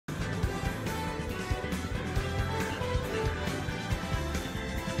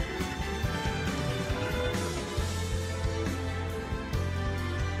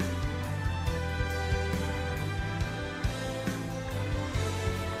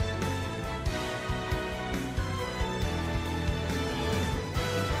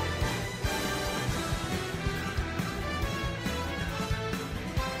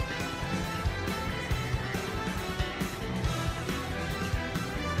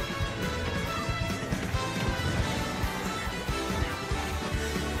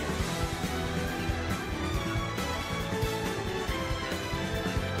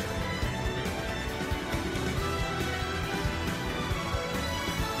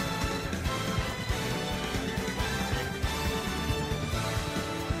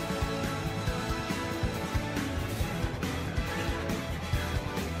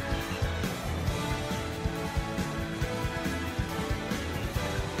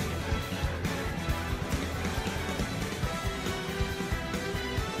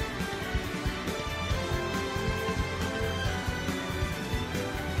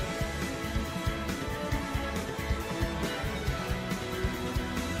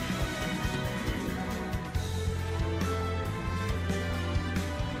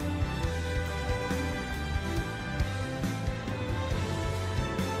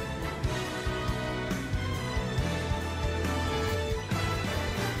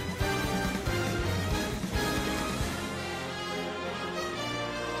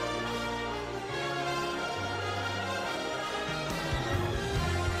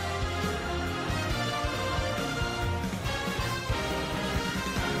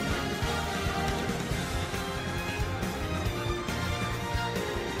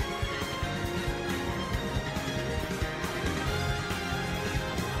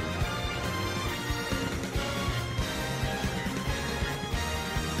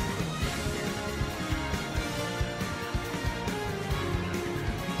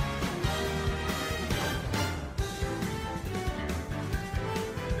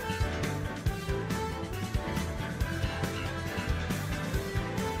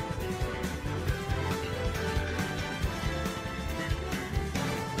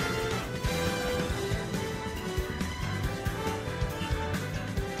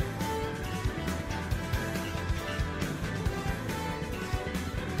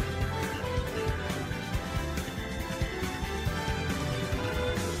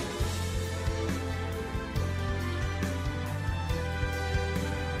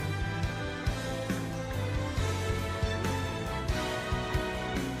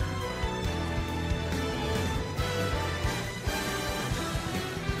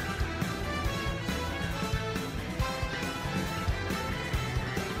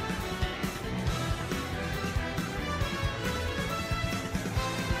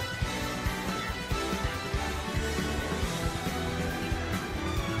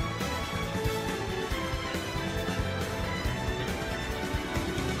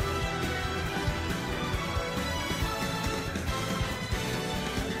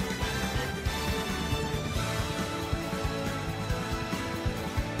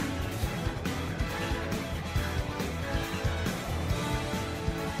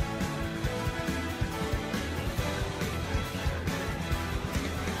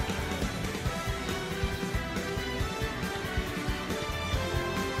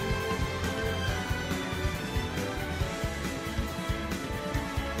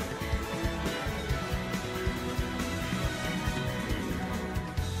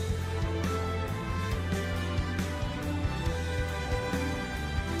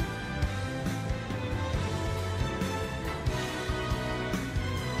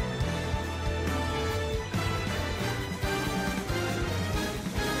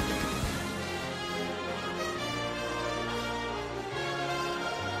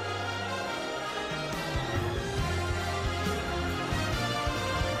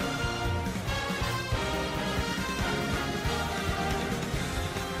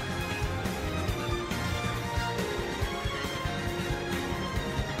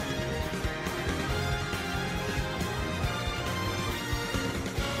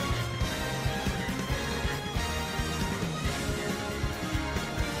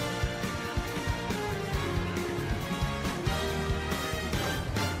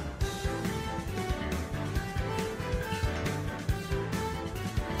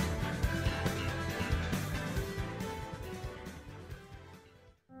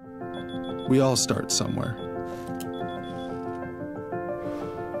We all start somewhere.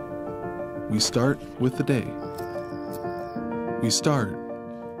 We start with the day. We start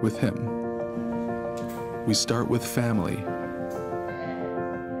with him. We start with family.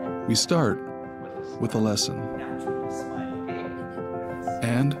 We start with a lesson.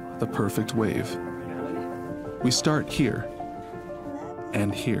 And the perfect wave. We start here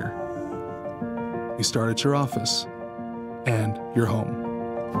and here. We start at your office and your home.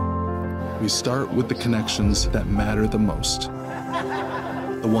 We start with the connections that matter the most.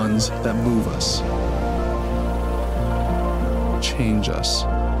 The ones that move us, change us,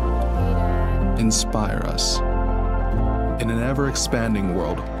 inspire us. In an ever-expanding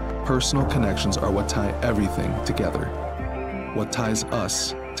world, personal connections are what tie everything together, what ties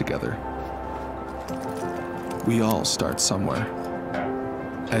us together. We all start somewhere.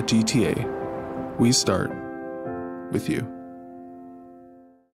 At GTA, we start with you.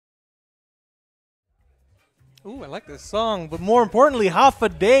 Ooh, I like this song, but more importantly, half a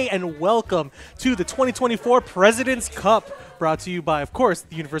day and welcome to the 2024 President's Cup, brought to you by, of course,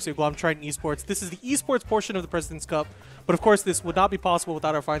 the University of Guam Triton Esports. This is the esports portion of the President's Cup, but of course, this would not be possible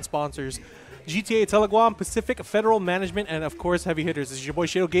without our fine sponsors, GTA Teleguam, Pacific Federal Management, and of course, heavy hitters. This is your boy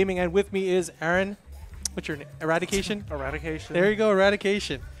Showdown Gaming, and with me is Aaron. What's your name? Eradication? Eradication. There you go,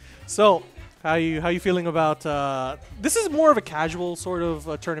 Eradication. So, how you feeling about this? Is more of a casual sort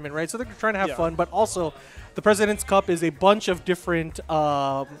of tournament, right? So they're trying to have fun, but also the President's Cup is a bunch of different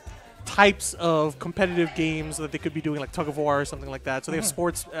types of competitive games that they could be doing, like tug of war or something like that. So they have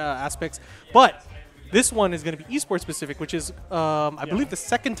sports aspects, but this one is going to be esports specific, which is I believe the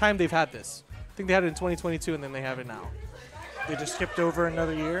second time they've had this. I think they had it in 2022, and then they have it now. They just skipped over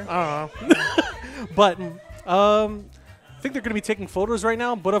another year. I don't know. But I think they're going to be taking photos right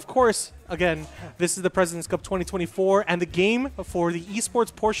now. But of course, again, this is the President's Cup 2024, and the game for the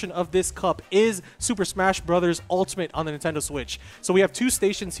esports portion of this cup is Super Smash Bros. Ultimate on the Nintendo Switch. So we have 2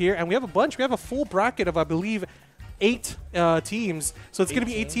 stations here, and we have a bunch. We have a full bracket of, I believe, 8 teams. So it's going to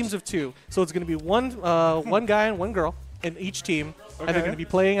be 8 teams of 2. So it's going to be one guy and one girl in each team, and they're going to be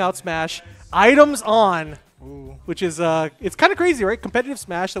playing out Smash. Items on. Ooh. Which is, it's kind of crazy, right? Competitive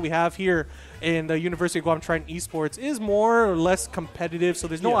Smash that we have here in the University of Guam Triton Esports is more or less competitive, so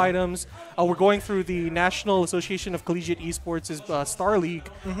there's no items. We're going through the National Association of Collegiate Esports' Star League,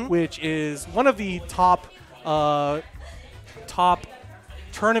 which is one of the top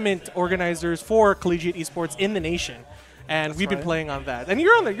tournament organizers for collegiate esports in the nation, and we've been playing on that. And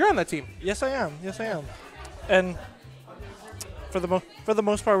you're on that team. Yes, I am. Yes, I am. And for the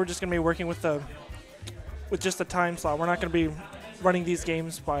most part, we're just going to be working with just the time slot. We're not going to be running these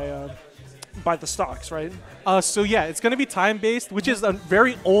games by the stocks, right? So yeah, it's going to be time-based, which is a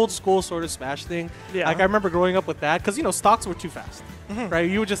very old-school sort of Smash thing. Yeah. Like I remember growing up with that, because stocks were too fast, right?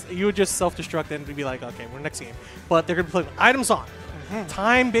 You would just self-destruct and be like, okay, we're next game. But they're going to be playing items on,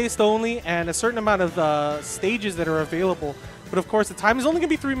 time-based only, and a certain amount of stages that are available. But of course, the time is only going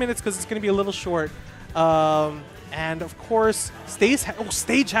to be 3 minutes because it's going to be a little short. And of course,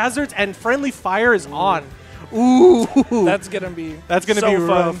 stage hazards and friendly fire is on. Ooh, that's gonna be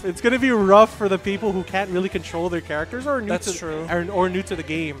rough. It's gonna be rough for the people who can't really control their characters or new to the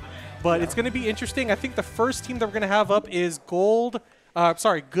game. But it's gonna be interesting. I think the first team that we're gonna have up is Good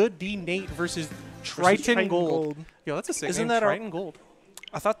D Nate versus Triton Gold. Yo, that's a sick name. Triton Gold.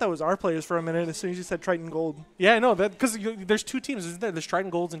 I thought that was our players for a minute as soon as you said Triton Gold. Yeah, I know that because there's 2 teams, isn't there? There's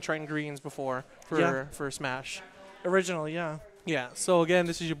Triton Golds and Triton Greens before for Smash. Originally, yeah. Yeah. So again,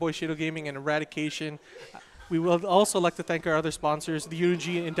 this is your boy Showdown Gaming and Eradication. We would also like to thank our other sponsors, the UNG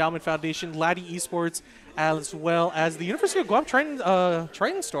Endowment Foundation, Laddie Esports, as well as the University of Guam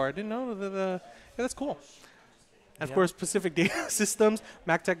Triton Store. I didn't know yeah, that's cool. And of course, Pacific Data Systems,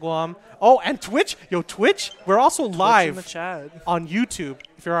 MacTech Guam. Oh, and Twitch. Yo, Twitch. We're also live in the chat on YouTube.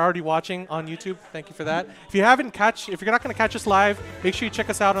 If you're already watching on YouTube, thank you for that. If you're not going to catch us live, make sure you check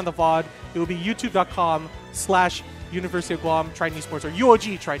us out on the VOD. It will be youtube.com/University of Guam Triton Esports, or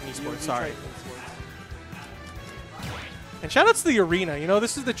UOG Triton Esports. Sorry. And shout outs to the arena.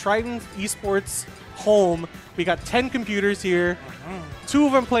 This is the Triton Esports home. We got 10 computers here. 2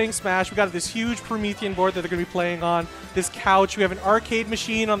 of them playing Smash. We got this huge Promethean board that they're going to be playing on. This couch. We have an arcade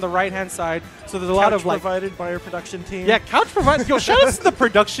machine on the right-hand side. So there's a lot of provided by our production team. Yeah, couch provided. Yo, shout outs to the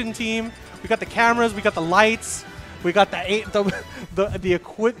production team. We got the cameras. We got the lights. We got the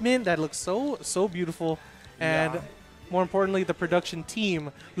equipment that looks so beautiful. And more importantly, the production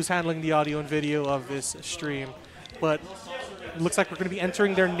team who's handling the audio and video of this stream. But it looks like we're going to be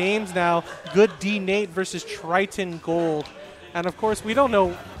entering their names now. Good D Nate versus Triton Gold. And of course, we don't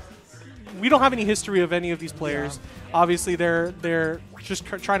know we don't have any history of any of these players. Obviously, they're just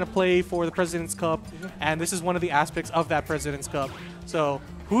trying to play for the President's Cup, and this is one of the aspects of that President's Cup. So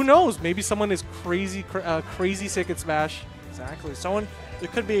who knows? Maybe someone is crazy sick at Smash. Exactly. There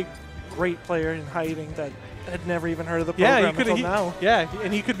could be a great player in hiding that had never even heard of the program until now. Yeah,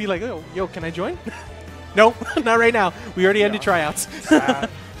 and he could be like, oh, yo, can I join? Nope, not right now. We already ended tryouts.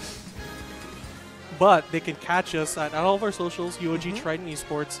 But they can catch us at all of our socials, UOG Triton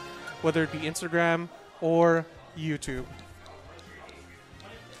Esports, whether it be Instagram or YouTube.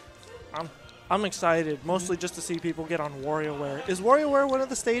 I'm excited, mostly just to see people get on WarioWare. Is WarioWare one of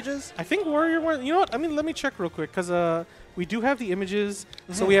the stages? I think WarioWare, you know what? I mean, let me check real quick, because we do have the images.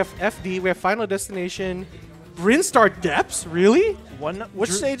 So we have FD, we have Final Destination, Brinstar Depths, really?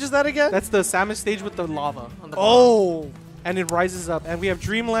 Which stage is that again? That's the Samus stage with the lava on the bottom. Oh! And it rises up. And we have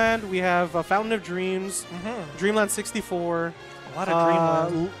Dreamland, we have Fountain of Dreams, Dreamland 64. A lot of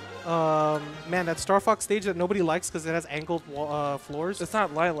Dreamland. Man, that Star Fox stage that nobody likes because it has angled floors. It's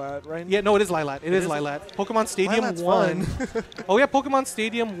not Lilat, right? Yeah, no, it is Lilat. It is Lilat. Pokemon Stadium Lilat's 1. Oh, yeah, Pokemon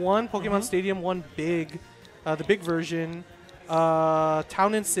Stadium 1. Pokemon Stadium 1 Big. The big version.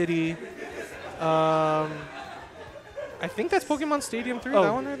 Town and City. I think that's Pokemon Stadium 3,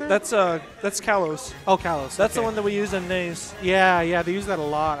 that one right there? That's Kalos. Oh, Kalos. That's the one that we use in Nace. Yeah, they use that a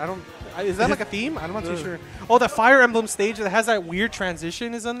lot. Is that like a theme? I'm not too sure. Oh, the Fire Emblem stage that has that weird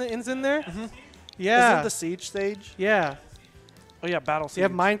transition is in there? Yeah. Is it the Siege stage? Yeah. Oh, yeah, Battle Siege. They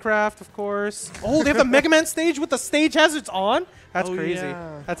have Minecraft, of course. Oh, they have the Mega Man stage with the stage hazards on? That's crazy.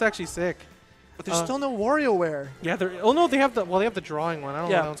 Yeah. That's actually sick. But there's still no WarioWare. Yeah, no, they have the drawing one. I don't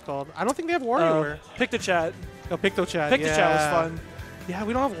know what that one's called. I don't think they have WarioWare. Pick the chat. Oh, PictoChat. PictoChat was fun. Yeah,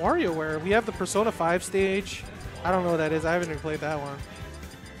 we don't have WarioWare. We have the Persona 5 stage. I don't know what that is. I haven't even played that one.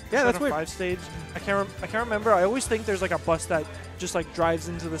 Yeah, that's weird. 5 stage. I can't remember. I always think there's like a bus that just like drives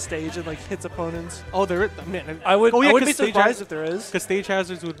into the stage and like hits opponents. Oh, there is. Man, I would be surprised if there is. Because stage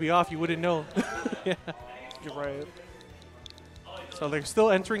hazards would be off. You wouldn't know. Yeah. You're right. So they're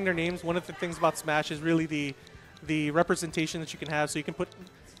still entering their names. One of the things about Smash is really the representation that you can have. So you can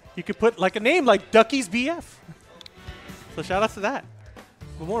put like a name like Ducky's BF. So shout out to that.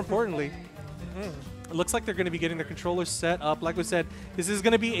 But more importantly, it looks like they're going to be getting their controllers set up. Like we said, this is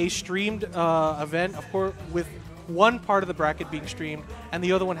going to be a streamed event, of course, with one part of the bracket being streamed and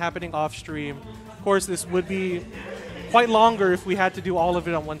the other one happening off stream. Of course, this would be quite longer if we had to do all of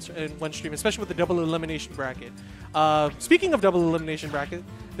it on one stream, especially with the double elimination bracket. Speaking of double elimination bracket,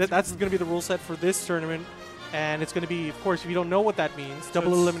 that's going to be the rule set for this tournament. And it's going to be, of course, if you don't know what that means,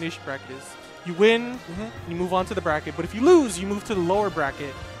 double elimination bracket is you win, you move on to the bracket. But if you lose, you move to the lower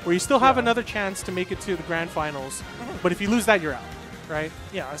bracket, where you still have another chance to make it to the grand finals. But if you lose that, you're out, right?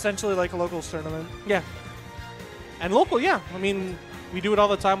 Yeah, essentially like a locals tournament. Yeah. And local, yeah. I mean, we do it all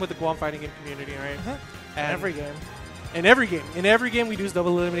the time with the Guam fighting game community, right? And every game. In every game, we do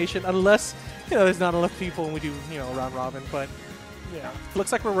double elimination, unless there's not enough people and we do round robin. But yeah,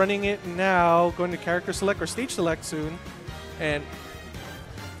 looks like we're running it now. Going to character select or stage select soon, and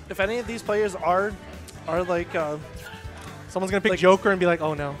if any of these players are like someone's gonna pick Joker and be like,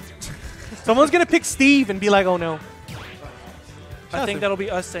 oh no. Someone's gonna pick Steve and be like, oh no. I think that'll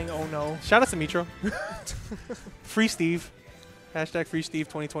be us saying, oh no. Shout out to Mitro. Free Steve. Hashtag Free Steve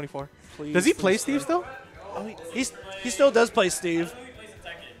 2024. Please, does he play Steve still? Oh, he still does play Steve.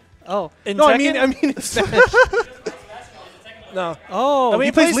 Oh. In no, Tekken? I mean in Smash. No. Oh, I mean,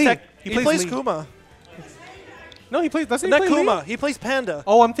 he plays Lee. He plays Kuma. No, he plays. Doesn't he Not play Kuma. Lee? He plays Panda.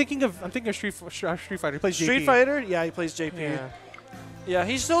 Oh, I'm thinking of Street Fighter. He plays JP. Street Fighter? Yeah, he plays JP. Yeah. Yeah,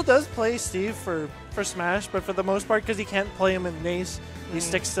 he still does play Steve for Smash, but for the most part, because he can't play him in Nace, he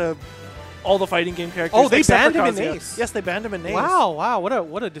sticks to all the fighting game characters. Oh, they except banned for him in Kazuya. Nace. Yes, they banned him in Nace. Wow,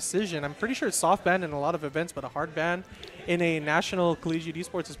 what a decision. I'm pretty sure it's soft banned in a lot of events, but a hard ban in a national collegiate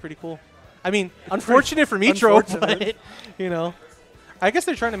esports is pretty cool. I mean, unfortunate for Mitro, but I guess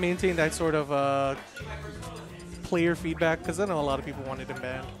they're trying to maintain that sort of player feedback, because I know a lot of people wanted him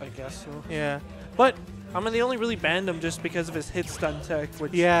banned. I guess so. Yeah, but I mean, they only really banned him just because of his hit stun tech,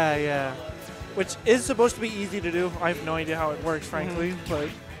 which which is supposed to be easy to do. I have no idea how it works, frankly, but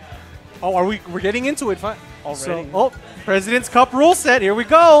we're getting into it already. So, President's Cup rule set. Here we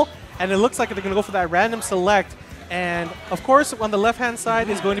go, and it looks like they're going to go for that random select. And of course, on the left-hand side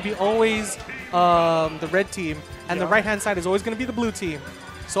is going to be always the red team, and the right-hand side is always going to be the blue team.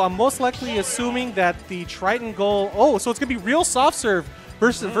 So I'm most likely assuming that the Triton goal. Oh, so it's going to be real soft serve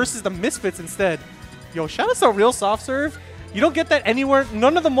versus the Misfits instead. Yo, shout out to real soft serve. You don't get that anywhere.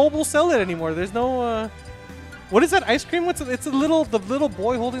 None of the mobiles sell it anymore. There's no. What is that ice cream? It's the little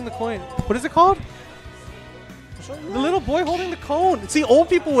boy holding the coin. What is it called? The little boy holding the cone. See, old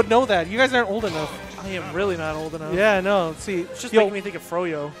people would know that. You guys aren't old enough. I am really not old enough. Yeah, no. See, It's just making me think of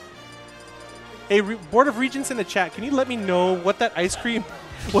Froyo. Hey, Board of Regents in the chat, can you let me know what that ice cream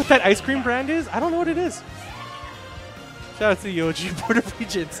brand is? I don't know what it is. Shout out to Yoji, Board of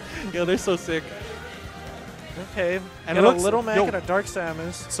Regents. Yo, they're so sick. Okay. And And it a looks- Little Mac yo. and a Dark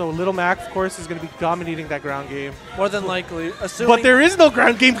Samus. So Little Mac, of course, is going to be dominating that ground game. More than likely. Assuming But there is no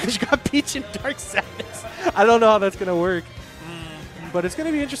ground game because you got Peach and Dark Samus. I don't know how that's going to work. But it's going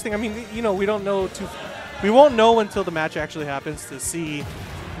to be interesting. I mean, you know, we don't know we won't know until the match actually happens to see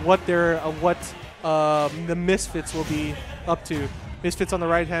what the Misfits will be up to. Misfits on the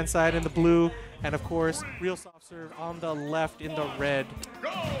right-hand side in the blue, and of course, Real Soft Serve on the left in the red.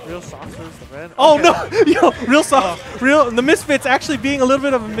 Real Soft is the red. Oh Okay. no! Yo, Real Soft, the Misfits actually being a little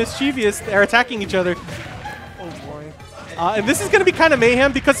bit of a mischievous. They're attacking each other, Oh boy. and this is going to be kind of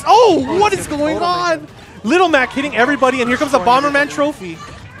mayhem because what is going on? Little Mac hitting everybody, and here comes a Bomberman trophy.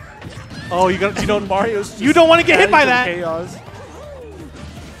 Oh, you don't Mario's. you don't want to get hit by into that. Chaos.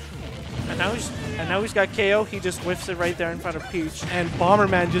 And now he's got KO. He just whiffs it right there in front of Peach. And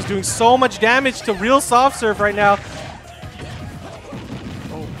Bomberman just doing so much damage to Real Soft Serve right now.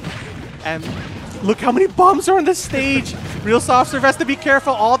 Oh. And look how many bombs are on the stage. Real Soft Serve has to be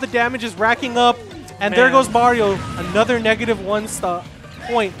careful. All the damage is racking up. And there goes Mario. Another -1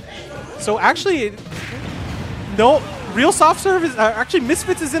 point. So actually, no, Real Soft Serve is actually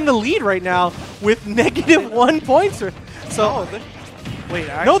Misfits is in the lead right now with -1 points. So Wait,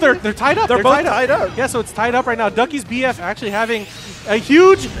 actually? no, they're tied up. They're both tied up. Yeah, so it's tied up right now. Ducky's BF actually having a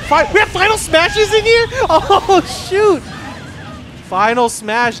huge fight. We have Final Smashes in here? Oh, shoot. Final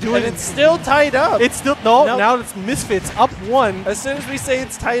Smash doing And it's still tied up. It's still, no, Nope. now it's Misfits up 1. As soon as we say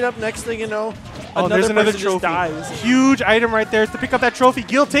it's tied up, next thing you know, Oh, there's another person just trophy. dies. Huge item right there to pick up that trophy.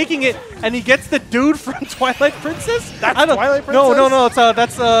 Gil taking it, and he gets the dude from Twilight Princess? That's I don't- Twilight No, Princess? no,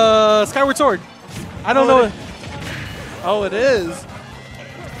 that's Skyward Sword. I don't Oh, know. Oh, it is.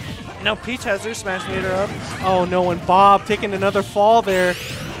 Now Peach has her Smash meter up. Oh, no, and Bob taking another fall there.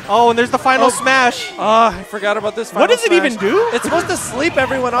 Oh, and there's the final smash. I forgot about this. What Final does it even Smash. do? It's supposed to sleep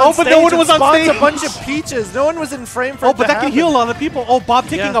everyone on Oh, but stage. no one and was on spawns stage. a bunch of Peaches. No one was in frame for Oh, it but to that can happen. heal a lot of people. Oh, Bob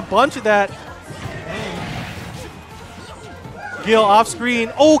taking Yeah. a bunch of that. Gil off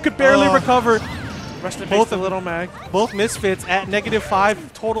screen. Oh, could barely Oh. recover. Rest in Both peace to of- Little Mac. Both Misfits at -5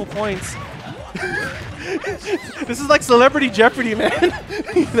 total points. This is like Celebrity Jeopardy, man.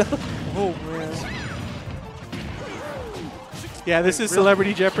 You know? Oh man. Yeah, this is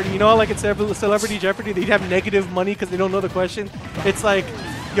Celebrity Jeopardy. You know, like it's Celebrity Jeopardy, they'd have negative money because they don't know the question. It's like,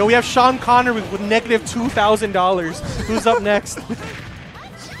 yo, we have Sean Connery with -$2,000. Who's up next?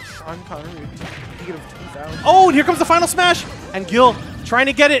 Sean Connery. Negative 2,000. Oh, and here comes the final smash. And Gil trying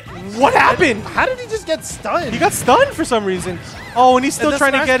to get it. What happened? How did he just get stunned? He got stunned for some reason. Oh, and he's still And the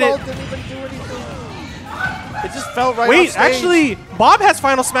trying to Smash get Ball it. Didn't even do anything. It just fell right Wait, off stage. actually, Bob has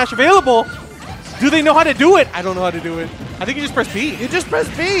final smash available. Do they know how to do it? I don't know how to do it. I think you just press B. You just press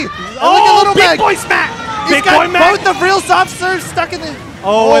B. Oh, look at Little big Mac. boy smack! He's Big got boy Mac! both the Real Soft Serve stuck in the.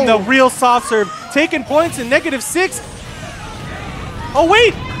 Oh, and the real soft serve taking points in -6. Oh,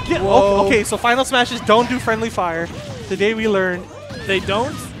 wait! Whoa. Okay, so final smashes don't do friendly fire. Today we learned. They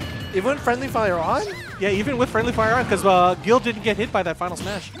don't. Even friendly fire on. Yeah, even with friendly fire on, because Gil didn't get hit by that final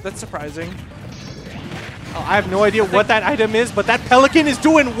smash. That's surprising. Oh, I have no idea what that item is, but that Pelican is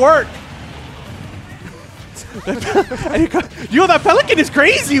doing work. Yo, that Pelican is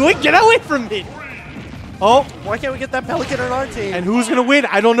crazy. Wait, get away from me. Oh, Why can't we get that Pelican on our team? and who's gonna win?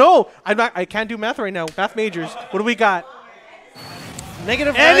 I don't know. I can't do math right now. Math majors. What do we got?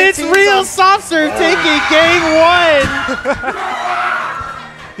 Negative. And it's 19 Real on- Soft Serve taking game 1.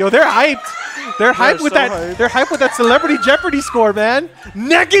 Yo, they're hyped. They're hyped with so that. hyped. They're hyped with that Celebrity Jeopardy score, man.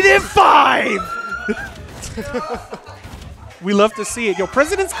 -5. We love to see it. Yo,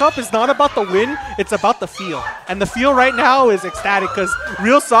 President's Cup is not about the win, it's about the feel. And the feel right now is ecstatic because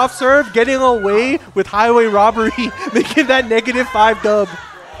Real Soft Serve getting away with highway robbery, making that -5 dub.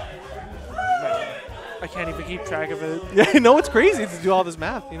 I can't even keep track of it. Yeah, I know it's crazy to do all this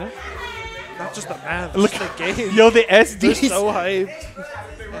math, you know? Not just the math. Look Just the game. Yo, the They're SDs. so hyped.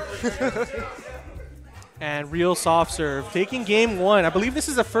 And Real Soft Serve taking game 1. I believe this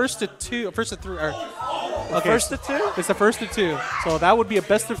is a first to 3. Or, okay. First to 2. It's the first to 2. So that would be a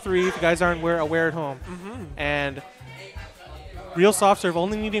best of 3 if you guys aren't aware at home. And Real Soft Serve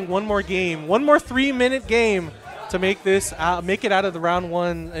only needing one more game, one more 3-minute game to make this make it out of the round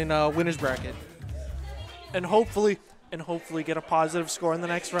 1 in winner's bracket. And hopefully get a positive score in the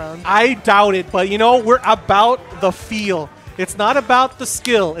next round. I doubt it, but you know, we're about the feel. It's not about the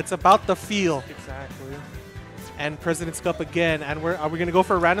skill, it's about the feel. Exactly. and President's Cup again. And are we gonna go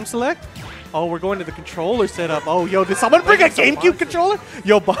for a random select? Oh, we're going to the controller setup. Oh, yo, did someone bring a GameCube controller?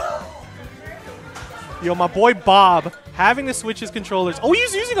 Yo, yo, my boy Bob having to switch his controllers. Oh,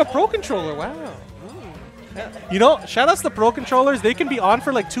 he's using a Pro controller. Wow. You know, shout outs to Pro controllers. They can be on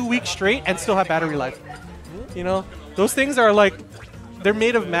for like 2 weeks straight and still have battery life. You know, those things are like, they're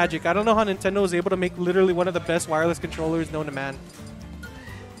made of magic. I don't know how Nintendo is able to make literally one of the best wireless controllers known to man.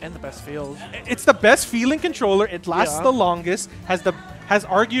 And the best feels. It's the best feeling controller. It lasts the longest. Has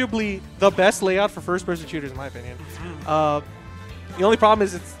arguably the best layout for first-person shooters, in my opinion. The only problem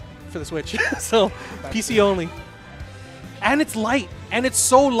is it's for the Switch, so PC only. And it's light, and it's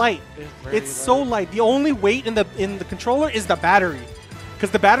so light. It's so light. The only weight in the controller is the battery,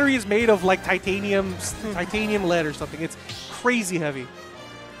 because the battery is made of like titanium lead or something. It's crazy heavy.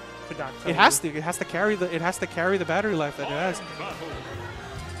 It has to carry the battery life that it has.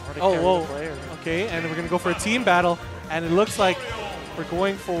 Oh, whoa. Okay, and we're gonna go for a team battle, and it looks like we're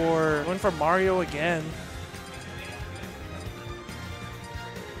going for Mario again.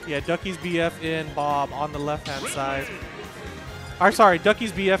 Yeah, Ducky's BF and Bob on the left-hand side. Or sorry,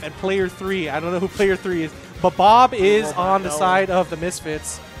 Ducky's BF and Player 3. I don't know who Player 3 is, but Bob is on the side of the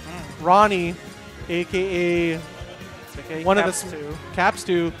Misfits. Ronnie, aka one of the Caps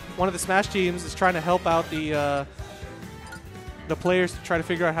 2, one of the Smash teams, is trying to help out the players to try to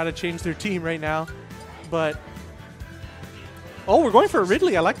figure out how to change their team right now. But oh, we're going for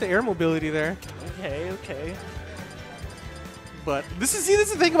Ridley. I like the air mobility there. Okay. But this is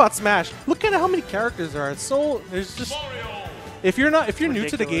the thing about Smash. Look at how many characters there are. It's so there's just if you're new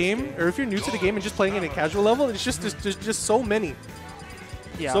to the game, or if you're new to the game and just playing it at a casual level, it's just there's just so many.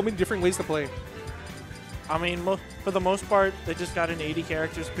 Yeah. So many different ways to play. I mean, for the most part, they just got in 80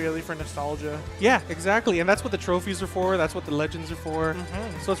 characters purely for nostalgia. Yeah, exactly. And that's what the trophies are for. That's what the legends are for.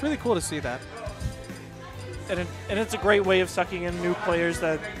 So it's really cool to see that. And it's a great way of sucking in new players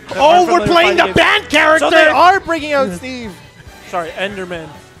that oh, we're playing the band character! So they are bringing out Steve. Sorry, Enderman.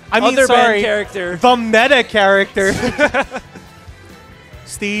 I mean, other sorry, band character. The meta character.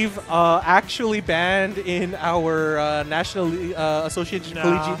 Steve, actually banned in our National Association of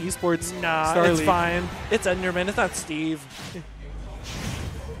Collegiate Esports Star it's League. Fine. It's Enderman. It's not Steve.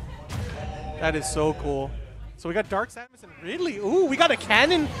 That is so cool. So we got Dark Samus and Ridley. Ooh, we got a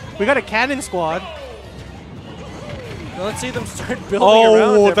cannon. We got a cannon squad. Now let's see them start building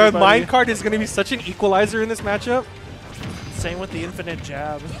around everybody. The minecart is going to be such an equalizer in this matchup. Same with the infinite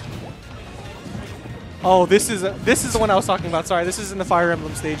jab. Oh, this is the one I was talking about. Sorry, this is in the Fire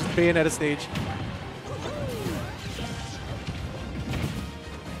Emblem stage, the Bayonetta stage.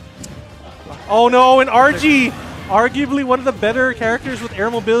 Oh no, and RG, arguably one of the better characters with air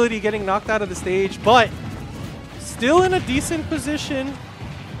mobility, getting knocked out of the stage, but still in a decent position.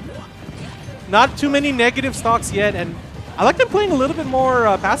 Not too many negative stocks yet, and I like them playing a little bit more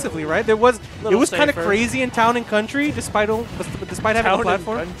passively, right? It was kind of crazy in Town and Country, despite having a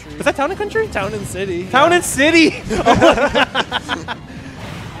platform. Was that Town and Country? Town and City. Town and City. Town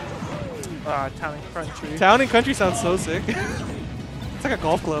and Country. Town and Country sounds so sick. It's like a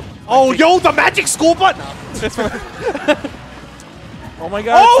golf club. Oh, yo, the magic school button. Oh my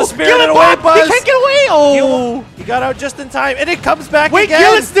God! Oh, it's the Spirited Away buzz. He can't get away. Oh, he got out just in time, and it comes back Wait, again.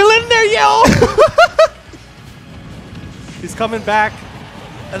 Gil is still in there, yo. He's coming back.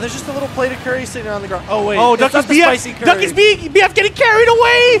 And there's just a little plate of curry sitting on the ground. Oh, wait. Oh, Ducky's BF getting carried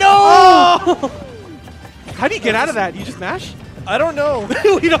away. No. Oh. How do you get out of that? You just mash? I don't know.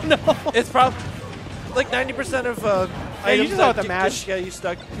 We don't know. It's probably like 90% of items you just have to mash. You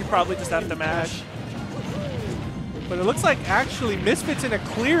probably just have to mash. But it looks like actually Misfits in a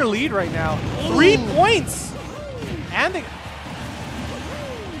clear lead right now. 3 points. And they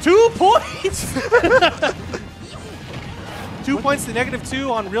 2 points. 2 points to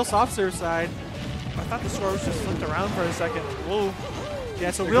 -2 on Real Soft Serve side. I thought the score was just flipped around for a second. Whoa.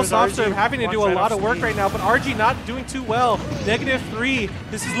 Yeah, so Real Soft Serve having to do a lot of work right now, but RG not doing too well. -3.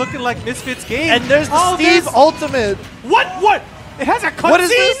 This is looking like Misfits' game. And there's the Steve ultimate. What? It has a cutscene? What is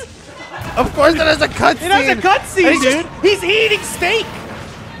this? Of course it has a cutscene. It has a cutscene, dude. He's eating steak.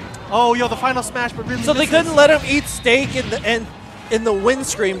 Oh, yo, the final smash, but really. So they couldn't let him eat steak in the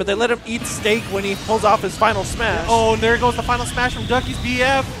windscreen, but they let him eat steak when he pulls off his final smash. Oh, and there goes the final smash from Ducky's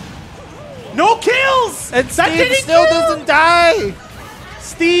BF. No kills! And Steve still doesn't die!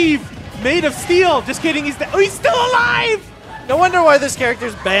 Steve, made of steel. Just kidding, he's still alive! No wonder why this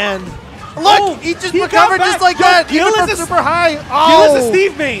character's banned. Look, he just recovered just like that. Gil is super high. Gil is a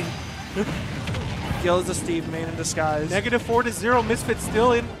Steve main. Gil is a Steve main in disguise. -4 to 0, Misfits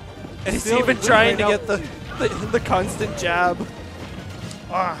still in. And he's even trying to get the constant jab.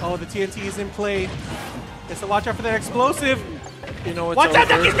 Oh, the TNT is in play. So watch out for that explosive. You know, it's Watch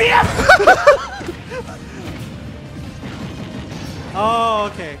out, over. Ducky's BF! Oh,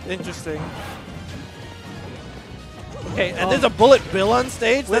 okay. Interesting. Okay, and there's a Bullet Bill on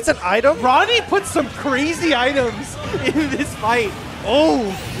stage. That's an item? Ronnie put some crazy items in this fight. Oh,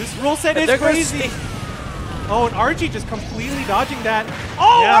 this rule set is crazy. Oh, and RG just completely dodging that.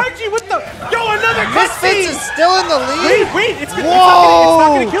 Oh, Yeah. RG with the... Yo, another Misfits cutscene! is still in the lead. Wait, it's Whoa! not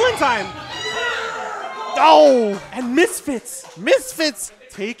gonna kill in time. Oh! And Misfits Misfits.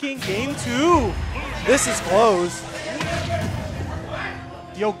 taking game 2. This is close.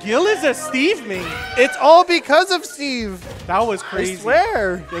 Yo, Gil is a Steve main. It's all because of Steve. That was I crazy.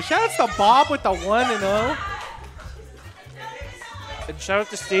 swear. Yo, shout out to Bob with the 1-0. And shout out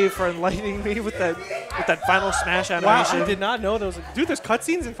to Steve for enlightening me with that final smash Wow, animation. I did not know those. Dude, there's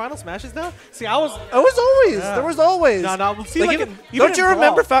cutscenes in Final Smashes now? See, I was... It was always. Yeah. There was always. No, we'll see, Like, like, even, even don't you in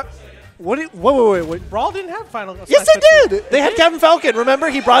remember? Brawl. What? Wait. Brawl didn't have Final Smash Yes, they cutscenes. did. They had Captain Falcon. Remember,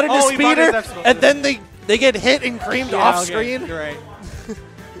 he brought in his Oh, he brought speeder, his explosive. and then they get hit and creamed Yeah, off okay, screen. You're right.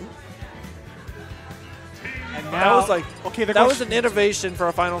 And That now, was like okay. that was an innovation for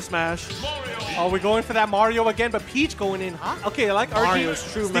a final smash. Oh, we're going for that Mario again, but Peach going in. Huh? Okay, I like RG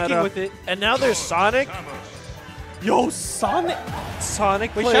Mario's true sticking meta. with it. And now there's Sonic. Yo, Sonic.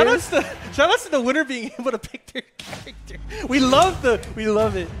 Sonic Wait, players. shout outs to the winner being able to pick their character. We love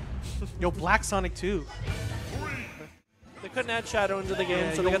it. Yo, Black Sonic 2. They couldn't add Shadow into the game,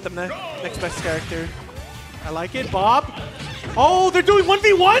 Yeah, so they got the next best character. I like it, Bob. Oh, they're doing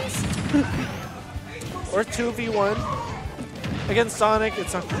 1v1s? Or 2v1 against Sonic.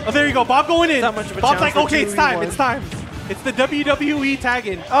 It's not. Oh, there you go. Bob going in. Not much of a Bob's challenge like, for okay, it's time. 2v1. It's time. It's the WWE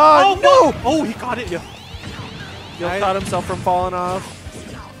tag-in. Oh, no! Oh, he got it. Yeah. Gil caught himself from falling off.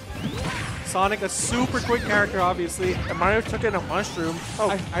 Sonic, a super quick character, obviously. And Mario took in a mushroom. Oh,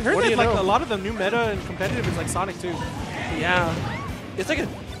 I heard what do that you like know? a lot of the new meta and competitive is like Sonic too. Yeah. It's like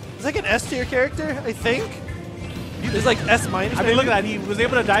an S tier character, I think. It's like S minus. I mean, look at that. He was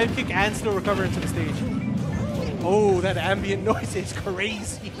able to dive kick and still recover into the stage. Oh, that ambient noise is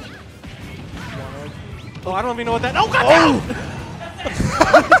crazy. Oh, I don't even know what that. Oh, God! Oh!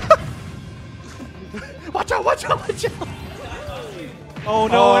 Watch out! Watch out! Watch out! Oh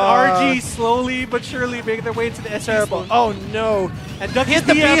no! And RG slowly but surely making their way into the S. Terrible. Oh no! And Ducky's Hit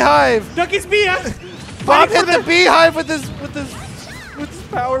the BF. beehive. Ducky's BF. Bob Fighting hit for the beehive with his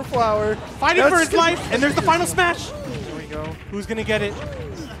power flower. Fighting Now for it's his life, and there's the final smash. There we go. Who's gonna get it?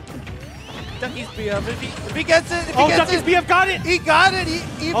 Ducky's BF. If he gets it, Oh, Ducky's BF got it. He got it.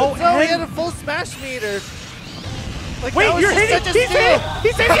 Even Oh, though he and- had a full smash meter. Like, Wait, that was you're just hitting. such a He's steal. hitting.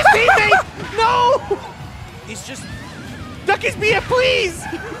 He's hitting his teammate. No. He's just Ducky's BF, please.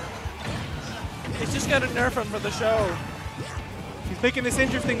 got to nerf him for the show. He's making this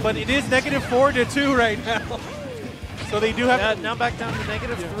interesting, but it is -4-2 right now. So they do have. Yeah, now back down to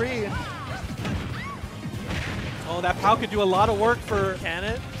 -3. Oh, that POW could do a lot of work for. Can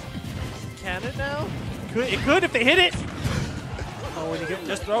it? Can it now? It could if they hit it. Oh, when you get,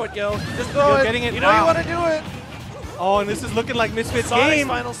 just throw it, Gil. Just Gil throw it. getting it. You know Wow. you want to do it. Oh, and this is looking like Misfits Sonic's game.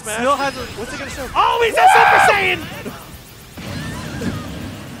 final smash. Still has a. What's it gonna show? Oh, he's a Super Saiyan.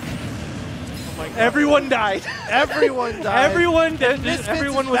 Oh my God. Everyone died. Everyone died. Everyone did. Misfits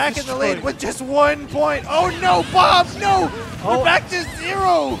Everyone is was back in the lead destroyed. with just 1 point. Oh no, Bob, no! Oh. We're back to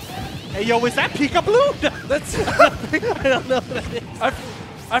 0. Hey, yo, is that Pika Blue? That's I don't know what that is.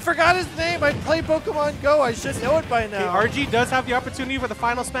 I forgot his name. I play Pokemon Go. I should know it by now. RG does have the opportunity for the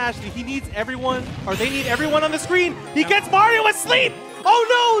final smash. He needs everyone, or they need everyone on the screen. He gets Mario asleep.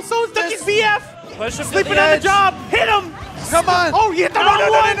 Oh no, so is Ducky's BF. Push him to Sleeping the on edge. the job. Hit him. Come on. Oh, you hit the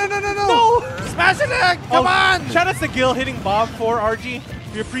wrong one. No. Smash it egg. Come on. Shout out to Gil hitting Bob for RG.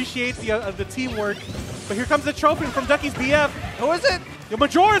 We appreciate the teamwork. But here comes the trophy from Ducky's BF. Who is it? Your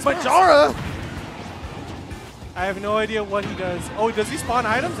Majora's Majora. I have no idea what he does. Oh, does he spawn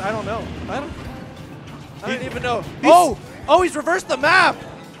items? I don't know. I don't even know. he's- He's reversed the map.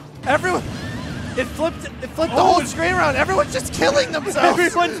 Everyone. It flipped the whole screen around. Everyone's just killing themselves.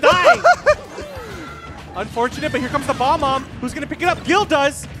 Everyone's dying. Unfortunate, but here comes the bomb mom. Who's gonna pick it up? Gil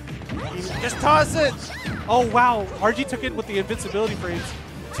does. Just toss it. Oh wow, RG took it with the invincibility frames.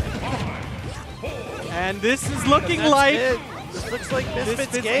 And this is looking That's like it. This looks like Misfits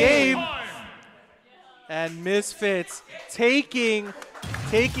Misfits game. game. And Misfits taking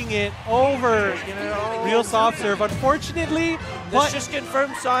it over Real Soft Serve. Unfortunately, This but just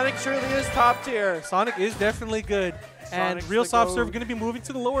confirms Sonic truly is top tier. Sonic is definitely good. And Sonic's Real the Soft GOAT. Serve going to be moving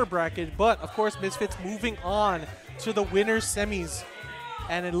to the lower bracket. But, of course, Misfits moving on to the winners semis.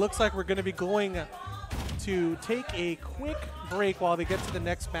 And it looks like we're going to be going to take a quick break while they get to the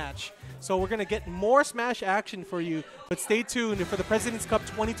next match. So we're going to get more Smash action for you. But stay tuned for the President's Cup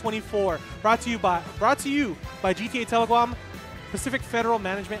 2024, brought to you by GTA Teleguam, Pacific Federal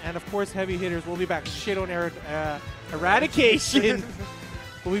Management, and of course Heavy Hitters. We'll be back. Showdown Eradication.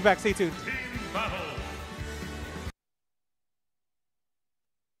 We'll be back. Stay tuned.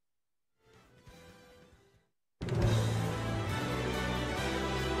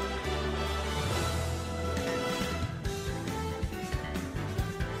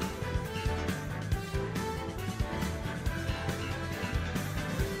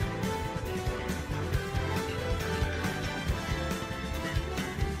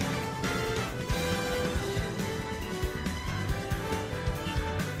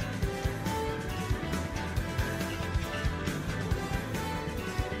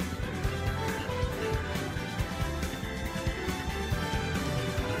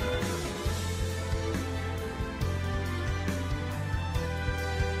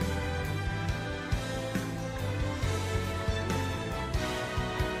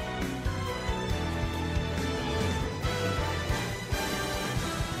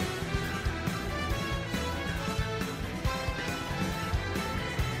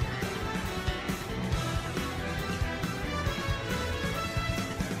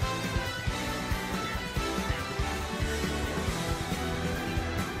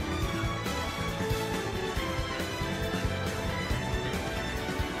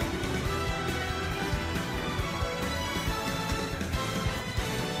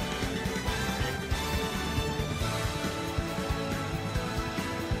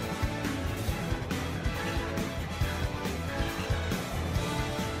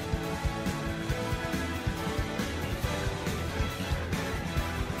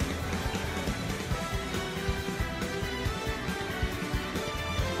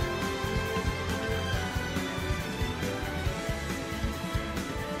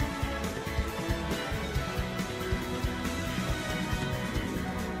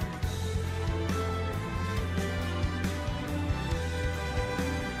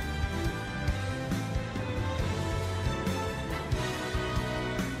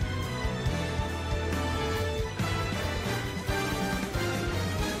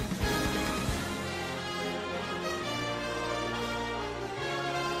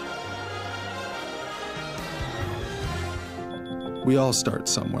 We all start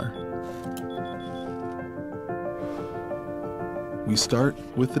somewhere. We start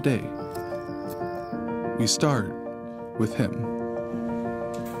with the day. We start with him.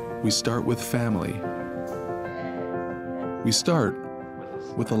 We start with family. We start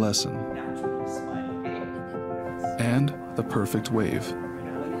with a lesson. And the perfect wave.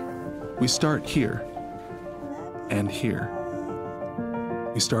 We start here and here.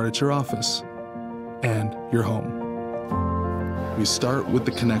 We start at your office and your home. We start with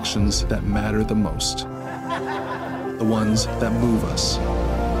the connections that matter the most, the ones that move us,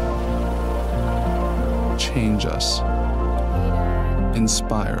 change us,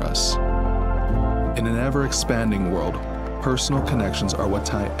 inspire us. In an ever-expanding world, personal connections are what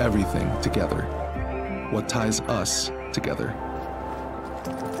tie everything together, what ties us together.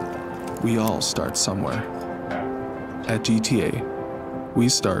 We all start somewhere. At GTA, we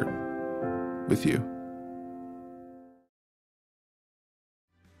start with you.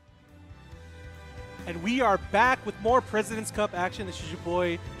 And we are back with more President's Cup action. This is your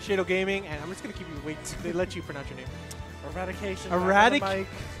boy, Shadow Gaming, and I'm just going to keep you waiting. They let you pronounce your name.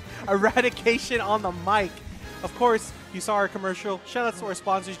 Eradication on the mic. Of course, you saw our commercial. Shout out to our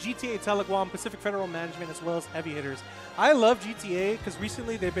sponsors, GTA Teleguam, Pacific Federal Management, as well as Heavy Hitters. I love GTA because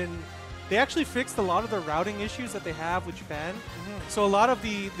recently they actually fixed a lot of the routing issues that they have with Japan. So a lot of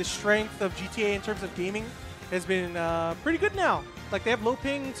the strength of GTA in terms of gaming has been pretty good now. Like they have low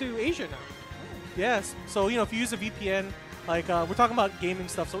ping to Asia now. Yes. So, you know, if you use a VPN, like we're talking about gaming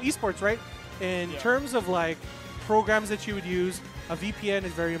stuff. So esports, right? In terms of like programs that you would use, a VPN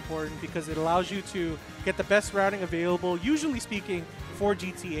is very important because it allows you to get the best routing available, usually speaking, for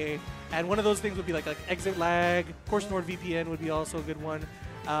GTA. And one of those things would be like exit lag. Of course, NordVPN would be also a good one.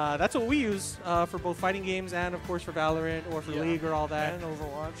 That's what we use for both fighting games and, of course, for Valorant or for League or all that. And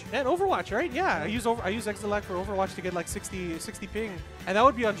Overwatch. And Overwatch, right? Yeah, I use exit lag for Overwatch to get like 60 ping, and that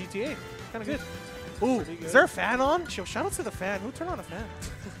would be on GTA. Kind of good. Ooh, is there a fan on? Shout out to the fan. Who turned on a fan?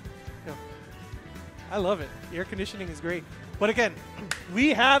 Yo, I love it. The air conditioning is great. But again,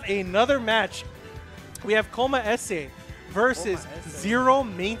 we have another match. We have Coma Esse versus Zero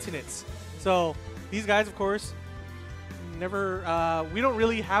Maintenance. So these guys, of course, never. We don't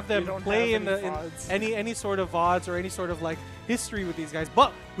really have them play in any sort of VODs or any sort of like history with these guys.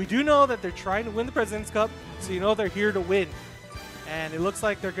 But we do know that they're trying to win the President's Cup, so you know they're here to win. And it looks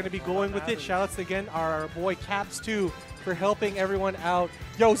like they're going to be going with it. Shoutouts again, our boy Caps too, for helping everyone out.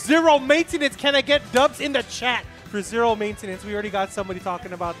 Yo, Zero Maintenance, can I get dubs in the chat for Zero Maintenance? We already got somebody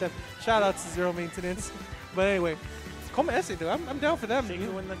talking about them. Shoutouts to Zero Maintenance. But anyway, come ese, dude. I'm down for them.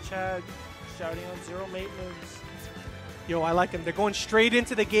 Chiku in the chat, shouting out Zero Maintenance. Yo, I like them. They're going straight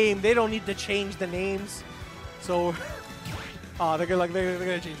into the game. They don't need to change the names. So, they're gonna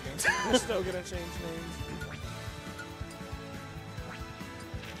change names. They're still gonna change names.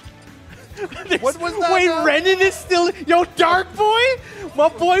 What was that? Wait, Renan is still... Yo, Dark Boy? My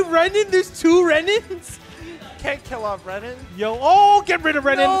boy Renan? There's 2 Renans? Can't kill off Renan. Yo, oh, get rid of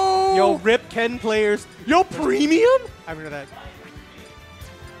Renan. No. Yo, rip Ken players. Yo, Premium? I remember that.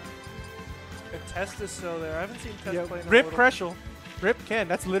 And Test is still there. I haven't seen Test Yo, play in a rip little- Kreschel. Rip Ken.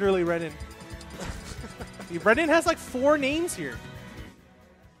 That's literally Renan. Renan has like 4 names here.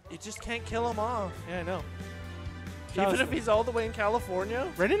 You just can't kill him off. Yeah, I know. Even if he's all the way in California?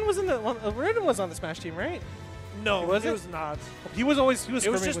 Renan was in the Renan was on the Smash team, right? No, He wasn't? it was not. He was always It was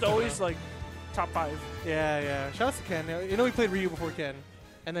scrimming just with them, always though. like top 5. Yeah, yeah. Shout out to Ken. You know he played Ryu before Ken,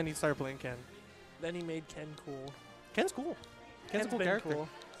 and then he started playing Ken. Then he made Ken cool. Ken's cool. Ken's a cool been character. cool.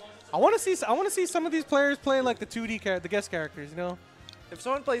 I want to see some of these players play like the 2D the guest characters. You know? If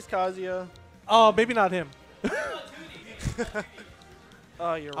someone plays Kazuya, Oh, maybe not him.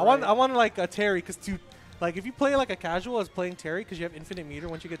 oh, you're I right. want like a Terry, because like if you play like a casual as playing Terry, because you have infinite meter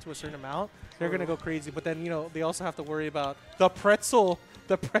once you get to a certain amount, they're gonna go crazy. But then they also have to worry about the pretzel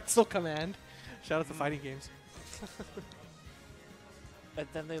command. Shout out to fighting games. And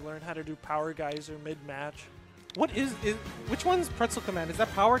then they learn how to do Power Geyser mid-match. What which one's pretzel command? Is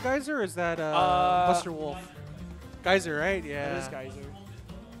that Power Geyser or is that Buster Wolf? Geyser, right? Yeah. That is Geyser.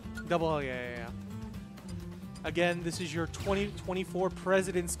 Double, yeah. Again, this is your 2024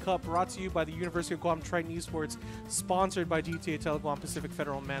 President's Cup, brought to you by the University of Guam Triton Esports, sponsored by GTA Teleguam Pacific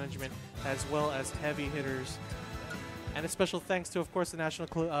Federal Management, as well as Heavy Hitters. And a special thanks to, of course, the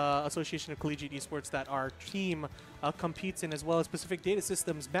National Association of Collegiate Esports that our team competes in, as well as Pacific Data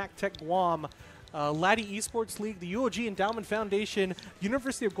Systems, MacTech Guam, Laddie Esports League, the UOG Endowment Foundation,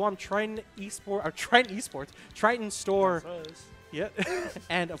 University of Guam Triton Esports, Triton Store, That's us. yeah,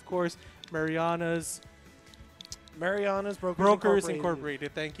 and of course Mariana's Brokers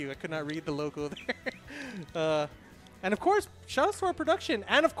Incorporated. Thank you. I could not read the logo there. And of course, shout out to our production.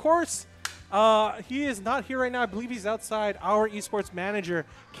 And of course, he is not here right now. I believe he's outside. Our esports manager,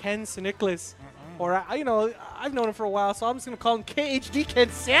 Ken Siniklis. Or I've known him for a while, so I'm just gonna call him KHD Ken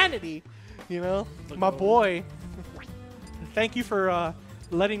Sanity. My boy. Thank you for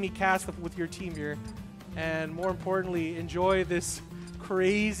letting me cast with your team here, and more importantly, enjoy this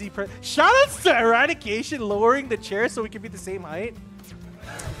crazy. Shout outs to Eradication lowering the chair so we can be the same height.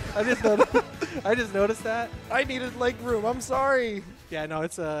 I just noticed that. I needed leg room. I'm sorry. Yeah, no,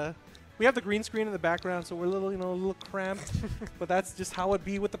 it's we have the green screen in the background, so we're a little cramped. But that's just how it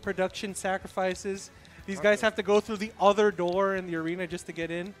be with the production sacrifices. These guys have to go through the other door in the arena just to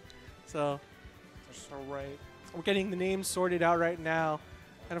get in. So That's so right. we're getting the names sorted out right now.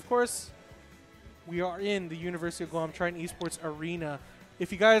 And of course, we are in the University of Guam Triton Esports Arena.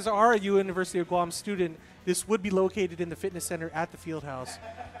 If you guys are a University of Guam student, this would be located in the fitness center at the field house.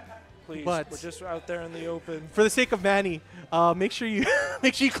 Please, But- we're just out there in the open. For the sake of Manny, make sure you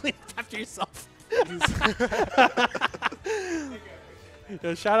clean up after yourself.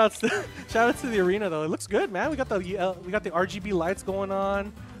 Yo, shout outs to the arena though. It looks good, man. We got the RGB lights going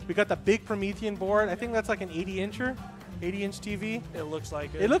on. We got the big Promethean board. I think that's like an 80-inch TV. It looks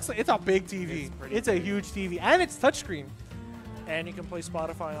like it. It looks like it's a big TV. It's a huge TV, and it's touchscreen, And you can play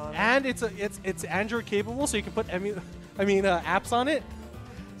Spotify on it. and it's Android capable, so you can put apps on it.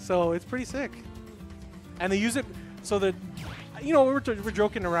 So it's pretty sick. And they use it so that we're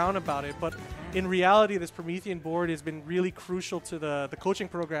joking around about it, but in reality, this Promethean board has been really crucial to the coaching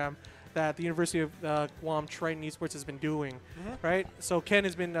program that the University of Guam Triton Esports has been doing, right? So Ken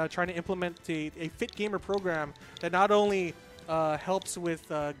has been trying to implement a fit gamer program that not only helps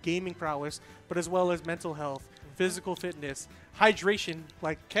with gaming prowess, but as well as mental health, physical fitness, hydration.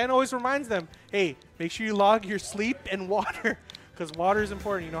 Like Ken always reminds them, hey, make sure you log your sleep and water, because water is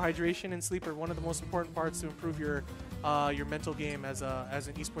important. Hydration and sleep are one of the most important parts to improve your mental game as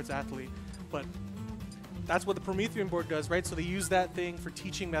an esports athlete. But that's what the Promethean board does, right? So they use that thing for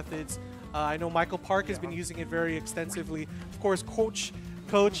teaching methods. I know Michael Park has been using it very extensively. Of course, Coach,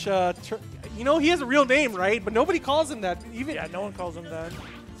 he has a real name, right? But nobody calls him that. Yeah, no one calls him that.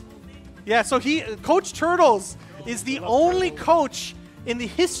 Yeah, so Coach Turtles is the only coach in the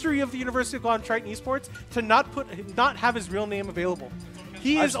history of the University of Guam Triton Esports to not have his real name available.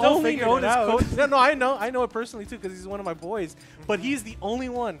 He I've is still only figured known it as out. Coach. No, I know it personally too because he's one of my boys. But he's the only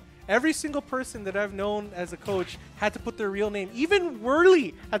one. Every single person that I've known as a coach had to put their real name. Even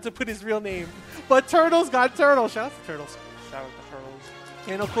Worley had to put his real name. But Turtles got Turtles. Shout out to Turtles. Shout out to Turtles.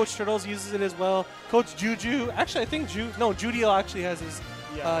 You know, Coach Turtles uses it as well. Coach Juju, actually, I think Judio actually has his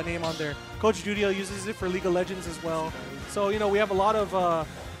name on there. Coach Judio uses it for League of Legends as well. So you know, we have a lot of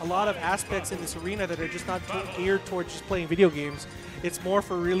aspects in this arena that are just not geared towards just playing video games. It's more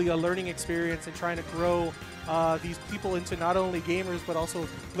for really a learning experience and trying to grow these people into not only gamers but also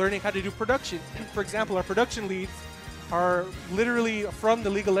learning how to do production. For example, our production leads are literally from the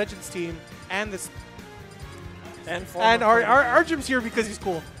League of Legends team and this. And our Jim's here because he's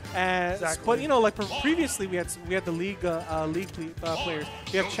cool. Exactly. But you know, like previously, we had the league players.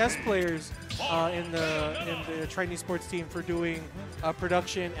 We have chess players in the Triton Esports team for doing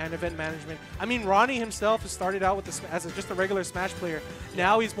production and event management. I mean, Ronnie himself has started out with as just a regular Smash player.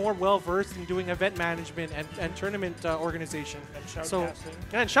 Now he's more well versed in doing event management and tournament organization. And shoutcasting. So,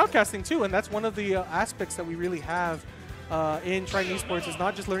 and shoutcasting too. And that's one of the aspects that we really have in Triton Esports is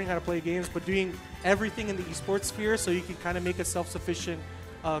not just learning how to play games, but doing everything in the esports sphere so you can kind of make a self-sufficient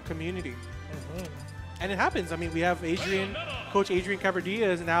community. And it happens. I mean, we have Coach Adrian Cabardilla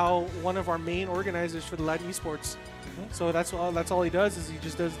is now one of our main organizers for the Latin Esports. So that's all he does is he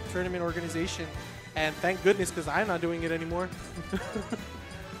just does tournament organization. And thank goodness because I'm not doing it anymore.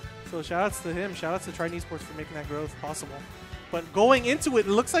 So shout outs to him. Shout outs to Triton Esports for making that growth possible. But going into it, it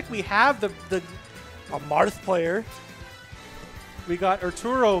looks like we have a Marth player. We got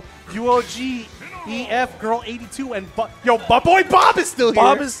Arturo, UOG, EF, Girl 82, and my boy Bob is still here.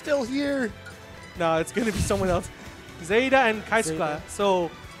 Bob is still here. No, it's gonna be someone else. Zeta and Kaiska.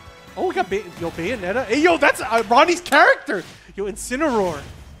 So, we got Bayonetta. Hey, yo, that's Ronnie's character. Yo, Incineroar.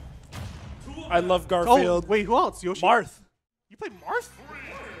 I love Oh, Garfield. wait, who else? Yoshi. Marth. You play Marth?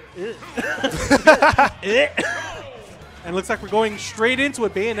 And it looks like we're going straight into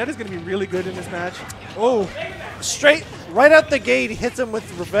it. Bayonetta's gonna be really good in this match. Oh, straight right out the gate, he hits him with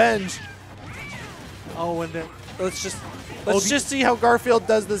revenge. Oh, and then Let's just see how Garfield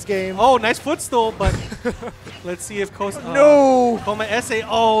does this game. oh, nice footstool, but let's see if No. Koma Esse.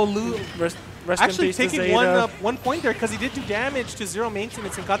 Oh, Rest in actually peace to taking Zeta. one point there because he did do damage to zero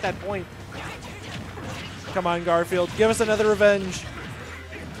maintenance and got that point. Come on, Garfield, give us another revenge.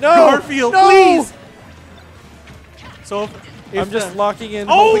 No, Garfield, no! please. So if I'm just locking in.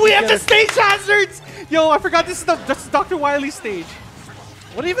 Oh, hoping we to have get the a- stage hazards. Yo, I forgot this is Dr. Wily's stage.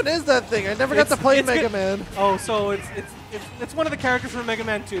 What even is that thing? I never got to play Mega Man. Oh, so it's one of the characters from Mega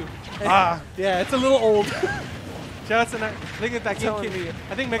Man 2. Ah. Yeah, it's a little old. Shout out to I think that game Telling me.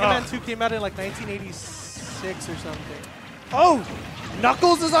 I think Mega Man 2 came out in like 1986 or something. Oh,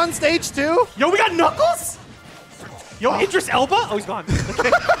 Knuckles is on stage too? Yo, we got Knuckles? Yo, Idris Elba? Oh, he's gone.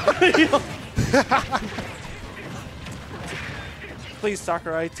 Yo. Please,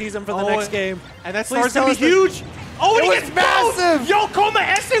 Sakurai, tease him for the Oh, next game. And that Please star's gonna tell be us huge. Oh, and It he was gets massive. Yo, Koma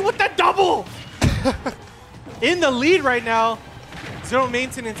Esse with the double. In the lead right now. Zero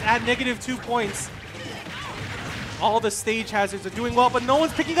maintenance at -2 points. All the stage hazards are doing well, but no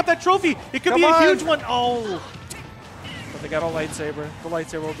one's picking up that trophy. It could Come be a on. huge one. Oh. But they got a lightsaber. The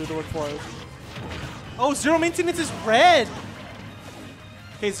lightsaber will do the work for us. Oh, zero maintenance is red.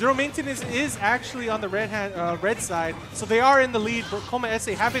 Okay, zero maintenance is actually on the red side, so they are in the lead. But Koma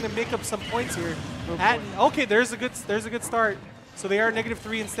Esse having to make up some points here. Okay, there's a good start. So they are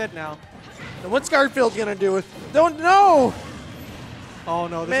 -3 instead now. And what's Garfield gonna do with? Don't know. Oh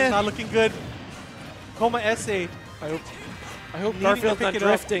no, this Man. is not looking good. Koma Esse. I hope Needing to Garfield's pick not it up.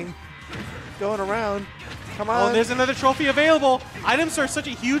 drifting. Going around. Come on. Oh, there's another trophy available. Items are such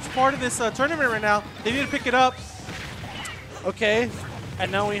a huge part of this tournament right now. They need to pick it up. Okay.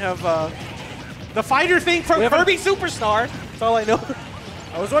 And now we have. The fighter thing from We have a- Kirby Superstar. That's all I know.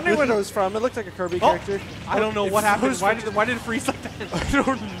 I was wondering what it was from. It looked like a Kirby Oh, character. I don't know It what happened. was Why did it freeze like that? I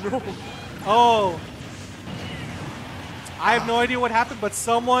don't know. Oh. I have no idea what happened, but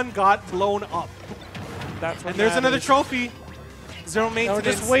someone got blown up. That's what And there's another matters. trophy. Zero Now maintenance.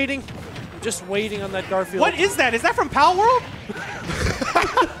 we're just waiting. Just waiting on that Garfield. What is that? Is that from Pal World?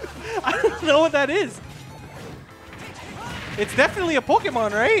 I don't know what that is. It's definitely a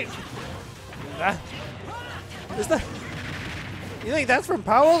Pokemon, right? Is that? You think that's from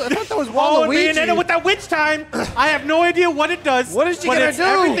Powell? I thought that was Oh, and Waluigi. Bayonetta with that witch time. I have no idea what it does. What is she but gonna it's do?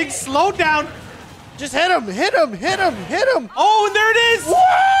 Everything's slowed down. Just hit him! Hit him! Hit him! Hit him! Oh, and there it is.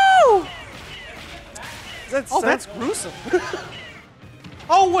 Woo! Oh, that's gruesome.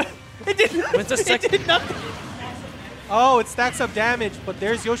 Oh, what? It did When's the nothing. It did nothing. Oh, it stacks up damage, but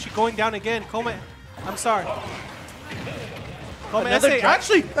there's Yoshi going down again. Koma, I'm sorry. Koma Another SA.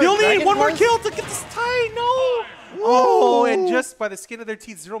 Actually, they only need Dragon one more Quest? kill to get this tie. No. Oh, and just by the skin of their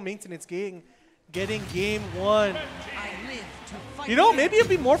teeth, zero maintenance getting game 1. You know, maybe it'd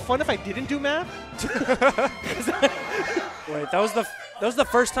be more fun if I didn't do math. Wait, that was the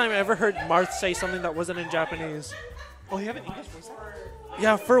first time I ever heard Marth say something that wasn't in Japanese. Oh, you have an English voice actor?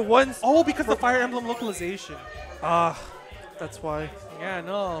 Yeah, for once. Oh, because the Fire Emblem localization. That's why. Yeah,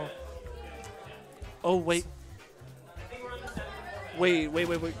 no. Oh, wait. Wait.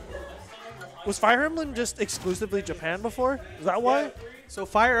 Was Fire Emblem just exclusively Japan before? Is that why? So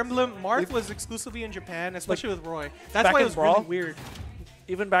Fire Emblem, Marth was exclusively in Japan, especially with Roy. That's back why it in was Brawl? really weird.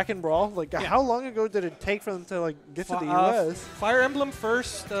 Even back in Brawl? Like, Yeah. how long ago did it take for them to, like, get to the U.S.? Fire Emblem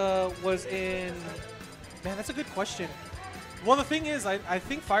first was in... Man, that's a good question. Well, the thing is, I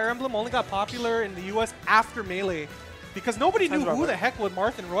think Fire Emblem only got popular in the U.S. after Melee. Because nobody knew Sounds about who the right. heck what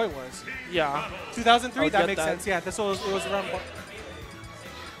Marth and Roy was. Yeah. 2003, I would that get makes that. sense. Yeah, this was it was around.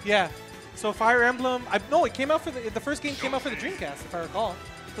 Yeah, so Fire Emblem. No, it came out for the first game came out for the Dreamcast, if I recall.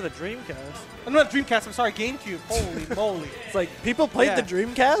 For the Dreamcast. Not Dreamcast. I'm sorry, GameCube. Holy moly! It's like, people played Yeah. the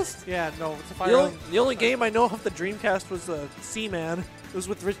Dreamcast? Yeah, no, it's a Fire The Emblem. only game I know of the Dreamcast was Seaman. It was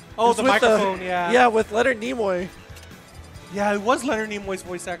with Oh, the microphone, yeah. Yeah, with Leonard Nimoy. Yeah, it was Leonard Nimoy's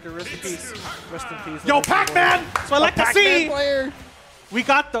voice actor. Rest in peace. Rest in peace. Yo, Leonard Pac-Man! Nimoy. That's what I like to Pac-Man see. player. We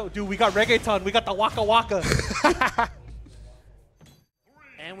got we got reggaeton. We got the Waka Waka.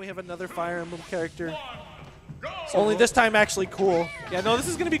 And we have another Fire Emblem character. Only this time actually cool. Yeah, no, this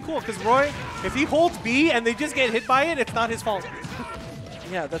is gonna be cool because Roy, if he holds B and they just get hit by it, it's not his fault.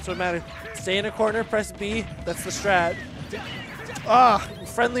 Yeah, that's what matters. Stay in a corner, press B. That's the strat.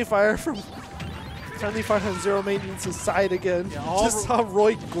 Friendly fire from Zero Maintenance's side again. Yeah, all just saw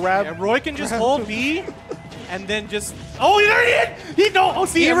Roy grab. Yeah, Roy can just grab hold him. B and then just. Oh, there he is! He no. Oh,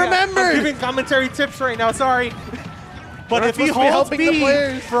 see, He I'm remembered! giving commentary tips right now. Sorry. But We're if he supposed to be holds helping the B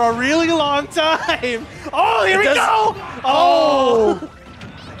players. for a really long time. Oh, here we does- go! Oh!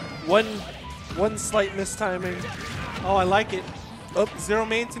 One slight mistiming. Oh, I like it. Oh. Zero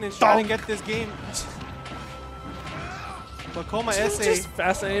maintenance trying to Donk. get this game. But Koma I'm SA. just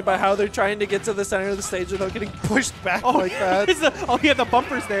fascinated by how they're trying to get to the center of the stage without getting pushed back Oh, like that. yeah, the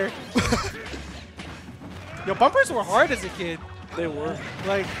bumpers there. Yo, bumpers were hard as a kid. They were.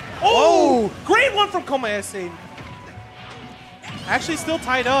 Like, oh, great one from Koma SA. Actually, still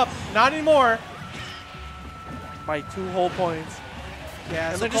tied up. Not anymore. By 2 whole points. Yeah,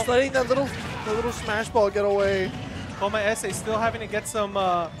 And so they're just letting the little smash ball get away. Koma SA still having to get some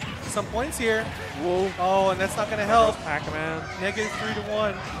points here. Whoa. Oh, and that's not gonna help. Pac-Man.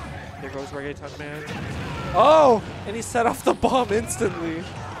 -3-1. There goes Reggaeton Man. Oh! And he set off the bomb instantly.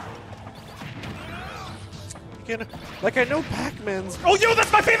 Like, I know Pac-Man's... Oh, yo,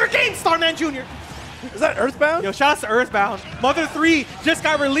 that's my favorite game, Starman Jr. Is that Earthbound? Yo, shout out to Earthbound. Mother 3 just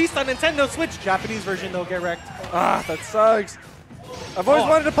got released on Nintendo Switch. Japanese version, though, get wrecked. Ah, that sucks. I've always Oh.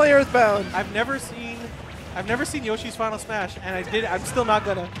 wanted to play Earthbound. I've never seen Yoshi's Final Smash, and I'm still not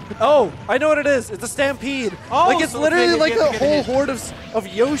gonna. Oh, I know what it is. It's a stampede. Oh, like it's so literally you like have a to get a whole hit. horde of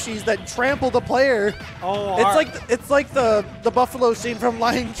Yoshis that trample the player. Oh, It's like the buffalo scene from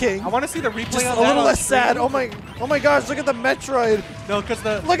Lion King. I want to see the replay Just on a that little on less screen. sad. Oh my gosh, look at the Metroid. No, because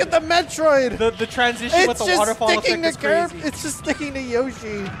Look at the Metroid. the transition with It's the just waterfall sticking effect to is crazy. It's just sticking to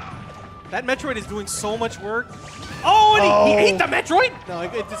Yoshi. That Metroid is doing so much work. Oh, and he ate the Metroid? No,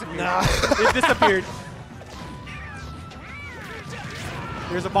 it disappeared. Nah. It disappeared.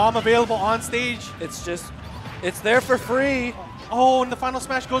 There's a bomb available on stage. It's there for free. Oh, and the Final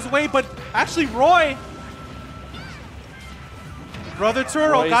Smash goes away, but actually Roy, Brother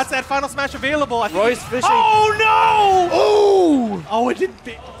Turo, Roy's- got that Final Smash available. I think Roy's fishing. Oh, no! Ooh! Oh, it didn't.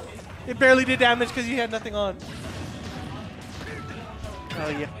 It barely did damage because he had nothing on. Oh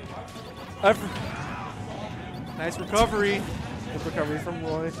yeah. Nice recovery. Good recovery from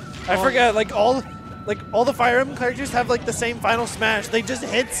Roy. I forget, like all the Fire Emblem characters have like the same final smash. They just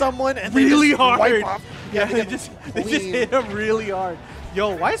hit someone and they Really just hard. wipe off. Yeah, they they get just clean. hit him really hard.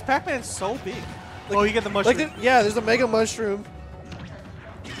 Yo, why is Pac-Man so big? Oh, you get the mushroom. Yeah, there's a Mega Mushroom.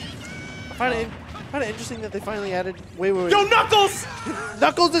 I find it interesting that they finally added. Wait. Yo, Knuckles!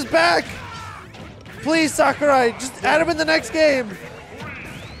 Knuckles is back! Please, Sakurai, just add him in the next game.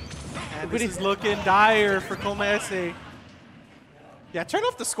 And this is looking dire for Koma SA. Yeah, turn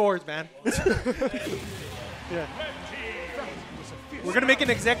off the scores, man. Yeah. We're going to make an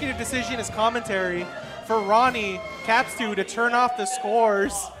executive decision as commentary for Ronnie Caps2 to turn off the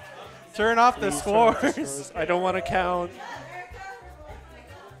scores. Turn off the scores. I don't want to count.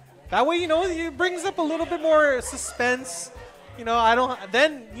 That way, you know, it brings up a little bit more suspense. You know,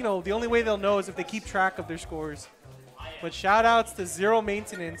 then, you know, the only way they'll know is if they keep track of their scores. But shout outs to Zero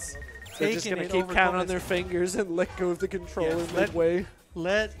Maintenance. They're just taking going it to keep over counting Gomez. on their fingers and let go of the controller Yes, midway.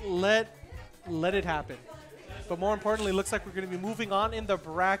 Let it happen. But more importantly, looks like we're going to be moving on in the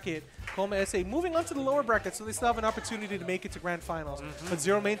bracket. Coma SA moving on to the lower bracket, so they still have an opportunity to make it to grand finals. But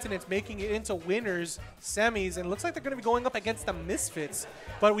Zero Maintenance making it into winners, semis, and it looks like they're going to be going up against the Misfits.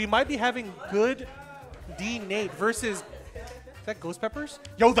 But we might be having good D Nate versus, is that Ghost Peppers?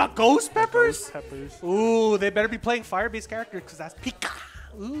 Yo, the Ghost Peppers? Ghost Peppers. Ooh, they better be playing fire-based characters because that's Pika.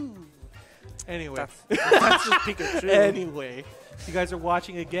 Ooh. Anyway. That's just Pikachu. Anyway, if you guys are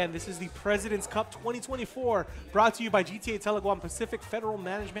watching again, this is the President's Cup 2024, brought to you by GTA Teleguam Pacific Federal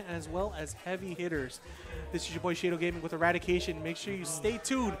Management as well as Heavy Hitters. This is your boy Shadow Gaming with Eradication. Make sure you stay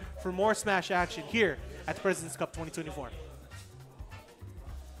tuned for more Smash action here at the President's Cup 2024.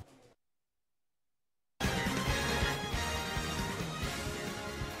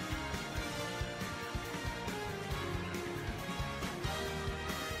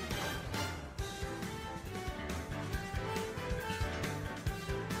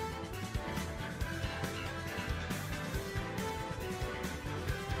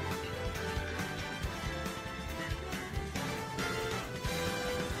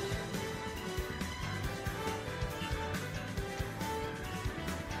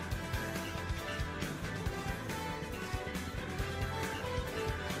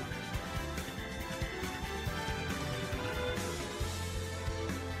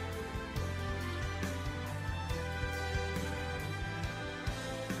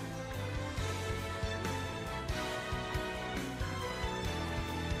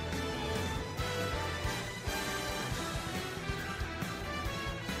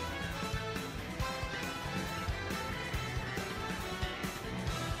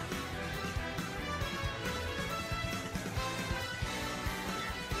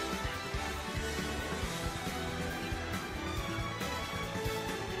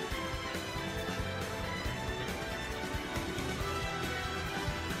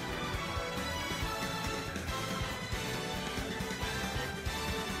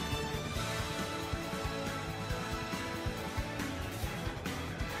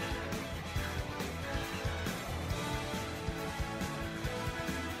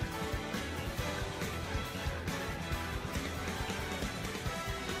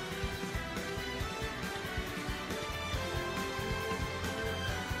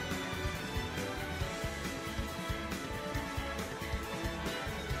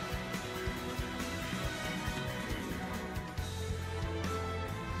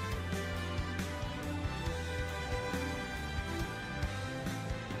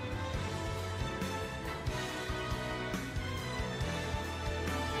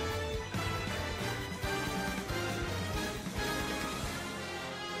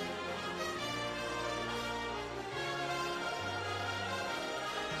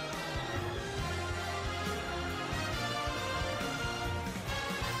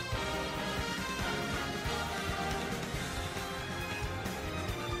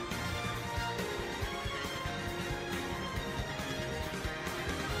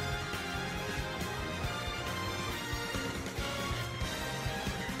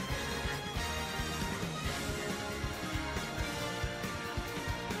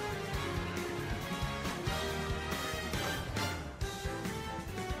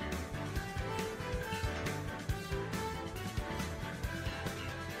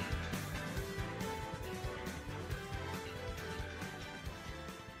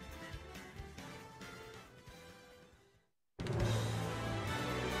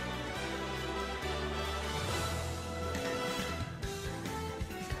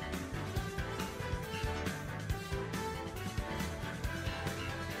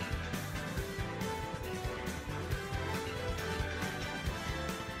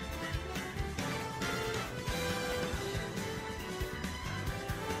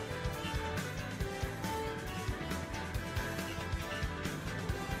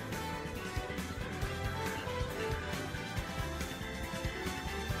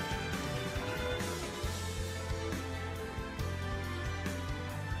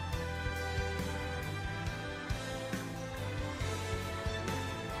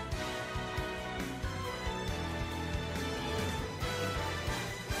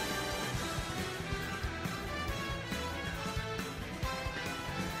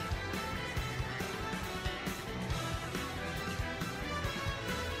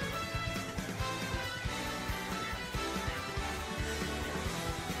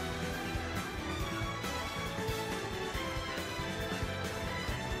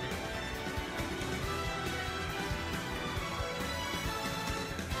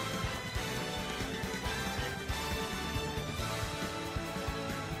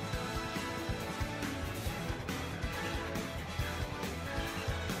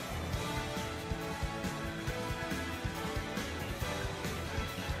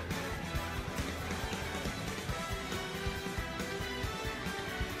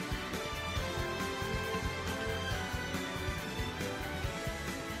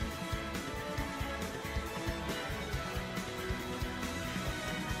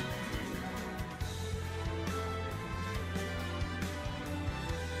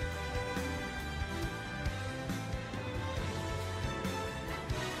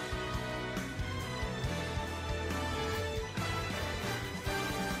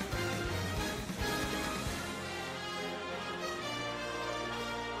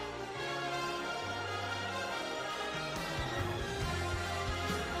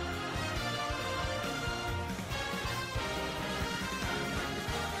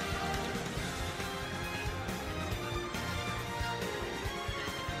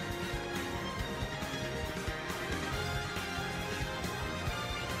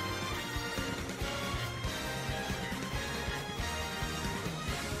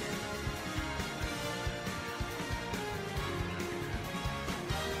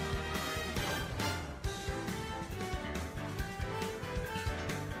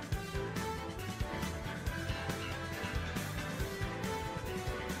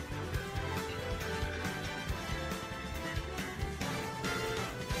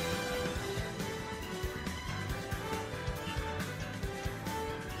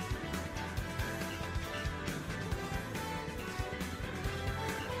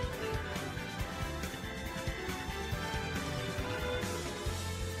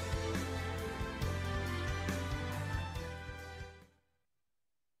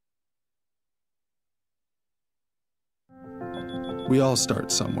 We all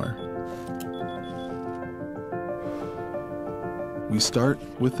start somewhere. We start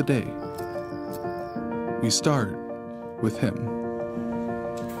with the day. We start with him.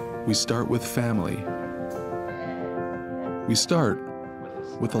 We start with family. We start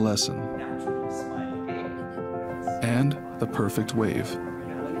with a lesson. And the perfect wave.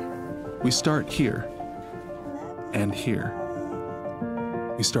 We start here and here.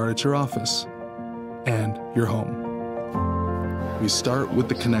 We start at your office and your home. We start with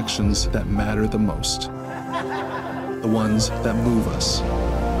the connections that matter the most. The ones that move us,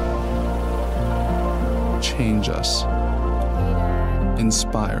 change us,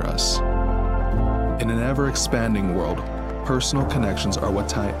 inspire us. In an ever-expanding world, personal connections are what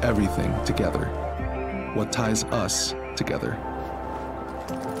tie everything together, what ties us together.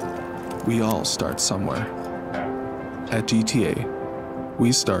 We all start somewhere. At GTA,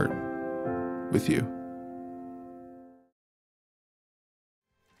 we start with you.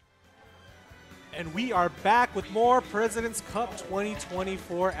 And we are back with more President's Cup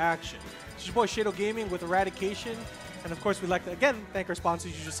 2024 action. It's your boy Shadow Gaming with Eradication. And of course, we'd like to again thank our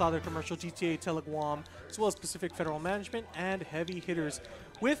sponsors. You just saw their commercial, GTA, Guam, as well as Pacific Federal Management and Heavy Hitters.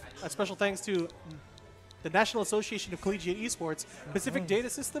 With a special thanks to the National Association of Collegiate Esports, Pacific Data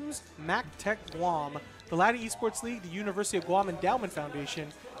Systems, MacTech Guam, the Latin Esports League, the University of Guam Endowment Foundation,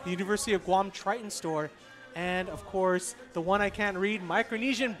 the University of Guam Triton Store, and of course, the one I can't read,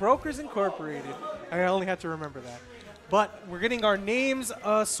 Micronesian Brokers Incorporated. I only had to remember that. But we're getting our names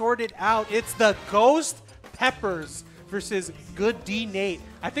sorted out. It's the Ghost Peppers versus Good D Nate.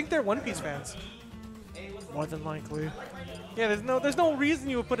 I think they're One Piece fans. More than likely. Yeah, there's no reason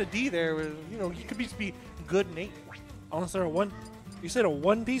you would put a D there. You know, you could just be Good Nate. Unless they're you said a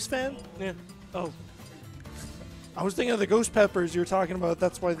One Piece fan? Yeah. Oh. I was thinking of the Ghost Peppers you were talking about.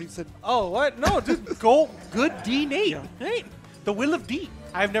 That's why they said. Oh, what? No, just go Good D Nate. Yeah. Nate. The Will of D.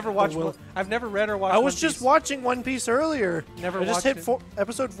 I've never watched. I've never read or watched. I was One just Piece. watching One Piece earlier. Never I just watched hit it.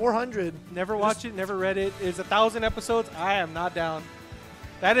 episode 400. Never watched it. Never read it. It's 1,000 episodes. I am not down.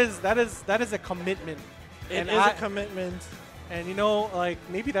 That is a commitment. It is a commitment. And you know, like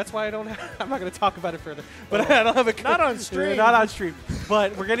maybe that's why I don't. I'm not going to talk about it further. But I don't have a. Not on stream. Not on stream.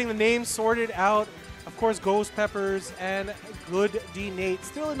 But we're getting the names sorted out. Of course, Ghost Peppers and Good D Nate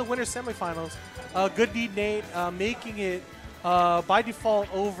still in the winter semifinals. Good D Nate making it by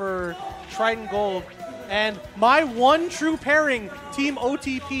default over Triton Gold. And my one true pairing, Team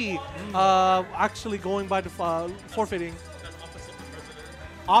OTP, actually going by default, forfeiting.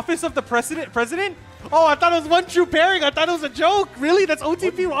 Office of the President? President? Oh, I thought it was one true pairing. I thought it was a joke. Really? That's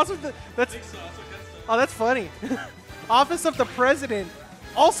OTP? Oh, that's funny. Office of the President,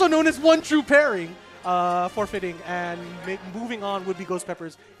 also known as one true pairing. Forfeiting and moving on would be Ghost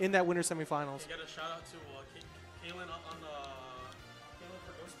Peppers in that winter semifinals. You got a shout out to Kaylin Kaylin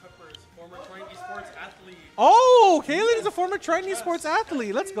for Ghost Peppers, former Triton Esports athlete. Oh, Kaylin is a former Triton Esports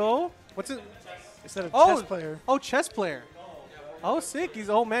athlete. Let's go. What's it? Instead of Oh, chess player. Oh, chess player. Oh, sick. He's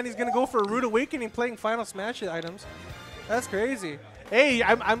he's gonna go for a Rude Awakening playing Final Smash items. That's crazy. Hey,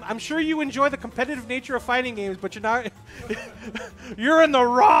 I'm sure you enjoy the competitive nature of fighting games, but you're not. You're in the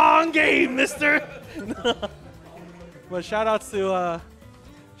wrong game, mister. But shout outs to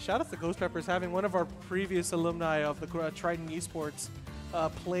Ghost Peppers having one of our previous alumni of the Triton Esports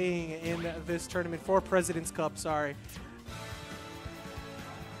playing in this tournament for President's Cup. Sorry.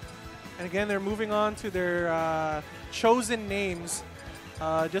 And again, they're moving on to their chosen names,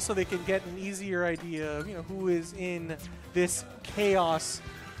 just so they can get an easier idea of who is in this chaos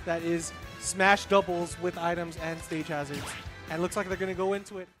that is Smash doubles with items and stage hazards. And it looks like they're going to go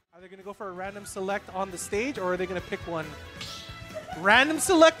into it. Are they going to go for a random select on the stage, or are they going to pick one? Random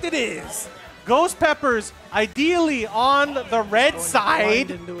select it is. Ghost Peppers, ideally on the red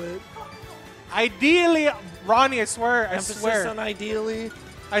side. Into it. Ideally, Ronnie, I swear, Emphasis I swear. on ideally.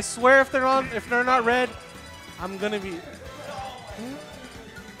 I swear if they're not red, I'm going to be...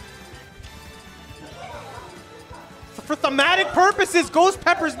 For thematic purposes, Ghost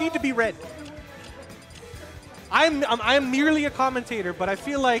Peppers need to be red. I'm merely a commentator, but I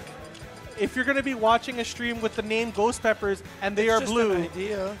feel like if you're going to be watching a stream with the name Ghost Peppers and they are just blue, an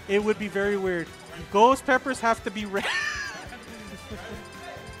idea. it would be very weird. Ghost Peppers have to be red.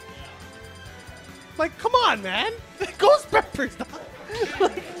 Like, come on, man. Ghost Peppers.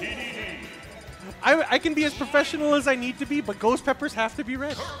 Like, I can be as professional as I need to be, but Ghost Peppers have to be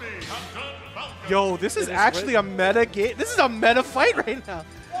red. Yo, this is actually a meta game. This is a meta fight right now.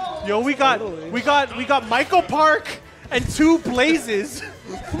 Yo, we got Michael Park and two Blazes.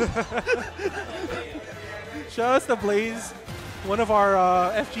 Shout out to Blaze, one of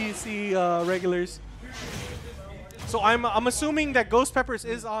our FGC regulars. So I'm assuming that Ghost Peppers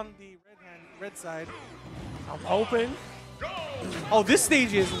is on the red side. I'm hoping. Oh, this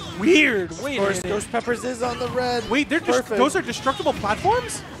stage is weird. Wait Of a course, minute. Ghost Peppers is on the red. Wait, Perfect. those are destructible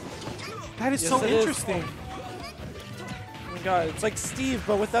platforms? That is Yes, so it is. interesting. Oh my god, it's like Steve,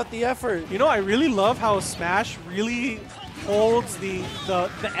 but without the effort. You know, I really love how Smash really holds the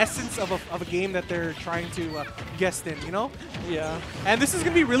essence of a game that they're trying to guest in, you know? Yeah. And this is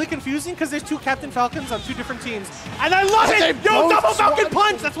going to be really confusing because there's two Captain Falcons on two different teams. And I love They it! Yo, both double Falcon swung.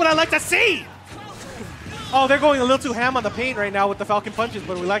 punch! That's what I like to see! Oh, they're going a little too ham on the paint right now with the Falcon punches,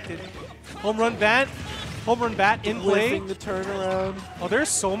 but we liked it. Home run bat in play. Whiffing the turnaround. Oh, there's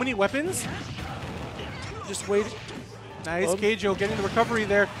so many weapons. Just wait. Nice, Um, Keijo getting the recovery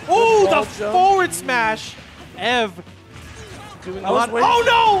there. Oh, wall the jump. forward smash! Ev doing I a was lot. waiting- Oh,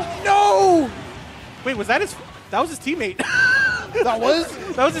 no! No! Wait, was that his? That was his teammate. That was?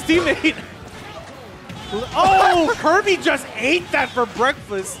 That was his teammate. Oh, Kirby just ate that for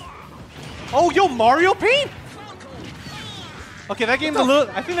breakfast. Oh, yo, Mario Paint. Okay, that game's a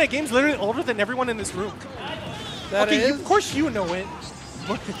little. I think that game's literally older than everyone in this room. That Okay, is? of course you know it.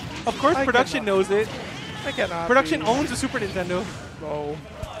 Of course, I production cannot. knows it. I cannot. Production be. owns the Super Nintendo. Oh.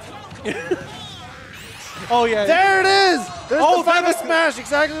 Oh yeah. There it is! There's Oh, the final that is- smash,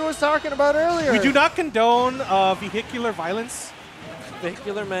 exactly what I was talking about earlier. We do not condone vehicular violence,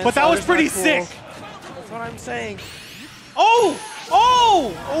 Vehicular man. but that was pretty cool. sick. That's what I'm saying. Oh!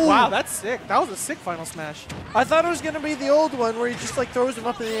 Oh! Wow, that's sick. That was a sick final smash. I thought it was gonna be the old one where he just like throws him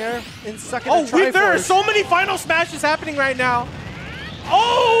up in the air and suck it. Oh, wait, there are so many final smashes happening right now.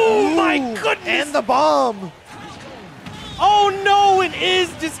 Oh my goodness! And the bomb! Oh no, it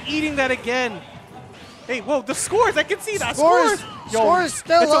is just eating that again. Hey, whoa, the scores! I can see that Scores! Yo, Score is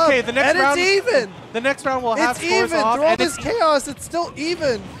still it's up. okay. The next and round, it's even! the next round will have It's scores even! off. Through all and this it's- chaos, it's still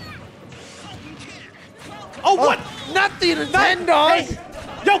even! oh, what? Not the Nintendo! Hey,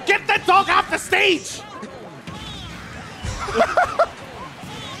 yo, get that dog off the stage!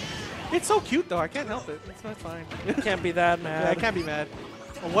 It's so cute though. I can't help it. It's not fine. Can't be that mad. Yeah, I can't be mad.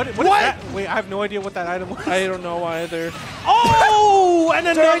 Oh, what is that? Wait, I have no idea what that item was. I don't know either. Oh, and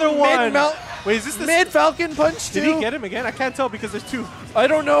another During one. mid-melt- Wait, is this the Mid Falcon punch too. Did he get him again? I can't tell because there's two. I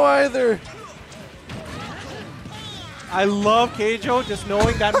don't know either. I love Keijo just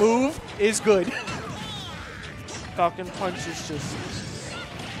knowing that move is good. Falcon punch is just.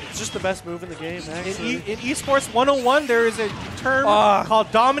 It's just the best move in the game, actually. In Esports 101, there is a term Ah. called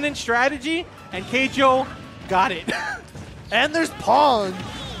dominant strategy, and Keijo got it. And there's Pong.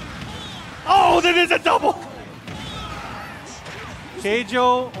 Oh, there is a double.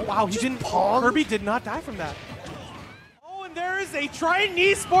 Keijo, oh, wow, he didn't. Pong? Kirby did not die from that. Oh, and there is a Triton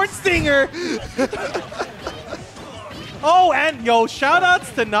Esports stinger. Oh, and yo, shout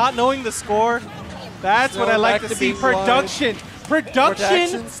outs to not knowing the score. That's what I Going like back to to see. being blind.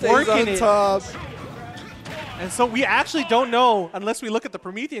 Production Stays working on it. top. And so we actually don't know unless we look at the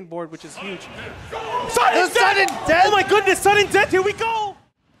Promethean board, which is huge. The Sudden sudden death! Oh my goodness, sudden death, here we go!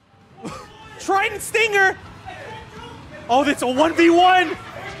 Triton Stinger! Oh, it's a 1v1!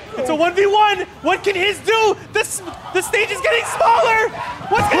 It's a 1v1! What can his do? The stage is getting smaller!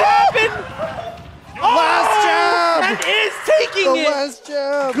 What's gonna happen? Last jab! And is taking The it! last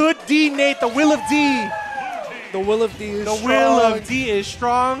jab. Good D, Nate, the will of D. The will of D is The strong. will of D is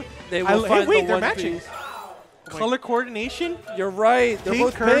strong. They will hey, find wait, the they're one matching. piece. Color coordination? You're right. They're Pink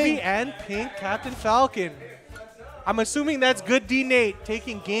both Kirby pink. and pink Captain Falcon. I'm assuming that's good D Nate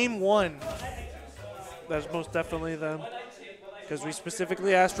taking game one. That's most definitely them. Because we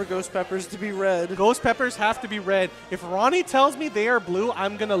specifically asked for Ghost Peppers to be red. Ghost Peppers have to be red. If Ronnie tells me they are blue,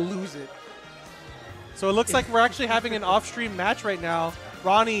 I'm gonna lose it. So it looks like we're actually having an off-stream match right now.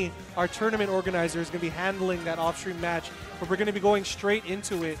 Ronnie, our tournament organizer, is gonna be handling that off-stream match, but we're gonna be going straight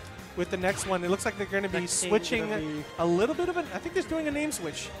into it with the next one. It looks like they're gonna be Next game's switching gonna be- a little bit of an. I think they're doing a name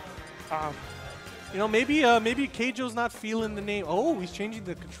switch. You know, maybe Keijo's not feeling the name. Oh, he's changing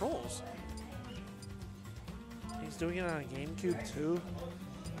the controls. He's doing it on a GameCube too.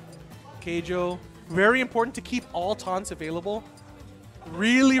 Keijo, very important to keep all taunts available.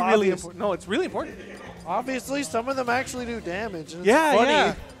 Really, really Obvious. important. No, it's really important. Obviously, some of them actually do damage. And it's Yeah,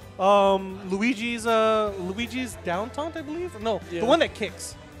 funny. yeah. Luigi's down taunt, I believe. No, Yeah. the one that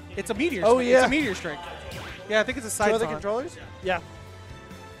kicks. It's a meteor. Oh, strike. yeah. It's a meteor strike. Yeah, I think it's a Two side other taunt. controllers? Yeah.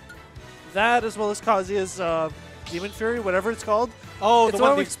 That as well as Kazuya's Demon Fury, whatever it's called. Oh, It's the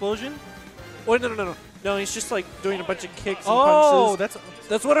one one with the we- explosion. Oh no! No, he's just like doing a bunch of kicks and Oh, punches.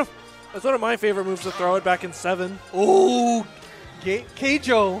 that's That's one of my favorite moves to throw it back in 7. oh,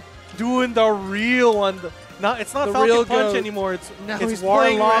 Keijo doing the real one. It's not The Falcon real Punch goat. anymore. Now It's he's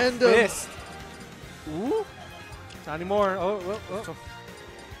playing Warlock random. Fist. Ooh. Not anymore. Oh.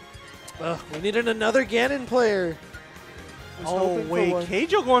 We needed another Ganon player. Was Oh, hoping for wait. one.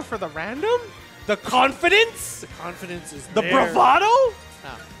 Keijo going for the random? The confidence? The confidence is The there. bravado?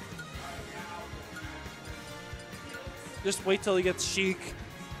 Just wait till he gets Sheik.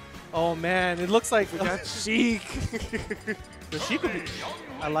 Oh, man. It looks like we got Sheik. the Sheik would be.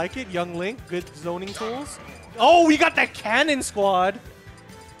 I like it. Young Link. Good zoning tools. Oh, we got that cannon squad.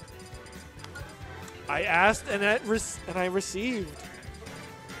 I asked and I received.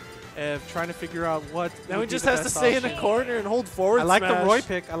 Ev trying to figure out what. Now would he be just the has to best stay in option. the corner and hold forward I like smash. the Roy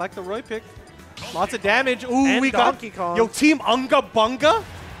pick. I like the Roy pick. Lots of damage. Ooh, And we Donkey got Kong. Yo, Team Unga Bunga.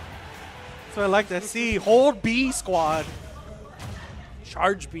 So I like that. See, hold B squad.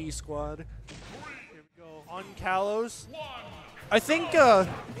 Charge B squad. Here we go. On Kalos. I think,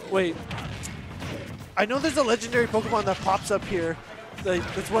 wait. I know there's a legendary Pokemon that pops up here.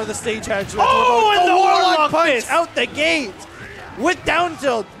 That's one of the stage hatches. Oh, and the Warlock Punch missed. out the gate with down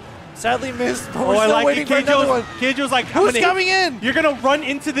tilt. Sadly missed, but Oh, we're I still like waiting it. for another one. Keijo's like, Who's coming in? You're going to run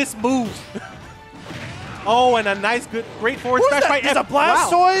into this move. Oh, and a nice, great forward Who's smash that? by Is F. a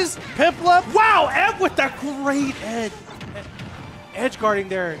Blastoise? Piplup? Wow, F with that great edge guarding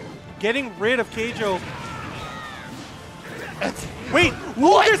there. Getting rid of Keijo. Wait,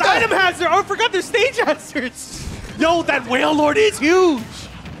 whoa, there's item hazard. Oh, I forgot there's stage hazards. Yo, that Whale Lord is huge.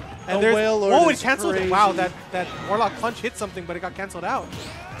 And The there's, Whale Lord oh, it is canceled. crazy. Wow, that Warlock punch hit something, but it got canceled out.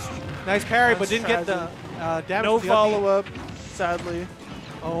 Nice parry, but That's didn't get the damage. No from the up B. follow-up, sadly.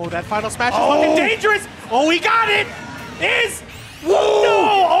 Oh, that final smash is fucking dangerous. Oh, he got it. No.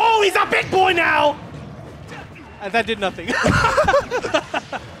 Oh, he's a big boy now. And that did nothing.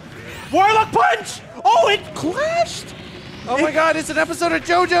 Warlock punch. Oh, it clashed. Oh my god, it's an episode of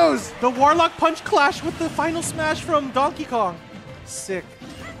JoJo's! The Warlock punch clashed with the final smash from Donkey Kong. Sick.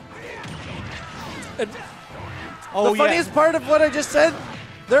 Oh, The funniest part of what I just said,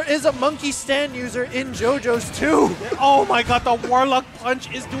 there is a monkey stand user in JoJo's too. Oh my god, the Warlock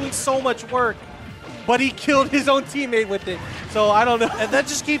punch is doing so much work. But he killed his own teammate with it. So I don't know. And that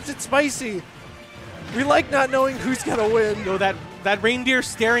just keeps it spicy. We like not knowing who's gonna win. Yo, that reindeer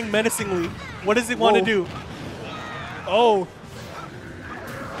staring menacingly. What does it want to Whoa. do? Oh,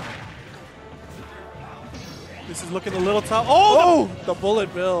 This is looking a little tough. Oh, the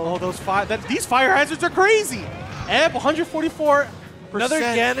bullet bill. oh, those these fire hazards are crazy. Ebb 144. Another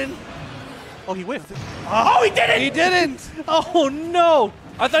Ganon. Oh, he whiffed. Oh, he didn't. He didn't. Oh no.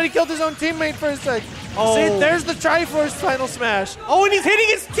 I thought he killed his own teammate for a sec. Oh. See, there's the Triforce final smash. Oh, and he's hitting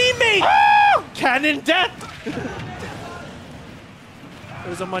his teammate. Cannon death. It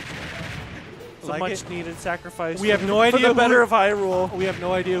was a much, Like it. needed sacrifice. We have no idea for the who- better of Hyrule. We have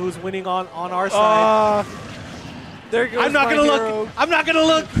no idea who's winning on our side. There goes I'm not my gonna hero. look. I'm not gonna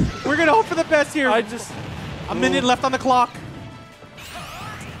look. We're gonna hope for the best here. A minute left on the clock.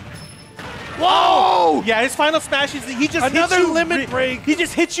 Whoa! Yeah, his final smash is he just Another hits you limit break. He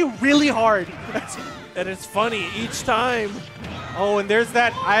just hits you really hard. And it's funny each time. Oh, and there's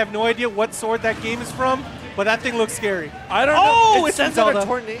that. I have no idea what sword that game is from, but that thing looks scary. I don't Oh, know. It it's from sends out a Zelda.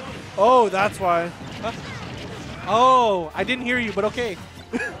 tornado. Oh, that's why. Oh, I didn't hear you, but okay.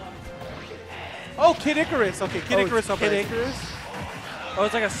 Oh, Kid Icarus. Okay, Kid Icarus up Kid there. Icarus? Oh,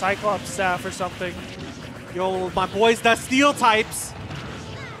 it's like a Cyclops staff or something. Yo, my boys, the steel types.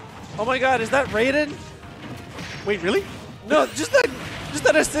 Oh my god, is that Raiden? Wait, really? No, just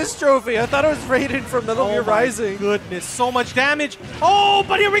that assist trophy. I thought it was Raiden from Metal Gear my Rising. goodness, so much damage. Oh,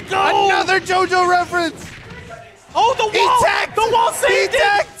 but here we go. Another JoJo reference. Oh, the wall. tagged! The wall saved He it.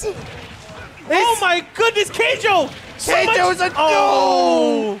 tagged! Oh my goodness, Keijo. So Keijo's much- a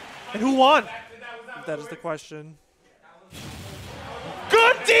Oh. And who won? That is the question.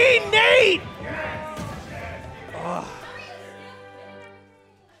 Good D, Nate.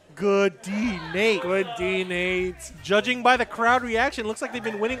 Good D, Nate. Good D, Nate. Judging by the crowd reaction, looks like they've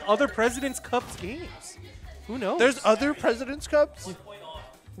been winning other President's Cups games. Who knows? There's other President's Cups?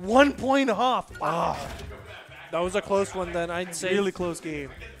 1 point off. Wow. That was a close one then, I'd say. Really close game.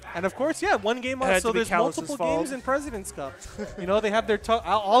 And of course, yeah, one game It off, had so to be there's Callus's multiple fault. games in President's Cup. You know, they have their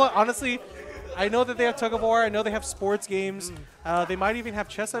honestly, I know that they have tug of war. I know they have sports games. They might even have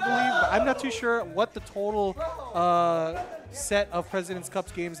chess, I believe. But I'm not too sure what the total set of President's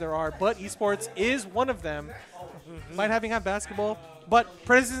Cup games there are. But esports is one of them. Might have basketball, but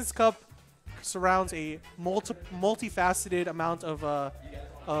President's Cup surrounds a multifaceted amount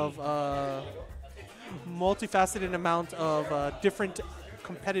of different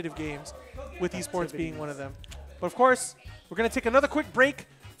competitive games, with esports being one of them. But of course, we're going to take another quick break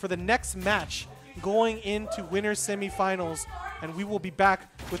for the next match going into winners semifinals, and we will be back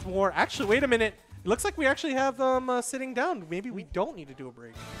with more. Actually, wait a minute. It looks like we actually have them sitting down. Maybe we don't need to do a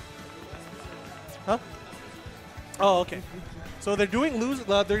break. Huh? Oh, okay. So they're doing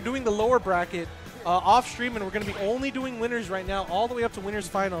they're doing the lower bracket off stream, and we're going to be only doing winners right now, all the way up to winners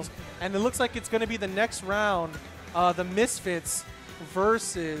finals. And it looks like it's going to be the next round, the Misfits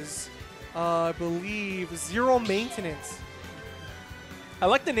versus, I believe, Zero Maintenance. I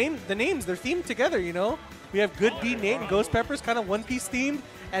like the names. They're themed together, you know? We have Good Beat Nate and Ghost Peppers, kind of One Piece themed.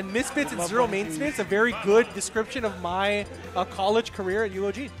 And Misfits and Zero Maintenance, a very good description of my college career at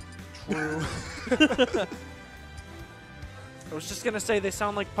UOG. True. I was just going to say they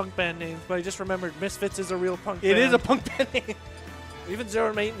sound like punk band names, but I just remembered Misfits is a real punk band. It is a punk band name. Even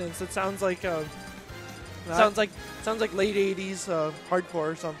Zero Maintenance, it sounds like sounds like late 80s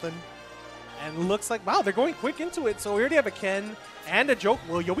hardcore or something. And looks like, wow, they're going quick into it. So we already have a Ken and a Joke.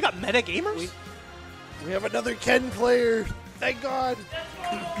 Well, yo, we got meta gamers. We have another Ken player. Thank God.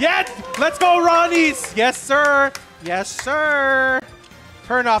 Yes! Let's go, Ronnies! Yes, sir. Yes, sir.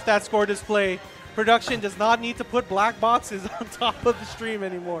 Turn off that score display. Production does not need to put black boxes on top of the stream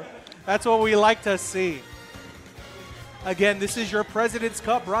anymore. That's what we like to see. Again, this is your President's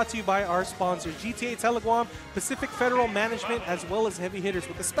Cup, brought to you by our sponsors, GTA Teleguam, Pacific Federal Management, as well as Heavy Hitters,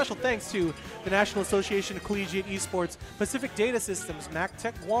 with a special thanks to the National Association of Collegiate Esports, Pacific Data Systems,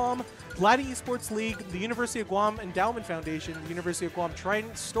 MacTech Guam, Gladi Esports League, the University of Guam Endowment Foundation, the University of Guam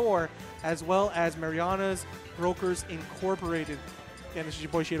Triton Store, as well as Mariana's Brokers Incorporated. Again, this is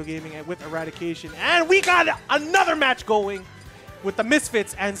your boy Shadow Gaming and with Eradication. And we got another match going with the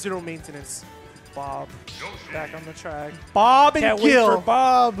Misfits and Zero Maintenance. Bob back on the track. Bob and Can't wait Gil. for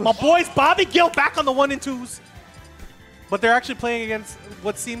Bob. My boys, Bob and Gil, back on the 1 and 2s. But they're actually playing against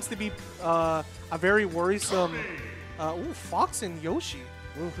what seems to be a very worrisome. Fox and Yoshi.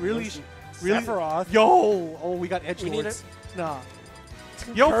 Really? Sephiroth. Yo. Oh, we got edge We need lords. Nah.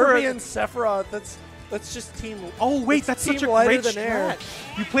 Yo, Kirby and Sephiroth. That's just team. Oh wait, that's such a lighter great than strat. air.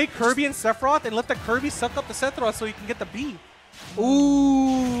 You play Kirby and Sephiroth and let the Kirby suck up the Sephiroth so you can get the B.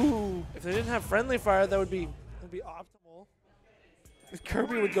 Ooh. If they didn't have friendly fire, that would be optimal.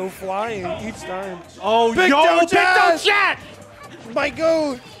 Kirby would go flying each time. Oh, Big yo, Toe Big Toe Chat! Chat! My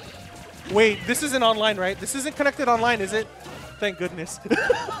goat. Wait, this isn't online, right? This isn't connected online, is it? Thank goodness.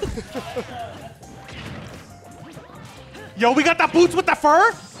 Yo, we got the boots with the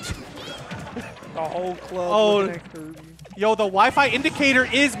fur? The whole club. Oh. looking at Kirby. Yo, the Wi-Fi indicator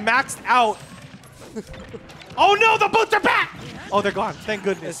is maxed out. Oh no, the boots are back! Oh, they're gone. Thank As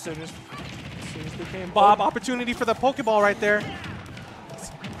goodness. soon as they came. Bob, opportunity for the Pokeball right there.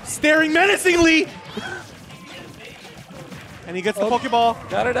 Staring menacingly. And he gets the Pokeball.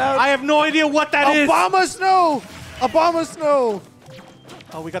 Got it out. I have no idea what that is. Obama Snow. Obama Snow.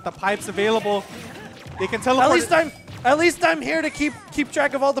 Oh, we got the pipes available. They can teleport. At least I'm here to keep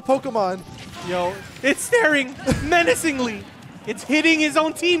track of all the Pokemon. Yo, it's staring menacingly. It's hitting his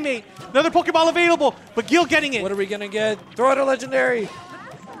own teammate. Another Pokeball available, but Gil getting it. What are we gonna get? Throw out a legendary.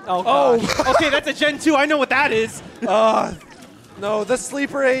 Oh, okay, that's a Gen 2. I know what that is. No, the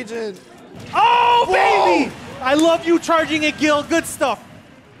sleeper agent. Oh, baby! I love you charging it, Gil. Good stuff.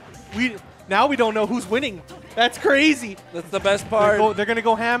 Now we don't know who's winning. That's crazy. That's the best part. They're gonna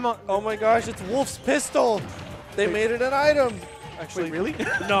go ham. Oh my gosh, it's Wolf's pistol. They made it an item. Actually, Wait, really?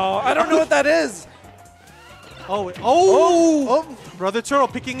 No, I don't know what that is. Oh! Brother Turtle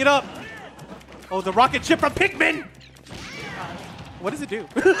picking it up. Oh, the rocket ship from Pikmin. What does it do?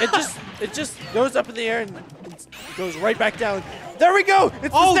 It just goes up in the air and goes right back down. There we go.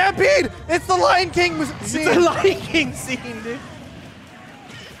 It's Oh. the Stampede. It's the Lion King scene. It's a Lion King scene, dude.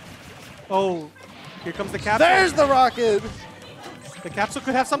 Oh, here comes the capsule. There's the rocket. The capsule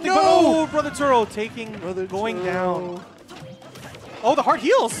could have something, No. but oh, Brother Turtle going Turtle. down. Oh, the hard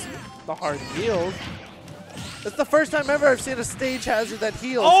heals. The hard heals. It's the first time ever I've seen a stage hazard that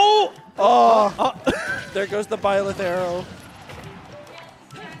heals. Oh! Oh. There goes the Byleth arrow.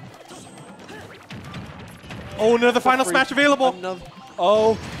 Oh, another final Free- smash available. Another-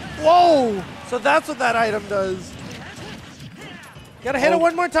 Oh. Whoa. So that's what that item does. Gotta hit it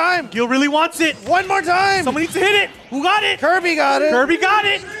one more time. Gil really wants it. One more time. Someone needs to hit it. Who got it? Kirby got it. Kirby got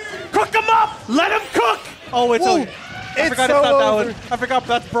it. Cook him up. Let him cook. Oh, it's Whoa. over. I forgot so it's not that over. one. I forgot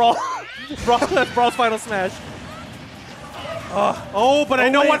that's Brawl. That's Brawl's final smash. Oh, but I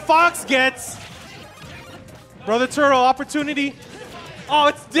know wait. what Fox gets. Brother Turtle, opportunity. Oh,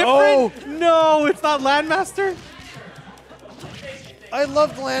 it's different. No, it's not Landmaster. I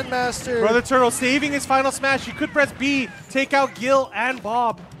loved Landmaster. Brother Turtle saving his final smash. You could press B, take out Gil and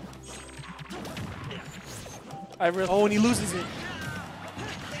Bob. Oh, and he loses it.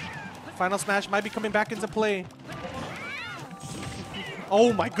 Final smash might be coming back into play.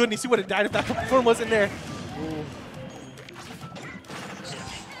 Oh my goodness, he would have died if that platform wasn't there. Ooh.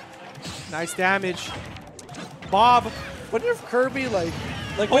 Nice damage. Bob. Wonder if Kirby like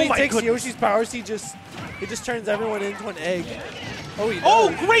Oh when he my takes goodness. Yoshi's powers, he just turns everyone into an egg. Oh, he does.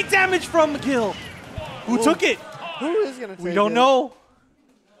 Oh, great damage from Gil. Who Whoa. took it? Who is gonna take We don't it? know.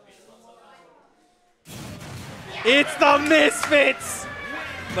 It's the Misfits.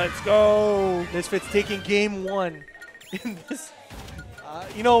 Let's go. Misfits taking game 1 in this.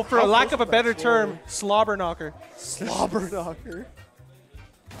 You know, for a lack of a better term, slobber knocker. Slobber knocker.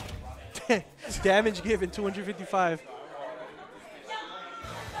 Damage given 255.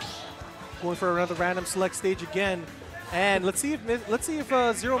 Going for another random select stage again, and let's see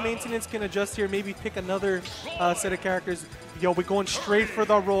if Zero Maintenance can adjust here. Maybe pick another set of characters. Yo, we're going straight for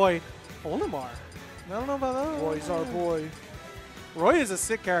the Roy. Olimar. I don't know about that. Roy's our boy. Roy is a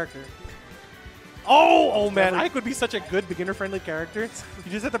sick character. Oh man, I could be such a good beginner-friendly character.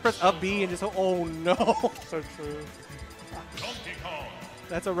 You just have to press up B and just oh no. So true.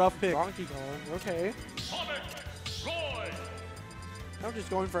 That's a rough pick. Donkey Kong. Okay. I'm just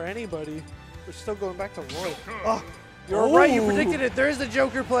going for anybody. We're still going back to Roy. Oh, you're right. You predicted it. There is a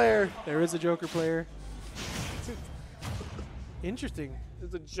Joker player. There is a Joker player. Interesting.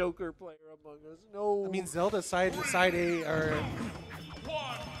 There's a Joker player among us. No. I mean, Zelda side A or.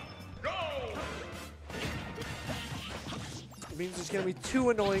 It means there's gonna be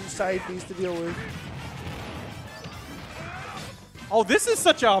 2 annoying side Bs to deal with. Oh, this is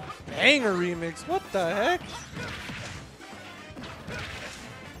such a banger remix. What the heck?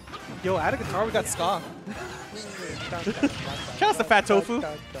 Yo, add a guitar, we got ska. Shout out to Fat Tofu.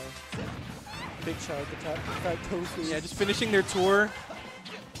 Big shout out to Fat Tofu. Yeah, just finishing their tour.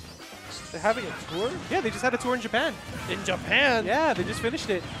 They're having a tour? Yeah, they just had a tour in Japan. In Japan? Yeah, they just finished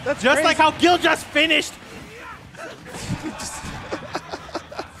it. That's just crazy. like how Gil just finished.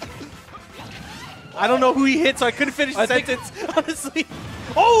 I don't know who he hit, so I couldn't finish the sentence, honestly.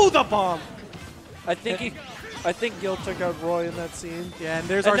 Oh, the bomb! I think Gil took out Roy in that scene. Yeah, and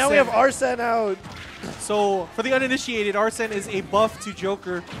there's And Arsene. now we have Arsene out. So, for the uninitiated, Arsene is a buff to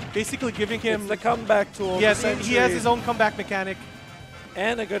Joker, basically giving him... It's the comeback tool. Yes, he has his own comeback mechanic.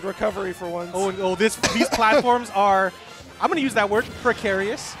 And a good recovery for once. These platforms are, I'm going to use that word,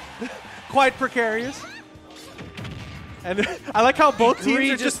 precarious. Quite precarious. And I like how both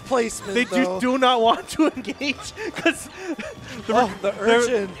teams are just placement. They do not want to engage because the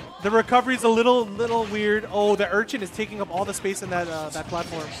urchin. The recovery is a little weird. Oh, the urchin is taking up all the space in that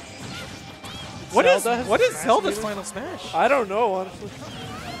platform. What is Zelda's final smash? I don't know, honestly.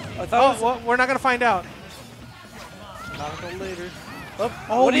 I thought well, we're not gonna find out. not until later.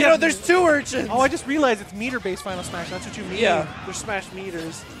 Oh, what do you know? There's 2 urchins. Oh, I just realized it's meter-based final smash. That's what you mean. Yeah, they're smash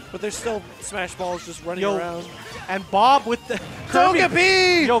meters, but there's still smash balls just running around. And Bob with the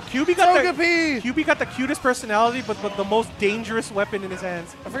Togepi! Yo, QB got the cutest personality, but the most dangerous weapon in his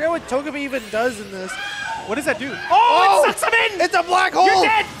hands. I forget what Togepi even does in this. What does that do? Oh, it sucks him in! It's a black hole! You're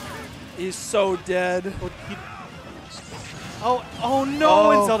dead! He's so dead. Oh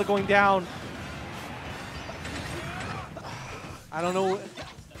no, and Zelda going down. I don't know.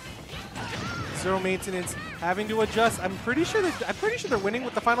 Zero Maintenance having to adjust. I'm pretty sure they're winning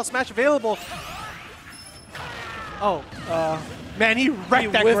with the final smash available. Oh, man, he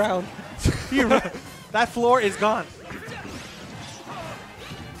wrecked that ground. That floor is gone.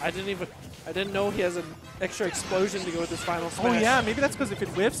 I didn't know he has an extra explosion to go with this final smash. Oh yeah, maybe that's because if it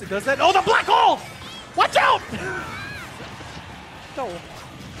whiffs, it does that. Oh, the black hole! Watch out! No.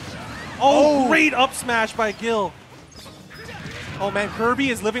 Oh, great up smash by Gil. Oh man,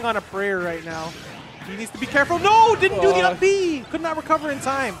 Kirby is living on a prayer right now. He needs to be careful. No, didn't do the up B. Could not recover in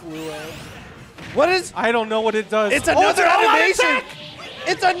time. What is? I don't know what it does. It's another animation.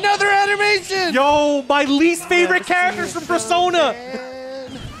 It's another animation. Yo, my least favorite characters from Persona.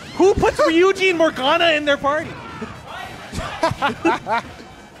 Who puts Ryuji and Morgana in their party?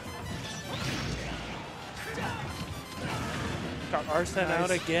 Got Arsene out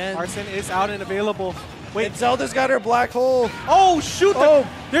again. Arsene is out and available. Wait, and Zelda's got her black hole. Oh shoot!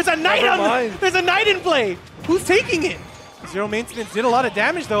 There's a knight never mind. There's a knight in play. Who's taking it? Zero Maintenance did a lot of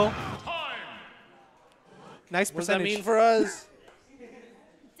damage though. Nice percentage. What does that mean for us?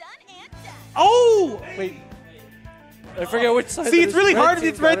 Oh wait. I forget which side. See, it's really hard if team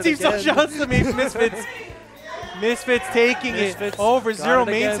it's red team, so again. shouts to me, Misfits. Misfits taking Misfits it over got Zero it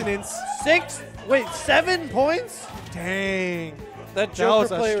again. Maintenance. 7 points? Dang. That Joker was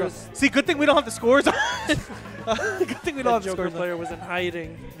player was... See, good thing we don't have the scores on. Good thing we don't have the Joker scores player was in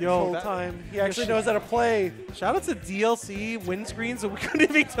hiding the Yo, whole that- time. He actually knows how to play. Shout out to DLC windscreen, so we couldn't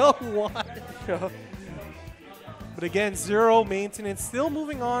even tell who won. But again, zero maintenance, still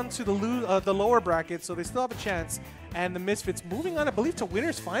moving on to the lower bracket, so they still have a chance. And the Misfits moving on, I believe, to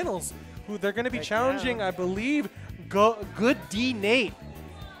winners finals, who they're going to be challenging, I believe, Good D Nate.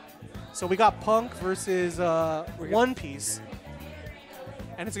 So we got Punk versus One Piece.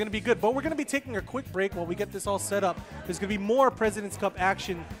 And it's going to be good. But we're going to be taking a quick break while we get this all set up. There's going to be more President's Cup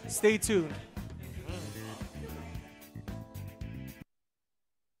action. Stay tuned.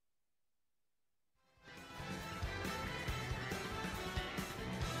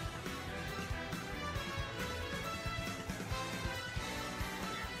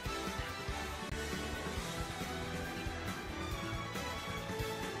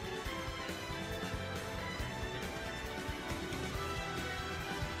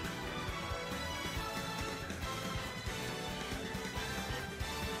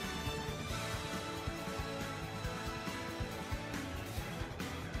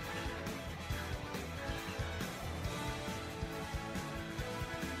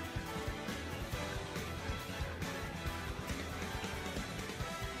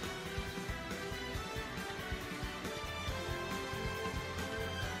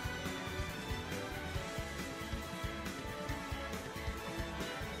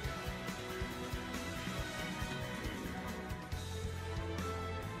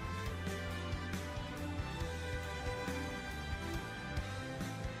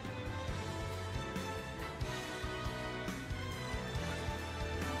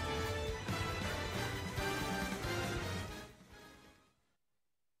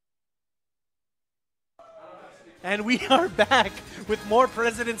 And we are back with more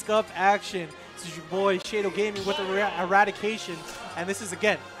President's Cup action. This is your boy Shadow Gaming with Eradication. And this is,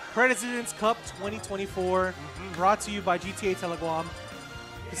 again, President's Cup 2024, brought to you by GTA Teleguam,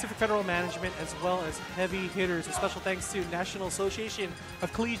 Pacific Federal Management, as well as Heavy Hitters. A special thanks to National Association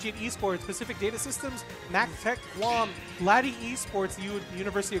of Collegiate Esports, Pacific Data Systems, MacTech Guam, Laddie Esports, the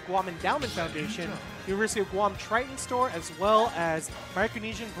University of Guam Endowment Foundation, University of Guam Triton Store, as well as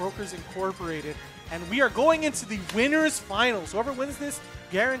Micronesian Brokers Incorporated. And we are going into the winners finals. Whoever wins this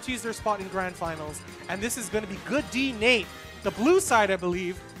guarantees their spot in grand finals. And this is going to be Good D Nate, the blue side, I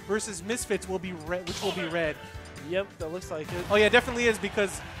believe, versus Misfits will be red, which will be red. Yep, that looks like it. Oh yeah, it definitely is,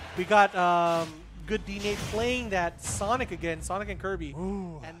 because we got Good D Nate playing that Sonic again, Sonic and Kirby,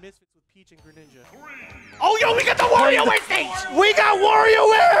 and Misfits with Peach and Greninja. Oh yo, we got the WarioWare stage! We got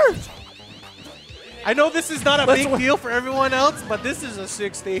WarioWare! I know this is not a big deal for everyone else, but this is a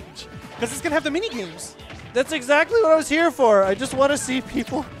sick stage. Because it's going to have the mini games. That's exactly what I was here for. I just want to see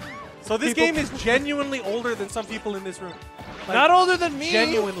people. So this game is genuinely older than some people in this room. Like, not older than me.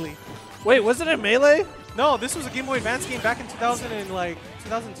 Genuinely. Wait, wasn't it Melee? No, this was a Game Boy Advance game back in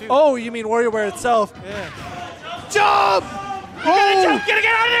 2002. Oh, you mean WarioWare itself? Yeah. Jump! You gotta jump! Get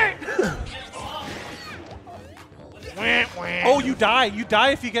out of there! Oh, you die. You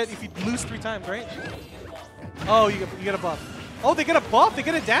die if you lose 3 times, right? Oh, you get a buff. Oh, they get a buff. They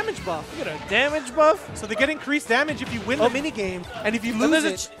get a damage buff. You get a damage buff? So they get increased damage if you win the mini game, and if you lose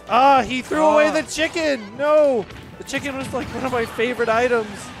it. He threw away the chicken. No, the chicken was like one of my favorite items.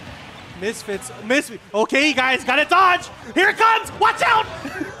 Misfits. Okay, guys, gotta dodge. Here it comes. Watch out.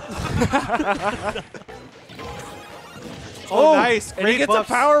 Nice. And he Great gets buffs.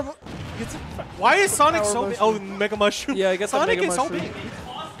 a power. Why is Sonic so big? Oh, Mega Mushroom. Yeah, I guess Sonic Mega is Mushroom. so big.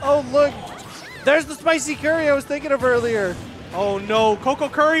 Oh, look. There's the spicy curry I was thinking of earlier. Oh no, Coco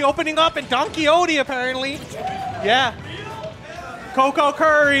Curry opening up and Don Quixote apparently. Yeah. Coco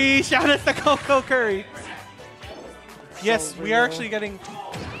Curry, shout out to Coco Curry. Yes, we are actually getting,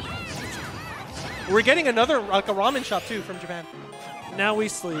 we're getting another, like a ramen shop too from Japan. Now we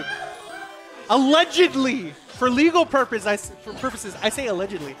sleep. Allegedly, for legal purposes, I say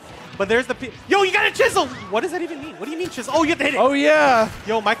allegedly. But there's the, yo, you got a chisel. What does that even mean? What do you mean chisel? Oh, you have to hit it. Oh yeah.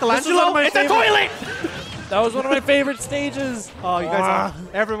 Yo, Michelangelo, it's a toilet. That was one of my favorite stages. Oh, you guys,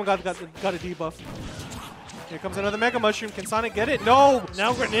 everyone got a debuff. Here comes another Mega Mushroom. Can Sonic get it? No.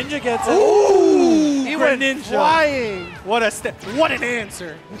 Now Greninja gets it. Ooh! He went flying. What a step. What an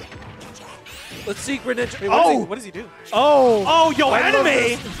answer. Let's see Greninja. Wait, what does he do? Oh, yo,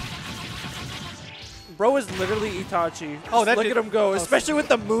 anime. Bro is literally Itachi. Oh, look at him go, especially with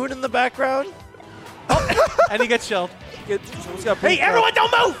the moon in the background. And he gets shelled. Hey, everyone,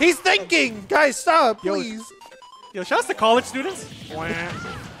 don't move! He's thinking! Guys, stop, please. Yo, shout out to college students. What?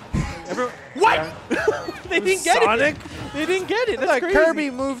 They didn't get Sonic? it. They didn't get it. That's crazy.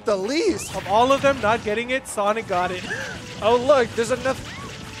 Kirby moved the least. Of all of them not getting it, Sonic got it. Oh, look, there's another.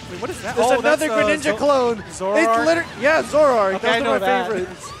 Wait, what is that? There's another Greninja clone. Zoroark? It's literally, yeah, Zoroark. Okay, That's one of my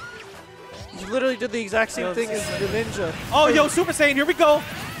favorites. You literally did the exact same thing as Greninja. Oh, yo, Super Saiyan, here we go.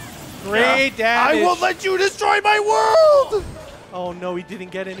 Great damage. I won't let you destroy my world! Oh no, he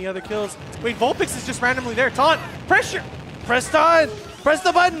didn't get any other kills. Wait, Vulpix is just randomly there. Taunt, pressure. Press taunt! Press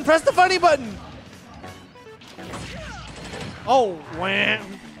the button! Press the funny button! Oh, wham.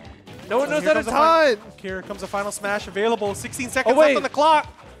 No one knows Here how to comes the taunt! Here comes the final smash available. 16 seconds wait. left on the clock.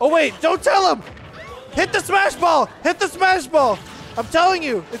 Oh wait, don't tell him! Hit the smash ball! Hit the smash ball! I'm telling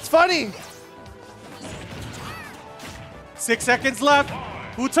you, it's funny! 6 seconds left.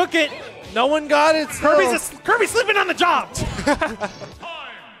 Who took it? No one got it still. Kirby's sleeping on the job.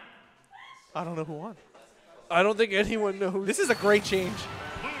 I don't know who won. I don't think anyone knows. This is a great change.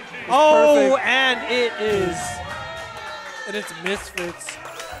 Oh, perfect. and it is. And it's Misfits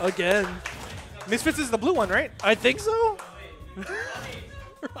again. Misfits is the blue one, right? I think so.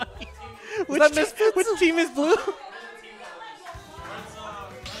 Which team is blue?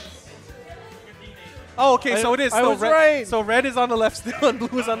 Oh, okay, so it is. I So was right. So red is on the left still and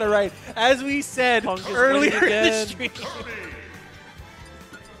blue is on the right. As we said Punk is earlier winning in the again. stream.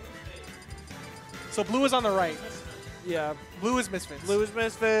 So blue is on the right. Yeah, Blue is Misfits. blue is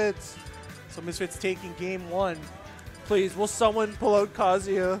Misfits. So Misfits taking game 1. Please, will someone pull out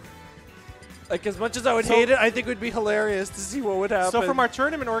Kazuya? Like, as much as I would So- hate it, I think it would be hilarious to see what would happen. So from our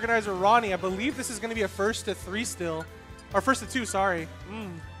tournament organizer, Ronnie, I believe this is going to be a 1-3 still. Or 1-2, sorry.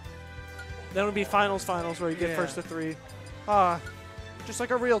 Then it would be finals where you get Yeah. 1 to 3. Ah, just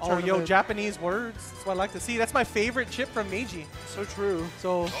like a real Oh, tournament. yo, Japanese words. That's what I like to see. That's my favorite chip from Meiji. So true.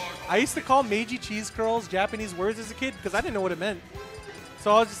 So I used to call Meiji cheese curls Japanese words as a kid because I didn't know what it meant.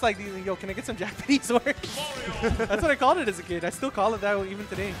 So I was just like, yo, can I get some Japanese words? That's what I called it as a kid. I still call it that even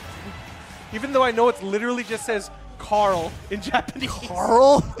today. Even though I know it literally just says Carl in Japanese.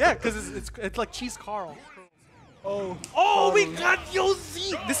 Carl? Yeah, because it's like cheese Carl. Oh, we got yo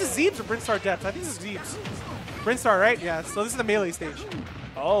Zeeb. This is Zeebs or Brinstar Depth? I think this is Zeebs. Brinstar, right? Yeah. So this is the melee stage.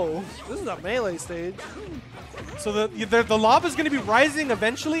 Oh, this is a melee stage. So the lava is going to be rising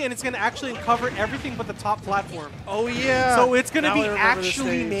eventually, and it's going to actually cover everything but the top platform. Oh, yeah. So it's going to Now be I remember the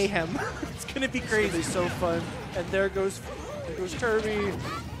actually stage. mayhem. It's going to be It's crazy. so fun. And there goes Kirby.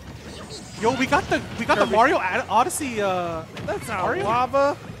 Yo, we got the Kirby. Mario Odyssey. That's not Mario?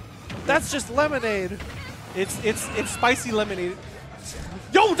 lava. That's just lemonade. It's spicy lemonade.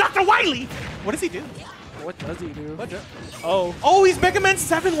 Yo, Dr. Wily! What does he do? What does he do? Oh, he's Mega Man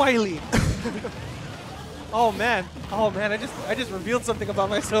 7 Wily. Oh man, I just revealed something about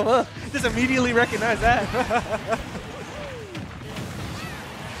myself. Just immediately recognize that.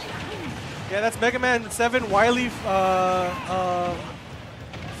 Yeah, that's Mega Man 7 Wily. I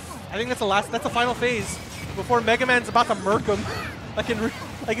think that's the final phase before Mega Man's about to murk him. Like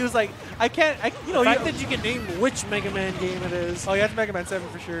it was like I can't. The fact that you can name which Mega Man game it is. Oh yeah, it's Mega Man 7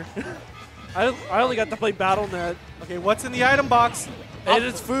 for sure. I only got to play BattleNet. Okay, what's in the item box? And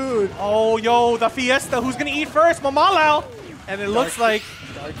it's food. Oh, yo, the Fiesta. Who's gonna eat first? Mamalau. And it looks like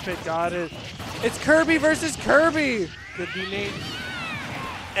Dark Pit got it. It's Kirby versus Kirby. good D-Nate.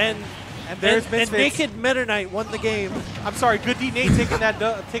 And there's and Misfits. Naked Meta Knight won the game. I'm sorry, good D-Nate taking that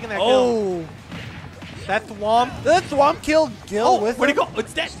kill. Oh, That Thwomp. that Thwomp killed Gil Oh, with where'd him. he go?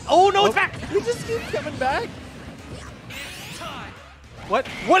 It's dead. Oh no, it's back. He just keeps coming back. What?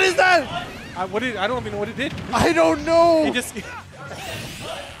 What is that? I don't even know what it did. I don't know. He just.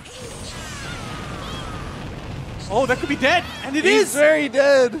 Oh, that could be dead, and it He's is. very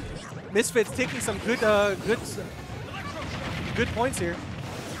dead. Misfits taking some good points here.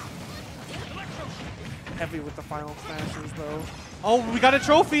 Heavy with the final smashes though. Oh, we got a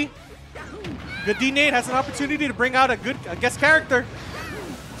trophy. Good D-Nate has an opportunity to bring out a guest character.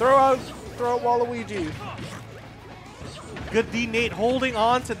 Throw out Waluigi. Good D-Nate holding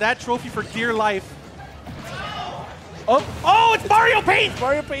on to that trophy for dear life. Oh, it's Mario Paint!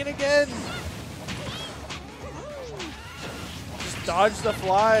 Mario Paint again. Just dodge the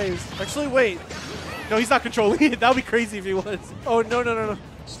flies. Actually, wait. No, he's not controlling it. That would be crazy if he was. Oh no.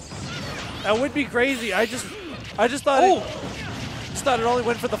 That would be crazy. I just thought just thought it only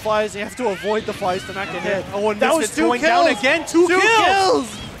went for the flies. You have to avoid the flies to not get hit. Oh, and that was Misfits 2 going kills. down again. Two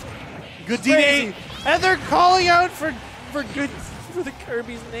kills. Good D-Nate. Crazy. And they're calling out for the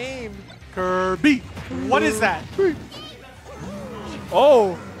Kirby's name. Kirby. What is that?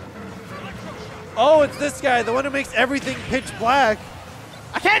 Oh, it's this guy, the one who makes everything pitch black.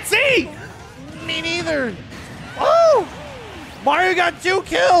 I can't see. Me neither. Oh, Mario got 2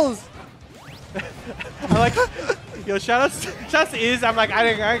 kills. I like. Yo, shout out to Iz. I'm like, I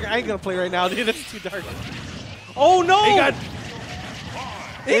ain't gonna play right now, dude. It's too dark. Oh no!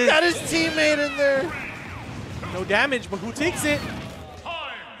 He got his teammate in there. No damage, but who takes it?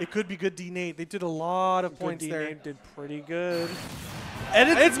 It could be good D-Nate. They did a lot of points there. Did pretty good. And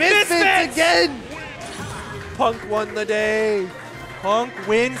it's Misfits Misfits! again! Punk won the day. Punk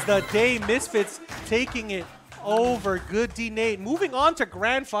wins the day. Misfits taking it over. Good D Nate. Moving on to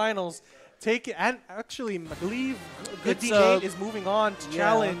grand finals. And actually, I believe Good D Nate is moving on to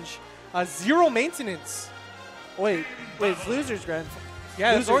challenge Zero Maintenance. Wait, it's losers grand.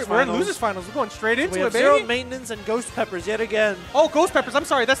 Yeah, Losers we're in finals. losers finals. We're going straight into We it, have baby. Zero Maintenance and Ghost Peppers yet again. Oh, Ghost Peppers. I'm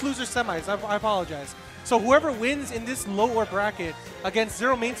sorry. That's losers semis. I apologize. So whoever wins in this lower bracket against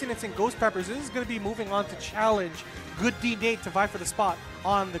Zero Maintenance and Ghost Peppers is going to be moving on to challenge Good D Nate to vie for the spot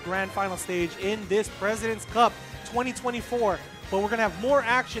on the grand final stage in this President's Cup 2024. But we're going to have more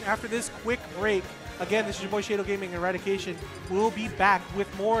action after this quick break. Again, this is your boy Shadow Gaming Eradication. We'll be back with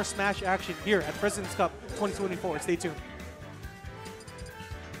more Smash action here at President's Cup 2024. Stay tuned.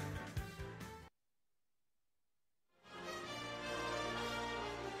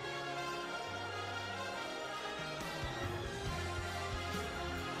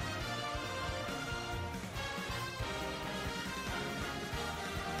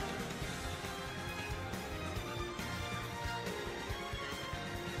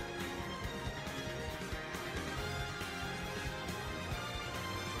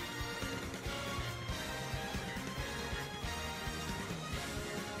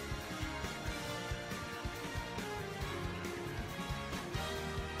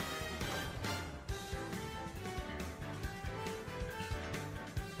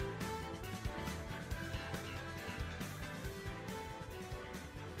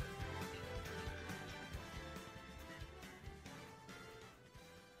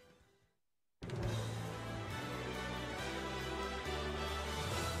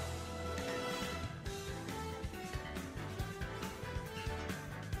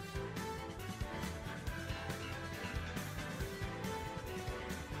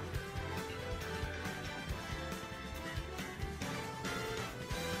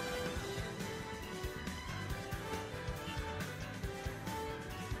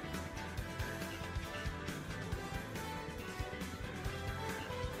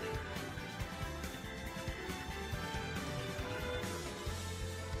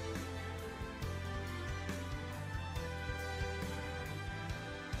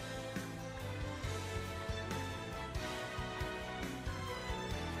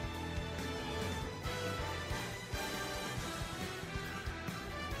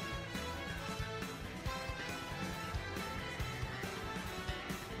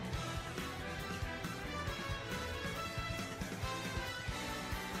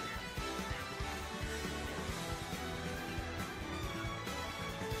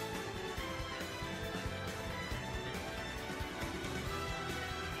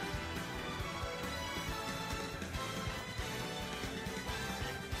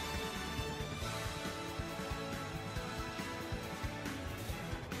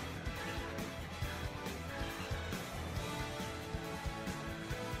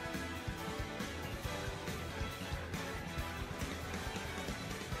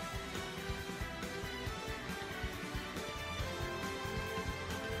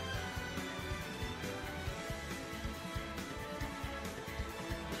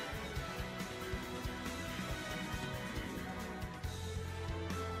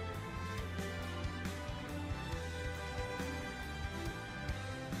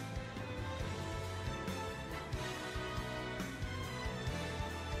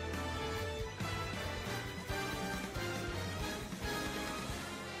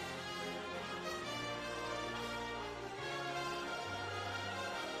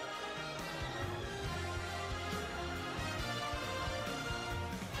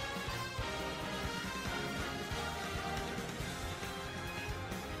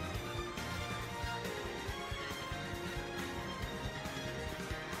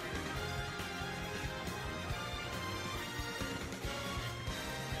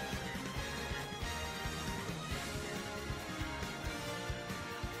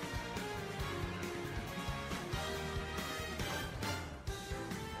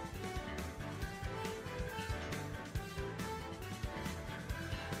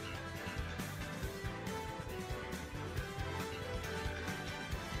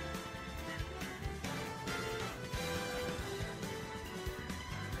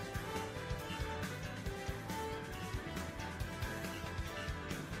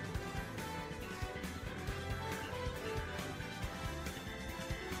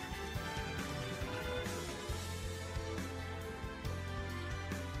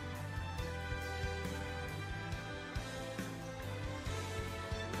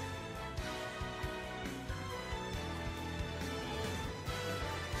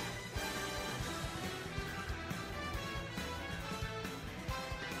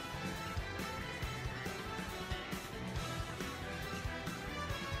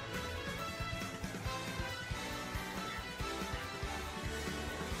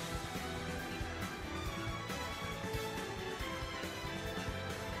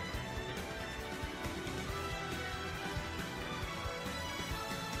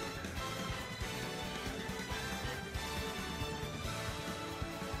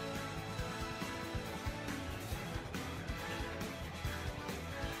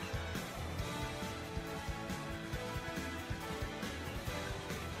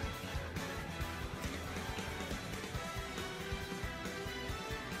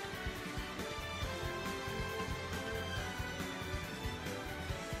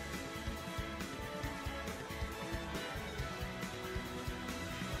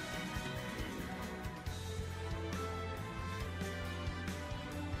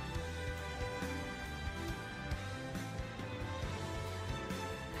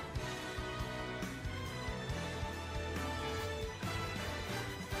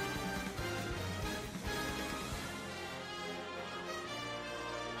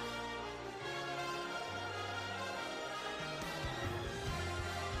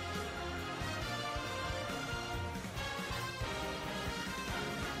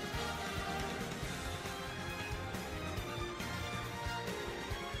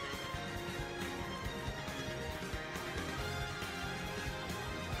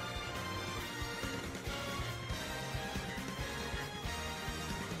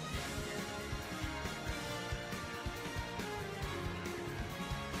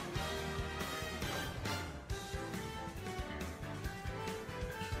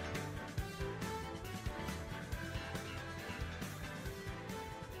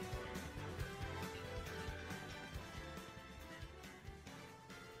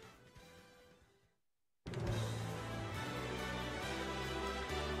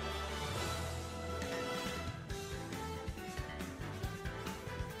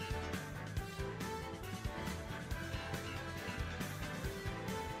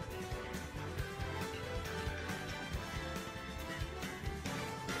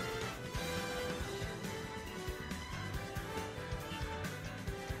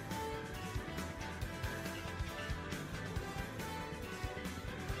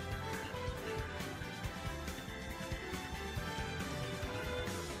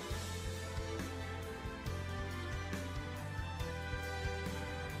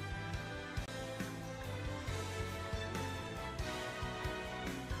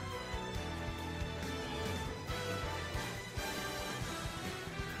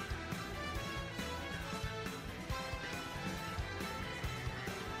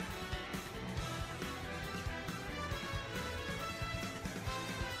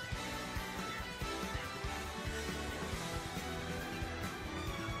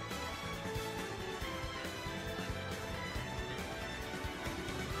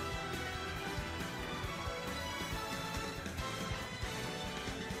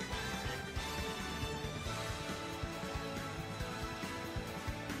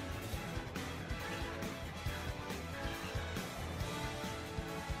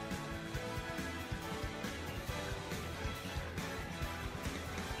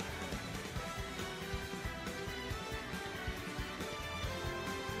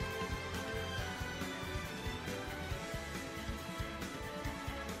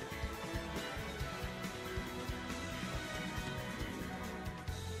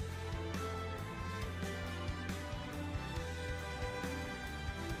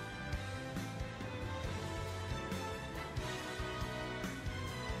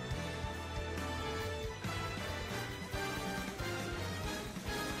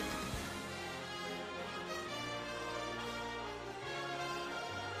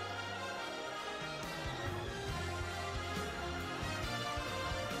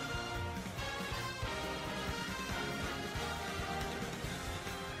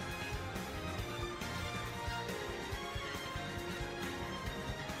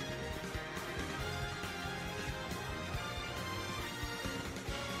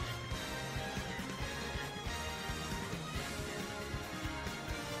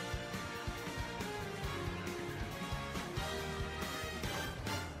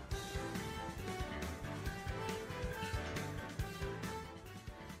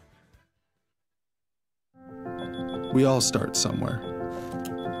 We all start somewhere.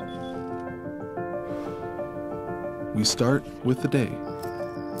 We start with the day.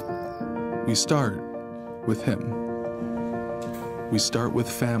 We start with him. We start with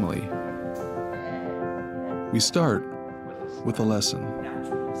family. We start with a lesson.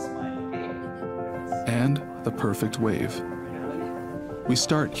 And the perfect wave. We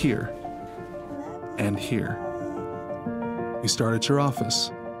start here and here. We start at your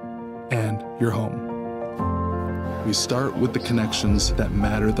office and your home. We start with the connections that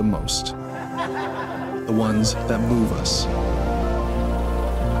matter the most. The ones that move us,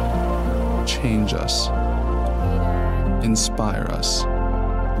 change us, inspire us.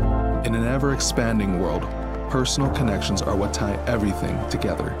 In an ever-expanding world, personal connections are what tie everything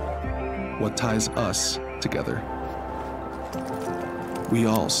together, what ties us together. We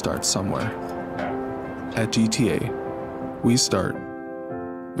all start somewhere. At GTA, we start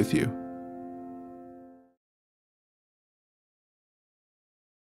with you.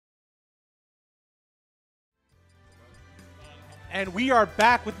 And we are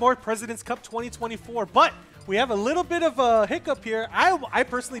back with more President's Cup 2024, but we have a little bit of a hiccup here. I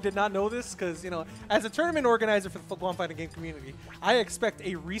personally did not know this because, you know, as a tournament organizer for the Guam Fighting Game community, I expect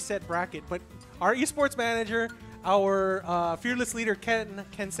a reset bracket, but our esports manager, our fearless leader,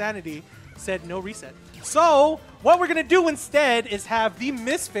 Ken Sanity, said no reset. So what we're going to do instead is have the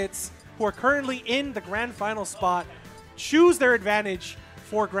Misfits, who are currently in the grand final spot, choose their advantage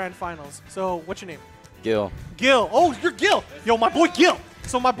for grand finals. So what's your name? Gil. Gil. Oh, you're Gil. Yo, my boy Gil.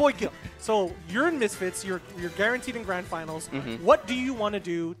 So my boy Gil. So you're in Misfits. You're guaranteed in grand finals. What do you want to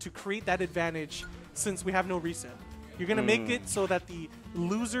do to create that advantage since we have no reset? You're going to make it so that the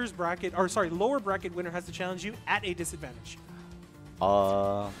losers bracket, or sorry, lower bracket winner has to challenge you at a disadvantage.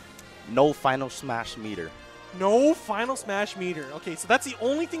 No final smash meter. No final smash meter. Okay, so that's the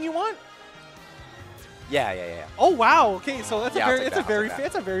only thing you want? Yeah. Oh wow. Okay, so that's Yeah, it's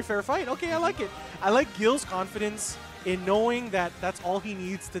a very fair fight. Okay, I like it. I like Gil's confidence in knowing that that's all he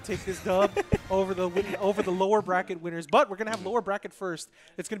needs to take this dub over the lower bracket winners. But we're gonna have lower bracket first.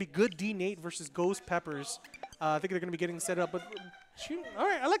 It's gonna be Good D Nate versus Ghost Peppers. I think they're gonna be getting set up. But shoot, all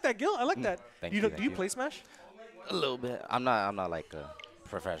right, I like that, Gil. I like that. Thank Do you, you play Smash? A little bit. I'm not like a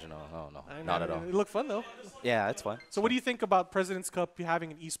professional. No, not at all. It looked fun though. Yeah, it's fun. So what do you think about President's Cup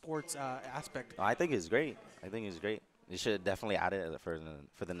having an esports aspect? I think it's great. You should definitely add it for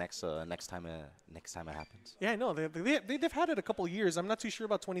the next time it happens. Yeah, I know. They've had it a couple years. I'm not too sure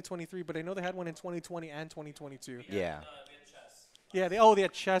about 2023, but I know they had one in 2020 and 2022. Yeah. Yeah, they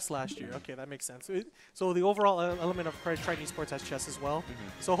had chess last year. Okay, that makes sense. So the overall element of Triton Esports has chess as well.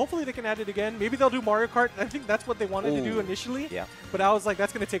 So hopefully they can add it again. Maybe they'll do Mario Kart. I think that's what they wanted to do initially. Yeah. But I was like,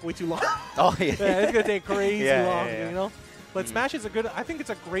 that's going to take way too long. Oh, yeah. Yeah, it's going to take crazy long, yeah. you know? But Smash is I think it's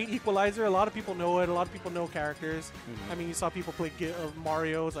a great equalizer. A lot of people know it. A lot of people know characters. I mean, you saw people play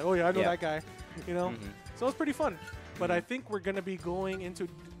Mario. It's like, oh yeah, I know that guy, you know? So it's pretty fun. But I think we're going to be going into,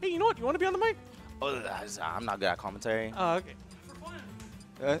 hey, you know what? You want to be on the mic? Oh, I'm not good at commentary. Okay.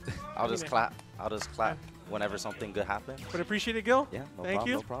 I'll just clap whenever something good happens. But appreciate it, Gil. Yeah, Thank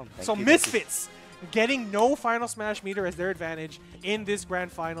you. no problem. So Misfits getting no final smash meter as their advantage in this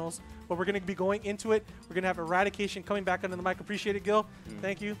grand finals. But we're going to be going into it. We're going to have Eradication coming back under the mic. Appreciate it, Gil.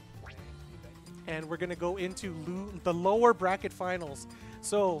 Thank you. And we're going to go into the lower bracket finals.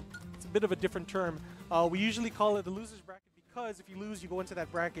 So it's a bit of a different term. We usually call it the losers bracket because if you lose, you go into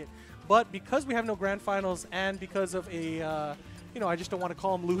that bracket. But because we have no grand finals and because of a I just don't want to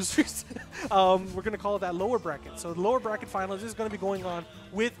call them losers. We're going to call it that lower bracket. So the lower bracket finals is going to be going on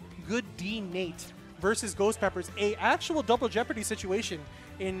with Good D Nate versus Ghost Peppers, a actual double jeopardy situation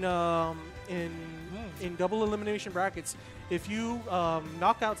in double elimination brackets. If you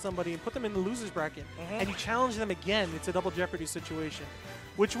knock out somebody and put them in the losers bracket and you challenge them again, it's a double jeopardy situation,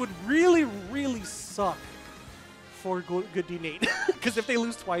 which would really, really suck for Good D Nate because if they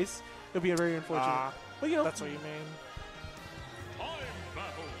lose twice, it'll be very unfortunate. But you know, That's what you mean.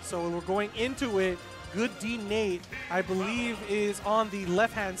 so we're going into it. Good D Nate, I believe, is on the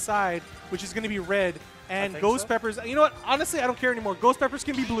left-hand side, which is going to be red. And Ghost Peppers, you know what? Honestly, I don't care anymore. Ghost Peppers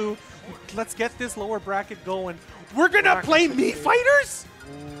can be blue. Let's get this lower bracket going. We're going to play Mii Fighters?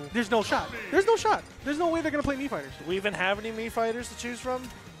 There's no shot. There's no shot. There's no way they're going to play Mii Fighters. Do we even have any Mii Fighters to choose from?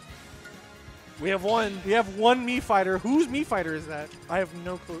 We have one. We have one Mii Fighter. Whose Mii Fighter is that? I have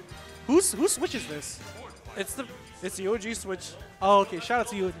no clue. Who switches this? It's the OG Switch. Oh, okay. Shout out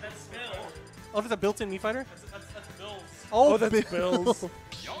to you. Oh, that's a built-in Mii Fighter? That's Bill's. Oh, that's Bill's.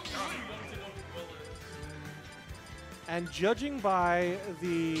 And judging by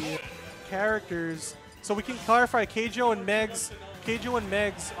the characters, so we can clarify Keijo and Megs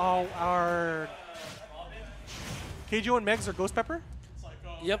are Keijo and Megs are Ghost Pepper?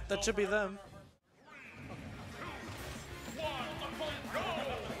 Yep, that should be them.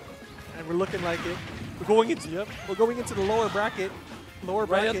 And we're looking like it. We're going into the lower bracket.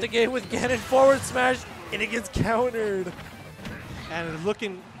 Right out the gate with Ganon forward smash, and it gets countered. And it's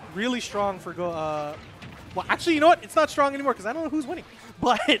looking really strong for well, actually, you know what? It's not strong anymore because I don't know who's winning.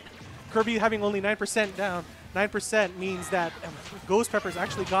 But Kirby having only 9% down. 9% means that Ghost Pepper's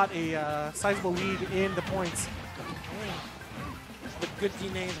actually got a sizable lead in the points. The good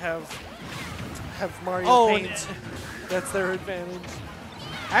D-Name have Mario Paint. That's their advantage.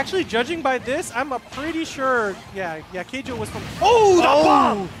 Actually, judging by this, I'm pretty sure, yeah, Keijo was from. Oh, the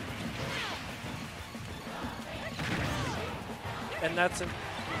bomb! And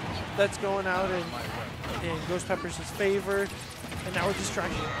that's going out in Ghost Pepper's favor. And now we're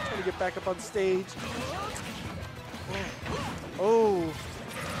distracted, trying to get back up on stage. Oh.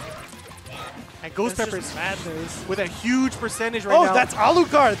 And Ghost That's Pepper's just madness. with a huge percentage right now. Oh, that's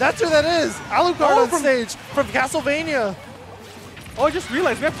Alucard. That's who that is. Alucard on from stage from Castlevania. Oh, I just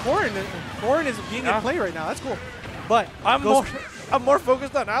realized we have Corrin. Corrin is being in play right now. That's cool. But I'm more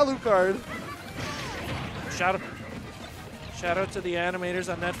focused on Alucard. Shout out to the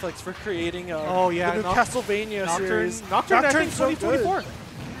animators on Netflix for creating the new Castlevania series. Nocturne, I think so 2024.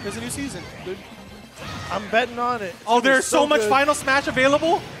 There's a new season. Good. I'm betting on it. Oh, there's so much Final Smash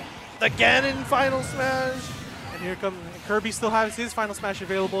available. The Ganon Final Smash. And here comes Kirby still has his Final Smash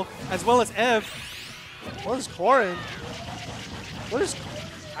available, as well as Ev. What is Corrin?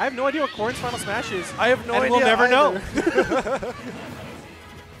 I have no idea what Corrin's Final Smash is. I have no idea. We'll never know.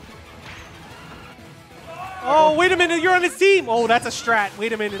 Oh, wait a minute, you're on his team. Oh, that's a strat.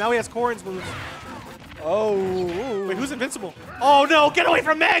 Wait a minute, now he has Corrin's moves. Oh. Wait, who's invincible? Oh no, get away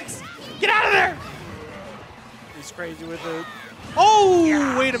from Megs! Get out of there! He's crazy with it. Oh,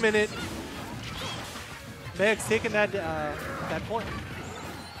 yeah. Wait a minute. Megs taking that point.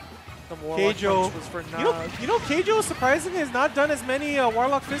 The Warlock punch was for you know, Keijo surprisingly has not done as many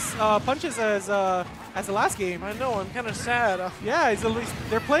Warlock fist punches as the last game. I know, I'm kind of sad. Yeah,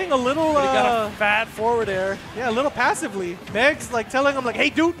 they're playing a little. But he got a bad forward air. Yeah, a little passively. Meg's like telling him like, "Hey,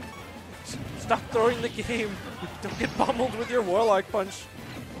 dude, stop throwing the game. Don't get pummeled with your Warlock punch."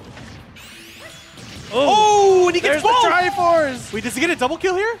 Oh, and he gets the Triforce. Wait, does he get a double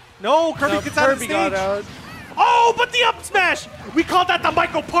kill here? No, Kirby gets out of the stage. Got out. Oh, but the up smash! We call that the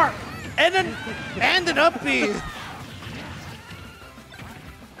Michael Park. And an up B.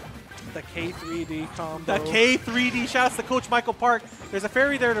 The K3D combo. The K3D. Shouts to Coach Michael Park. There's a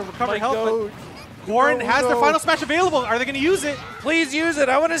fairy there to recover health. Goat. Goran has their Final Smash available. Are they going to use it? Please use it.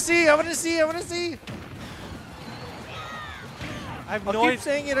 I want to see. I'll keep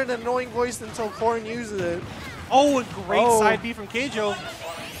saying it in an annoying voice until Corrin uses it. Oh, a great side B from Keijo.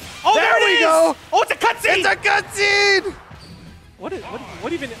 Oh, there we go. Oh, it's a cutscene. It's a cutscene. What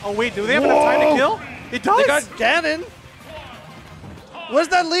even? Oh wait, do they have enough time to kill? It does. They got Ganon. What does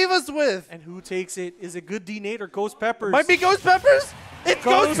that leave us with? And who takes it? Is it good D-Nate or Ghost Peppers? Might be Ghost Peppers. It's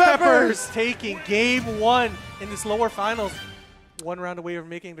Ghost Peppers taking game 1 in this lower finals. One round away from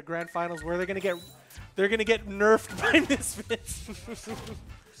making the grand finals, where they're gonna get nerfed by Misfits.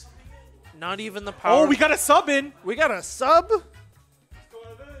 Not even the power. Oh, we got a sub in. We got a sub.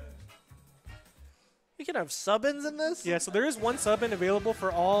 We can have sub-ins in this? Yeah, so there is one sub-in available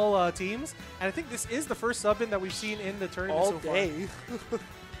for all teams. And I think this is the first sub-in that we've seen in the tournament so far. And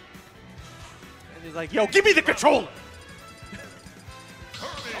he's like, yo, give me the controller!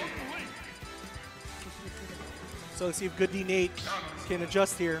 So let's see if good D-Nate can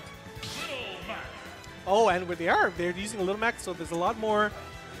adjust here. Oh, and they're using a Little Max, so there's a lot more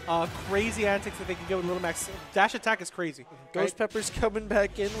crazy antics that they can get with Little Max. Dash attack is crazy. Ghost Pepper's coming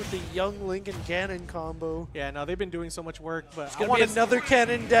back in with the young Link and Ganon combo. Yeah, no, they've been doing so much work, but it's gonna be another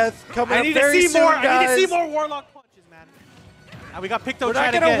Ganon death coming up very soon, guys. I need to see more Warlock punches, man. And we got Picto. We're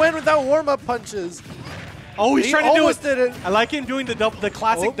not gonna win without warm-up punches. Oh, he's trying to do it. Did it. I like him doing the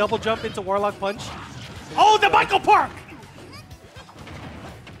classic double jump into Warlock punch. Oh, the Michael Park!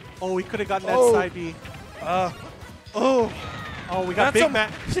 Oh, we could have gotten that side B. Oh, we got Big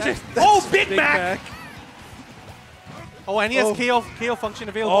Mac. Oh, Big Mac! Oh, and he has KO function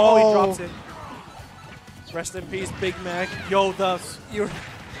available. Oh, he drops it. Rest in peace, Big Mac. Yo,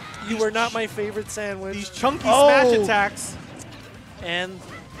 you were not my favorite sandwich. These chunky smash attacks. And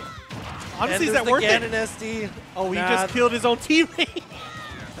honestly, is that worth it? Ganon SD. Oh, he just killed his own teammate.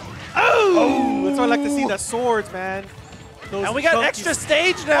 Oh! That's why I like to see the swords, man. And we got extra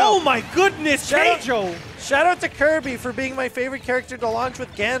stage now. Oh my goodness, Keijo! Shout out to Kirby for being my favorite character to launch with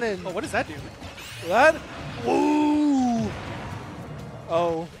Ganon. Oh, what does that do? What? Ooh.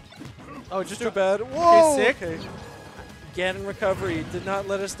 Oh. Oh, just too bad. Whoa. Okay, sick. Ganon recovery did not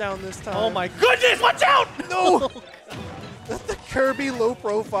let us down this time. Oh my goodness, watch out! No! The Kirby low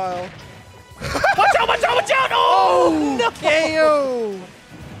profile. Watch out, watch out, watch out! Oh, no! KO!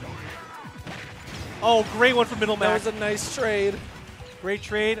 Oh, great one from Middle That Mac. was a nice trade. Great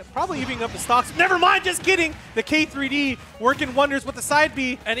trade. Probably evening up the stocks. Never mind, just kidding. The K3D working wonders with the side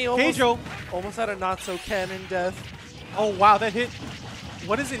B. And he almost had a not-so-cannon death. Oh, wow, that hit.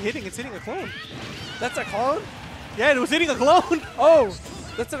 What is it hitting? It's hitting a clone. That's a clone? Yeah, it was hitting a clone. Oh,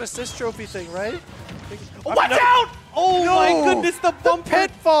 that's an assist trophy thing, right? Oh, watch out! Oh, No! my goodness, the bumper.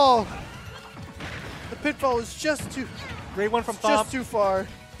 Pitfall! The pitfall is just too Great one from Thom. just too far.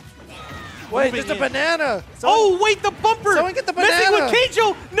 Wait, there's a in. banana! Oh, wait, the bumper! Someone get the Messing with banana!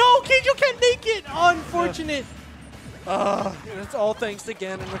 Keijo! No, Keijo can't make it! Unfortunate. It's all thanks to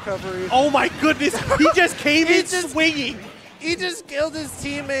Ganon recovery. Oh, my goodness. He just came He in just- swinging. He just killed his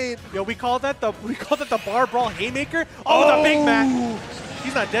teammate. Yo, we called that the bar brawl haymaker. Oh, the Big Mac.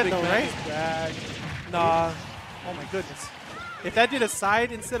 He's not dead though, right? Back. Nah, Oh my goodness. If that did a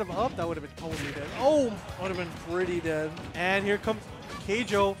side instead of up, that would have been totally dead. Oh, would have been pretty dead. and here comes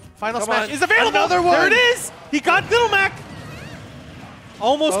Keijo. Final Come smash on. is available. Another There one. it is. He got Little Mac.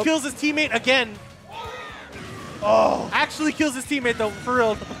 Almost Oh. kills his teammate again. Oh, actually kills his teammate though, for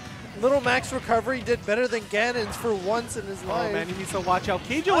real. Little Mac's recovery did better than Ganon's for once in his Oh life. man, he needs to watch out.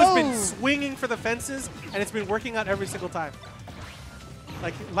 Keijo has been Oh. swinging for the fences, and it's been working out every single time.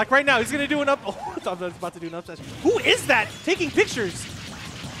 Like right now, he's gonna do an up. Oh, I thought I was about to do an upset. Who is that taking pictures?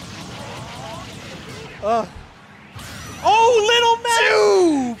 Oh, Little Mac!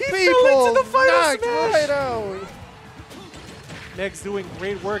 Two He people fell into the final knocked smash. right out. Meg's doing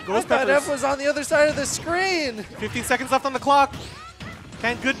great work. I Ghost thought F Peppers. was on the other side of the screen. 15 seconds left on the clock.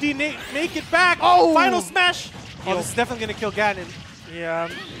 Can Good D make it back? Oh! Final smash! Oh, Yo. this is definitely gonna kill Ganon. Yeah,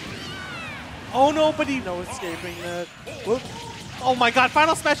 Oh no, but he. no escaping that. Oh my God!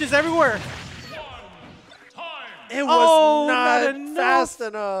 Final smashes everywhere. It was Oh, not, not enough. fast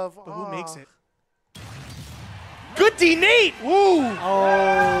enough. But who makes it? Good D Nate! Woo!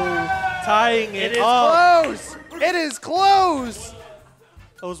 Oh, tying It it, is up. close. It is close.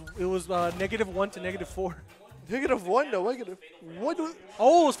 It was -1 to -4. -1 to -1.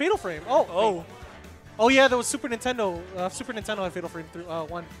 Oh, it was Fatal Frame. Oh, Oh, oh yeah, that was Super Nintendo. Super Nintendo had Fatal Frame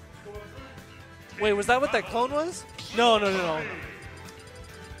 1. wait, was that what that clone was? No.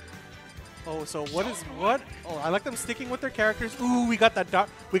 Oh, so what? Oh, I like them sticking with their characters. Ooh, we got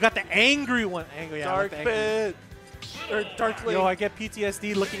the angry one. Angry, yeah, I like Dark the angry. Pit. Or Dark Link. Yo, I get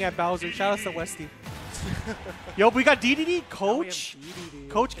PTSD looking at Bowser. Shout out to Westy. Yo, we got DDD, Coach. DDD,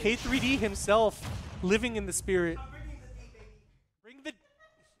 Coach K3D himself, living in the spirit. Bring the.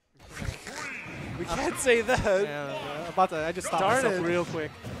 We can't say that. Yeah, I just stopped Darn myself it. real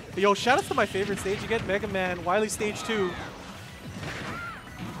quick. Yo, shout out to my favorite stage again, Mega Man, Wily Stage 2.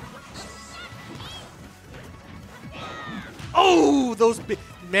 Oh, those big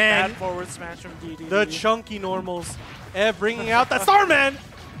man, Bad forward smash from DDD. the chunky normals, bringing out that Starman.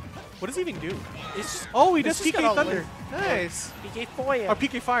 What does he even do? It's just, Oh, he It's does just PK got all Thunder. Nice. PK Foya. Or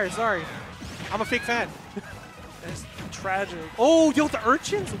PK Fire, sorry. I'm a fake fan. It's tragic. Oh, yo, the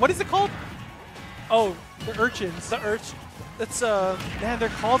urchins? What is it called? Oh, The urchins. the Urch. It's Man, they're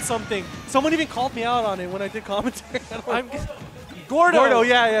called something. Someone even called me out on it when I did commentary. I'm Gordo. Gordo,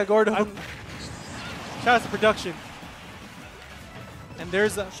 yeah, Gordo. I'm- Shout out to production. And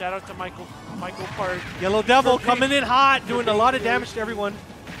there's a Shout out to Michael Park. Yellow Devil For coming in hot, doing a lot of damage to everyone.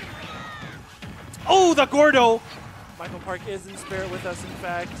 Oh, the Gordo. Michael Park is in spirit with us, in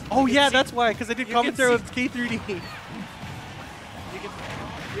fact. Oh, You yeah, can see- that's why, because I did you can commentary see- with K3D.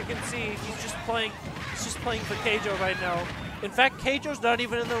 You can see he's just playing for Keijo right now. In fact, Keijo's not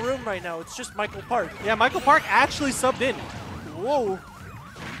even in the room right now. It's just Michael Park. Yeah, Michael Park actually subbed in. Whoa.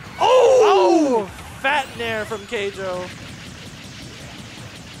 Oh! Fat nair from Keijo.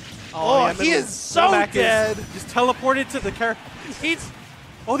 Oh, yeah, he Little- is so Little Mac dead. Just teleported to the character. He's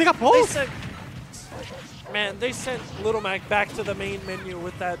Oh, they got they both. sent they sent Little Mac back to the main menu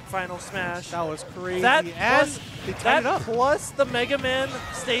with that final smash. That was crazy. That and plus, they tied that it up. plus the Mega Man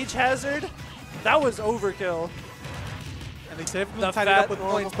stage hazard, that was overkill. And they definitely The tied it up fat with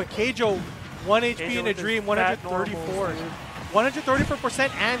normal- points. But Keijo, 1 HP Keijo in a with his dream, fat 134. normals, dude.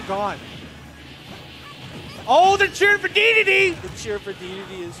 134% and gone. Oh, they're cheering for DDD. The cheer for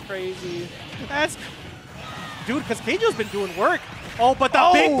DDD is crazy. That's, dude, because Keijo's been doing work. Oh, but the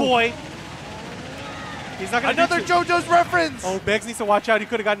Oh. big boy. He's not gonna do Another too- JoJo's reference. Oh, Beggs needs to watch out. He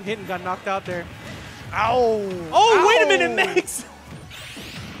could have gotten hit and got knocked out there. Ow. Oh, wait a Ow. minute, Meggs.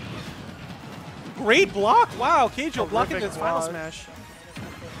 Great block. Wow, Keijo blocking Terrific this final block. smash.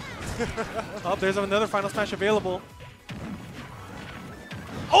 Oh, there's another final smash available.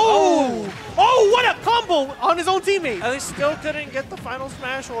 Oh! Oh, what a combo on his own teammate. And they still couldn't get the final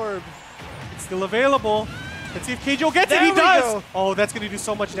smash orb. It's still available. Let's see if KJO gets it. There He we does. go. Oh, that's going to do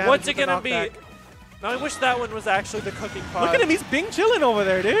so much damage. What's it with the gonna be? knockback. Now I wish that one was actually the cooking pot. Look at him. He's Bing chilling over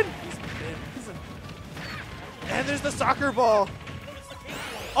there, dude. And there's the soccer ball.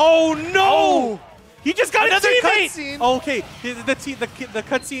 Oh, no. He just got Another a teammate. cutscene. Okay. The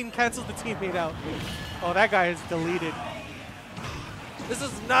cutscene cancels the teammate out. Oh, that guy is deleted. This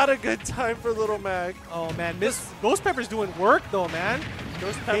is not a good time for Little Mac. Oh, man. Ghost Pepper's doing work, though, man.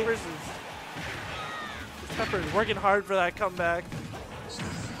 Ghost Peppers is working hard for that comeback.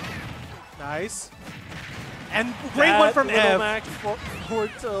 Nice. And great one from Little Ev. Mac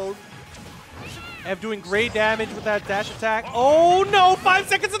forward tilt. Ev doing great damage with that dash attack. Oh, no. 5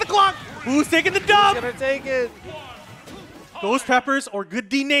 seconds of the clock. Who's taking the dub? He's gonna take it. Ghost Peppers or Good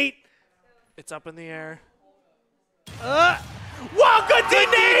D Nate? It's up in the air. Wow, Good D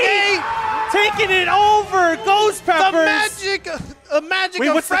Nate! Taking it over. Ghost Peppers. A magic Wait,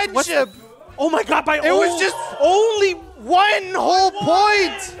 of what's the- what's the- friendship. Oh, my God. It was just only one whole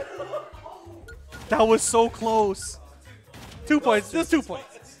point. That was so close. 2 points. Just 2 points.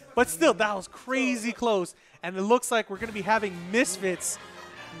 But still, that was crazy close. And it looks like we're going to be having Misfits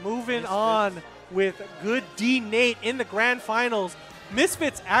moving on with Good D Nate in the grand finals.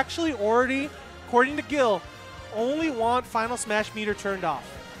 Misfits actually already, according to Gil, only want Final Smash meter turned off.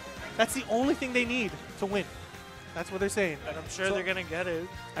 That's the only thing they need to win. That's what they're saying. And I'm sure So- they're gonna get it.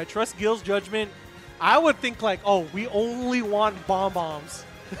 I trust Gil's judgment. I would think like, oh, we only want bombs.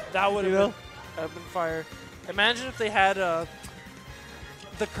 That would You know? have been fire. Imagine if they had the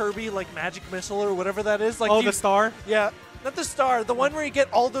Kirby like magic missile or whatever that is. Like Oh, the star? Yeah, not the star. The one where you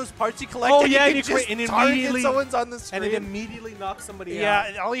get all those parts you collect. Oh, and yeah, you and can you just and target immediately- someone's on the screen. And it immediately knocks somebody out. yeah,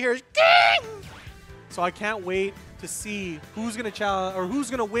 and all you hear is "Ging!" So I can't wait to see who's going to challenge or who's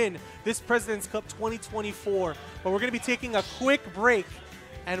going to win this President's Cup 2024. But we're going to be taking a quick break,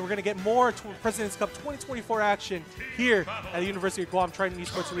 and we're going to get more President's Cup 2024 action here at the University of Guam Triton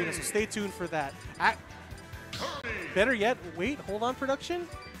Esports Arena. So stay tuned for that. Better yet, wait, hold on, production.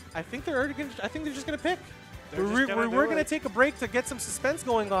 I think they're already gonna, I think they're just going to pick. We're going to take a break to get some suspense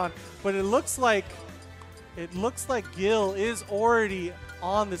going on, but it looks like Gil is already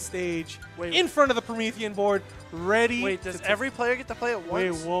on the stage in front of the Promethean board, ready. Wait, does every player get to play at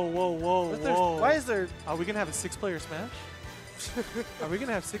Wait, once? whoa. Why is there? Are we going to have a 6-player smash? Are we going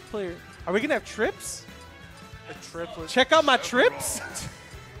to have 6-player? Are we going to have trips? A triplet. Check out my trips.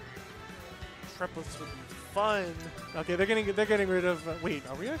 Triplets would be fun. Okay, they're getting rid of. Wait,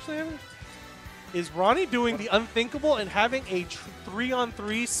 are we actually having? Is Ronnie doing the unthinkable and having a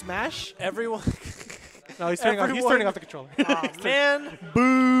 3-on-3 smash? Everyone. No, he's turning off the controller. Aw, man.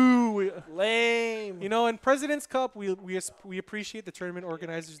 Boo! Lame. You know, in President's Cup, we appreciate the tournament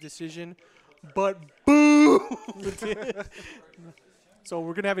organizer's decision, but boo! So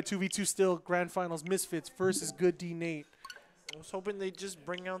we're gonna have a 2v2 still. Grand Finals Misfits versus Good D Nate. I was hoping they'd just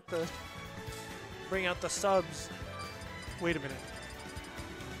bring out the subs. Wait a minute.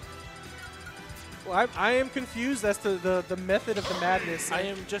 Well, I am confused as to the method of the madness. I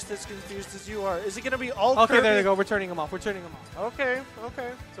am just as confused as you are. Is it going to be all Okay, Kirby? there you go. We're turning them off. Okay.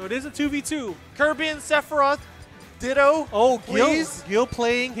 So it is a 2v2. Kirby and Sephiroth, ditto. Oh, please. Gil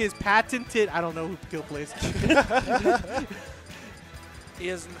playing his patented. I don't know who Gil plays. He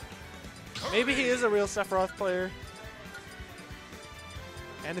is. Maybe he is a real Sephiroth player.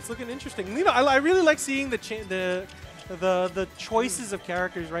 And it's looking interesting. You know, I really like seeing the choices of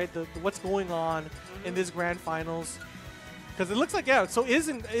characters, right? What's going on in this grand finals, because it looks like So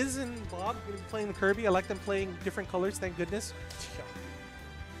isn't Bob gonna be playing the Kirby? I like them playing different colors. Thank goodness.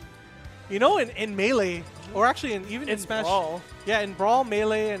 You know, in Melee, or actually even in Smash, Brawl. yeah, in Brawl,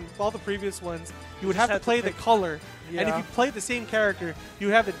 Melee, and all the previous ones, you would have to play the color. And if Yeah. you played the same character, you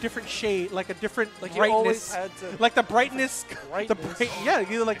have a different shade, like a different Like you brightness. always had to. Like the brightness, Brightness.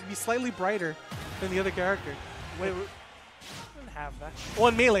 you like be slightly brighter than the other character. Wait, we didn't have that. Well,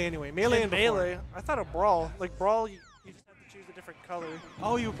 in Melee anyway. Melee In and before. Melee, I thought a Brawl. Like Brawl, you just had to choose a different color.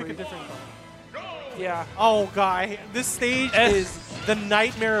 Oh, you pick a different color. Yeah. Oh, guy, this stage is the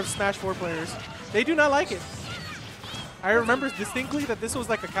nightmare of Smash 4 players. They do not like it. I remember distinctly that this was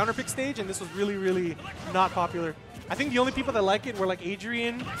like a counterpick stage, and this was really, really not popular. I think the only people that like it were like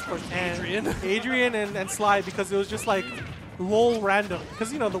Adrian and Sly, because it was just like lol random.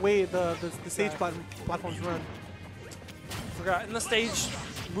 Because you know the way the stage platforms run. Forgot. And the stage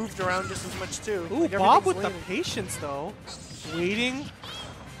moved around just as much too. Ooh, Like, Bob with everything's the patience though, waiting.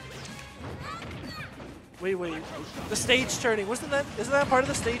 Wait. The stage turning. Isn't that part of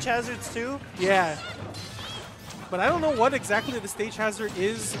the stage hazards too? Yeah. but I don't know what exactly the stage hazard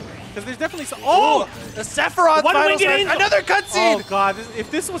is, because there's definitely some. Oh, the Sephiroth final smash. Another cutscene. Oh god! If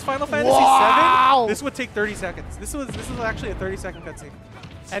this was Final Fantasy VII, this would take 30 seconds. This was actually a 30-second cutscene,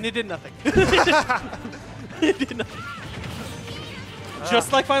 and it did nothing. It did nothing.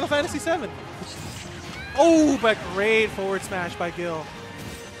 Just like Final Fantasy VII. Oh, but great forward smash by Gil.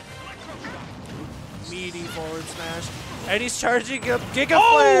 Meaty forward smash. And he's charging a Giga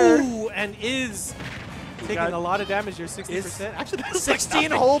Flare. Oh, and is taking a lot of damage here, 60%. Actually, that's 16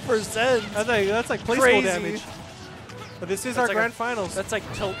 like whole percent. that's like placebo Crazy. damage. But this is our like grand finals. That's like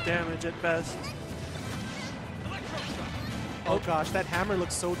tilt damage at best. Oh gosh, that hammer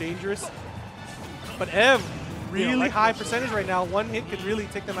looks so dangerous. But Ev, really high percentage right now. One hit could really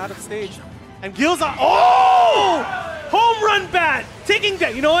take them out of the stage. And Gil's on. Oh! Home run bat! Taking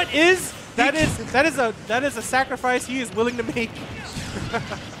that. You know what is? That is a sacrifice he is willing to make.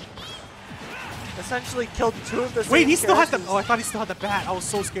 Essentially killed 2 of the Wait, same he still has the. characters. Oh, I thought he still had the bat. I was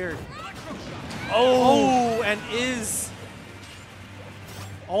so scared. Oh, and is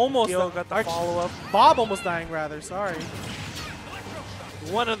almost Gil got the follow-up. Bob almost dying rather. Sorry.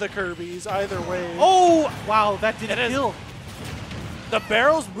 One of the Kirby's, either way. Oh, wow, that didn't kill. The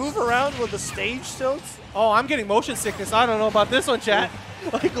barrels move around with the stage tilts. Oh, I'm getting motion sickness. I don't know about this one, chat.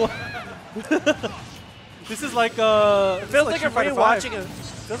 Like, this is like It feels like I'm Street Fighter rewatching V. a.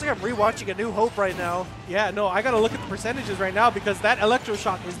 Feels like I'm rewatching A New Hope right now. Yeah, no, I gotta look at the percentages right now because that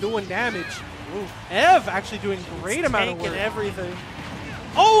electroshock is doing damage. Ooh. Ev actually doing great amount of Tanking work. everything.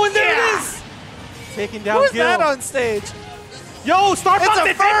 Oh, and there it is! Taking down Who's Gil. that on stage? Yo, Star Fox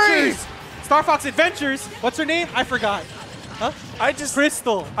It's a furry! Adventures! Star Fox Adventures. What's her name? I forgot. Huh?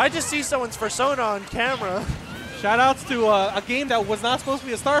 Crystal. I just see someone's persona on camera. Shout outs to a game that was not supposed to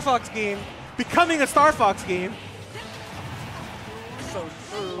be a Star Fox game, becoming a Star Fox game. So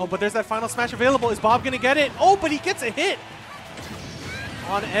true. Oh, but there's that final smash available. Is Bob gonna get it? Oh, but he gets a hit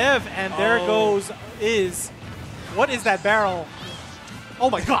on Ev, and there goes Is. What is that barrel?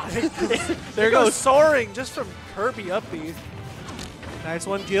 Oh my god. There It goes soaring just from Kirby up B. Nice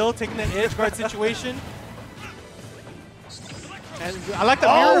one, Gil, taking that edge guard situation. And I like the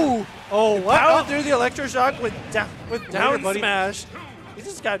mirror. Oh, what? Powered through the electroshock with down buddy. smash. He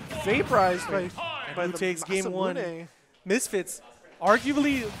just got vaporized by Who the takes game one? Masamune. Misfits,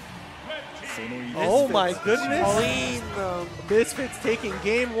 arguably. Oh my goodness. Clean them. Misfits taking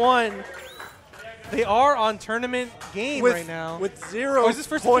game one. They are on tournament game right now. With 0 is this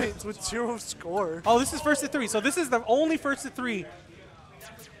first to points, with 0 score. Oh, this is first to 3. So this is the only first to 3.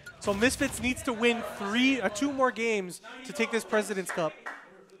 So Misfits needs to win 2 more games to take this President's Cup.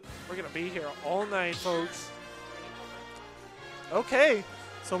 We're going to be here all night, folks. Okay.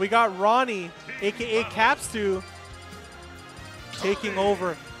 So we got Ronnie, a.k.a. Capstu, taking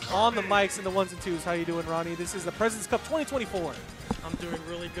over on the mics and the 1s and 2s. How you doing, Ronnie? This is the President's Cup 2024. I'm doing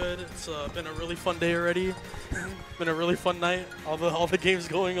really good. It's been a really fun day already. Been a really fun night. All the games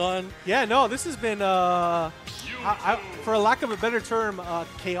going on. Yeah, no, this has been, for a lack of a better term,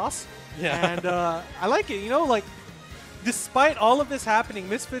 chaos. Yeah. And I like it. You know, like, despite all of this happening,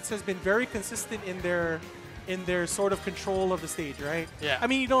 Misfits has been very consistent in their sort of control of the stage, right? Yeah. I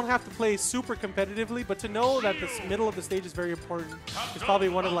mean, you don't have to play super competitively, but to know that the middle of the stage is very important is probably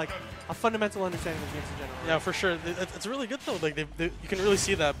one of, like, a fundamental understanding of games in general. Yeah, for sure. It's really good though. Like you can really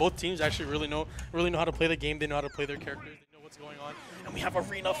see that both teams actually really know how to play the game. They know how to play their characters. They know what's going on. And we have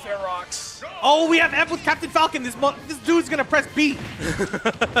Arena Ferox. Oh, we have F with Captain Falcon. This dude's gonna press B.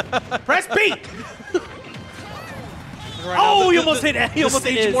 Press B. Right Oh, now, he almost hit. He almost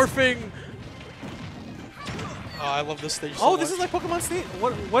hit stage Iz. morphing. Oh, I love this stage. Oh, so this much. is like Pokemon State.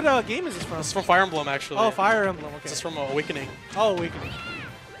 What game is this from? This is from Fire Emblem actually. Oh, Fire Emblem. Okay. This is from Awakening. Oh, Awakening.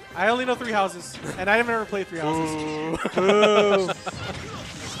 I only know 3 houses, and I haven't ever played 3 houses.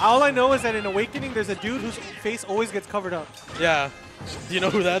 Ooh. All I know is that in Awakening, there's a dude whose face always gets covered up. Yeah. Do you know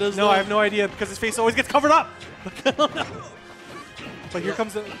who that is? No, though? I have no idea because his face always gets covered up. But here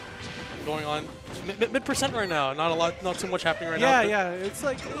comes the. Going on mid percent right now. Not too much happening right Yeah, now. yeah. It's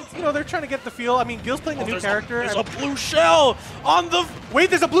like they're trying to get the feel. I mean, Gil's playing a new character. There's a blue shell on the.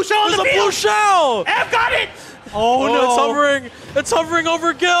 Wait, there's a blue shell on the There's a field. blue shell. F got it. Oh no! It's hovering. It's hovering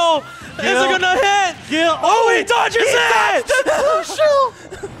over Gil. Is it gonna hit? Gil. Oh, he dodges it. The shell.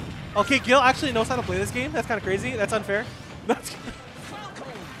 Okay, Gil actually knows how to play this game. That's kind of crazy. That's unfair.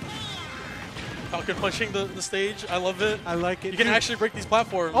 Falcon punching the stage. I love it. I like it. You can actually break these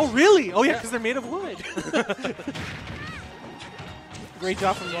platforms. Oh, really? Oh, yeah, because they're made of wood. Great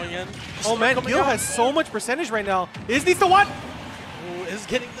job from Going in. Oh, man, Gil has so much percentage right now. Is needs to what? Oh, is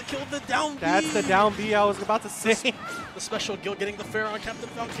getting the kill, the down B. That's the down B I was about to say. The special Gil getting the fair on Captain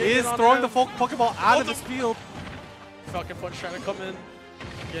Falcon. Is throwing the Pokeball out of this field. Falcon Punch trying to come in.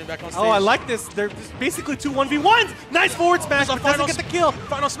 Getting back on stage. Oh, I like this. They're just basically 2 1v1s. Nice forward smash, but doesn't get the kill.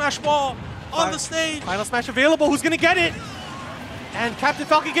 Final smash ball on the stage. Final smash available. Who's going to get it? And Captain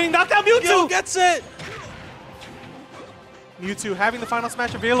Falcon getting knocked out. Mewtwo Gil gets it. Mewtwo having the final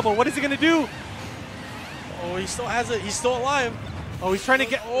smash available. What is he going to do? Oh, he still has it. He's still alive. Oh, he's trying to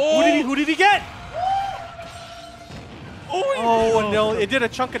get. Oh. Who did he get? Oh, No, it did a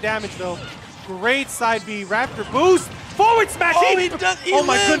chunk of damage though. Great side B, Raptor boost, forward smash. Oh, he oh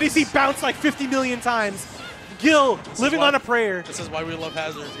my lives. goodness, he bounced like 50 million times. Gil living on a prayer. This is why we love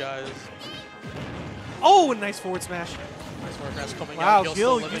hazards, guys. Oh, a nice forward smash. Nice forward smash coming Wow, out. Gil Gil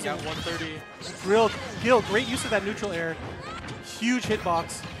still living using- at 130. Gil, great use of that neutral air. Huge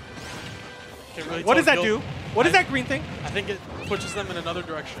hitbox. Can really What tell does that Gil- do? What is that green thing? I think it pushes them in another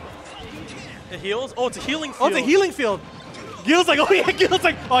direction. It heals? Oh, it's a healing Oh, field. it's a healing field. Gil's like, oh yeah, Gil's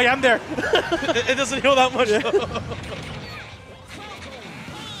like, oh yeah, I'm there. It doesn't heal that much. Though.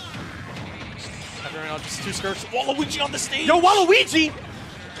 Just 2 skirts. Waluigi on the stage. Yo, Waluigi!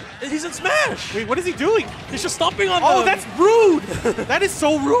 He's in Smash. Wait, what is he doing? He's just stomping on Oh, them. that's rude. That is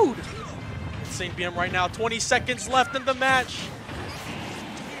so rude. Insane BM right now. 20 seconds left in the match.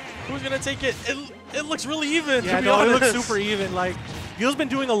 Who's gonna take it? It looks really even. Yeah, to be no, it honest. looks super even. Like, Gil's been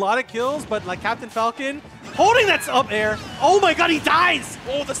doing a lot of kills, but like Captain Falcon holding that up air. Oh my god, he dies!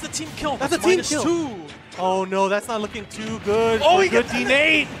 Oh, that's the team kill. That's a team -2. kill. Oh no, that's not looking too good. Oh, for he good gets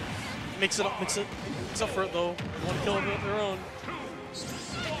D-Nate. Makes it up for it though. 1 kill of their own.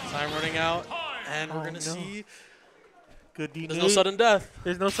 Time running out, and we're Oh, gonna no. see. Good D-Nate. There's no sudden death.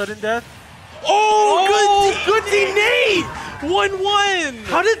 There's no sudden death. Oh, good D-Nate! 1-1.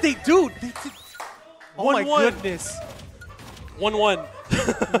 How did they do? They did, oh my 1-1. goodness. 1-1.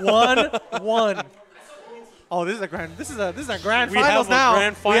 1-1. Oh, this is a grand. This is a grand We finals have a now.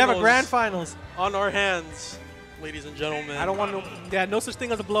 grand We have a finals. grand finals. On our hands, ladies and gentlemen. I don't want no. Yeah, no such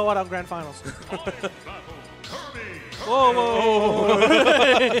thing as a blowout on grand finals. Whoa,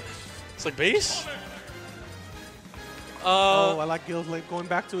 whoa. It's like base. Oh, I like Gil like going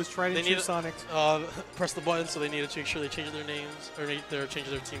back to his tried They and true need Sonics. Press the button, so they need to make sure they change their names or they're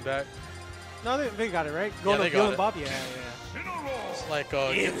changing their team back. No, they got it right. Yeah, Going they to Gil got and it. Bob. Yeah. It's like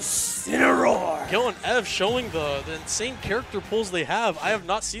Incineroar. Gil and Ev showing the insane character pulls they have. I have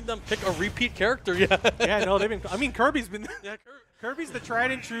not seen them pick a repeat character yet. Yeah, no, they've been. I mean, Kirby's been. Yeah, Kirby's the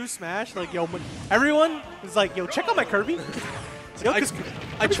tried and true Smash. Like, yo, everyone is like, yo, check out my Kirby. Yo, 'cause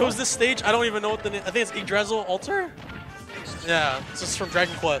I chose this stage. I don't even know what the name. I think it's Yggdrasil Altar. Yeah, this is from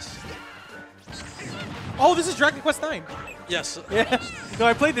Dragon Quest. Oh, this is Dragon Quest 9. Yes. Yeah. No,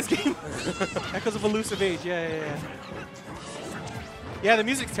 I played this game. Echoes of Elusive Age. Yeah. Yeah, the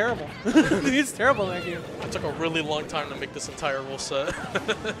music's terrible. The music's terrible in that game. It took a really long time to make this entire rule set.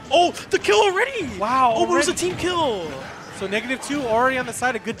 Oh, the kill already! Wow. Oh, but it was a already. team kill. So -2 already on the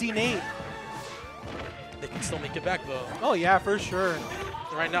side of good D-Nate. They can still make it back though. Oh yeah, for sure.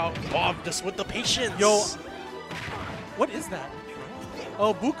 Right now, Bob just with the patience. Yo, what is that?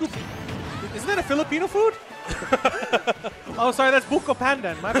 Oh, buko. Isn't that a Filipino food? Oh, sorry, that's buko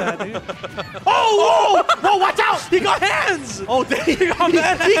pandan. My bad, dude. Oh, whoa, watch out! He got hands! Oh, he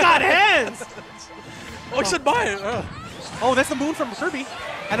got hands! Oh, he said buy it. Oh, that's the moon from Kirby.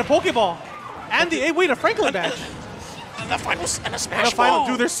 And a Pokeball. And the, hey, wait, a Franklin badge. And the final and a And smash a final, ball.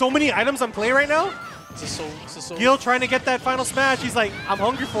 dude, there's so many items on play right now. This is so Gil trying to get that final smash. He's like, I'm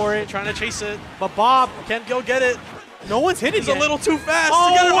hungry for it. trying to chase it. But Bob, Can't Gil get it. no one's hitting He's yet. a little too fast Oh,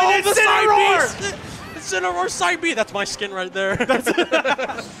 to get it. and Oh, it's the side Incineroar! B. Incineroar side B. That's my skin right there.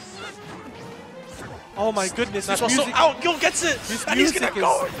 Oh my goodness, That's this also music, out. Gil gets it. this And he's music gonna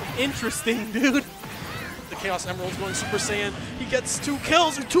go. is interesting, dude. The Chaos Emerald's going Super Saiyan. He gets 2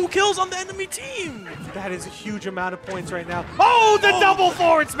 kills and 2 kills on the enemy team. That is a huge amount of points right now. Oh, the double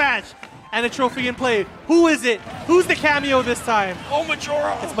forward smash! And a trophy in play. Who is it? Who's the cameo this time? Oh,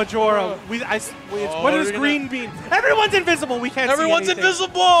 Majora. It's Majora. What is we're gonna- green bean? Everyone's invisible. We can't Everyone's see anything.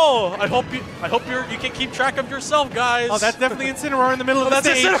 invisible. I hope you can keep track of yourself, guys. Oh, that's definitely Incineroar in the middle of the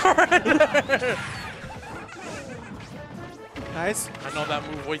That's stage. Incineroar. Nice. I know that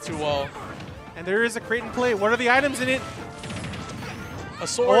move way too well. And there is a crate in play. What are the items in it? A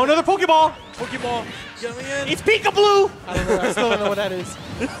sword. Oh, another Pokeball. Pokeball. Get me in. It's Peekaboo. I don't know. I still don't know what that is.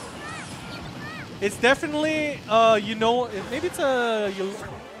 It's definitely, maybe it's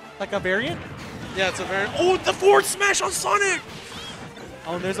like a variant. Yeah, it's a very. Oh, the forward smash on Sonic.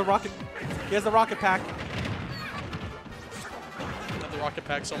 Oh, and there's a rocket. He has the rocket pack. The rocket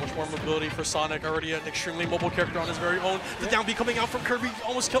pack, so much more mobility for Sonic. Already an extremely mobile character on his very own. The down B coming out from Kirby,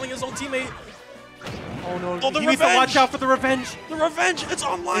 almost killing his own teammate. Oh no, Oh, the he needs to watch revenge. out for the revenge. The revenge, it's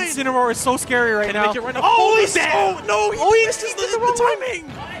online. Incineroar is so scary right Can now. he make it right now? Oh, this- he's dead. Oh, no, he missed the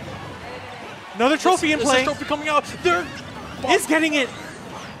timing. Another trophy in This play. is trophy coming out. They're Is getting it.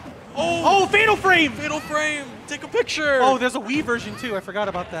 Oh, Oh, Fatal Frame. fatal frame. Take a picture. Oh, there's a Wii version too. I forgot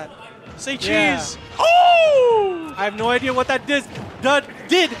about that. say cheese. Yeah. Oh! I have no idea what that did,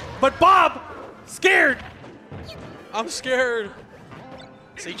 but Bob, scared. I'm scared.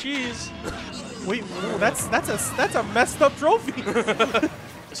 Say cheese. Wait, ooh, that's a messed up trophy.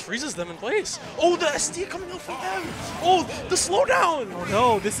 This freezes them in place. Oh, the SD coming out for them. Oh, the slowdown. Oh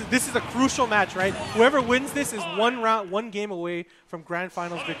no, this is a crucial match, right? Whoever wins this is one game away from grand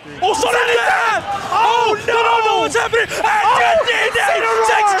finals victory. Oh, sudden death! Oh, no, what's happening? And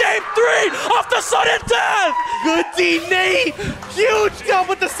 6 game 3 off the sudden death! Good D Nate, huge jump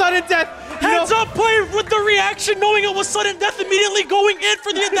with the sudden death. You know- Heads up play with the reaction, knowing it was sudden death, immediately going in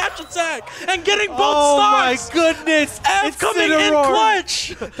for the adaption attack and getting both Oh my stocks. goodness! F coming in Incineroar.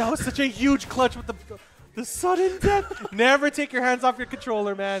 clutch. That was such a huge clutch with the sudden death. Never take your hands off your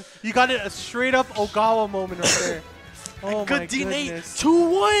controller, man. You got a straight up Ogawa moment right there. Oh my Good D-Nate, goodness.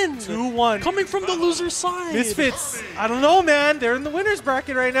 2-1. 2-1. Coming from the loser side. Misfits. I don't know, man. They're in the winners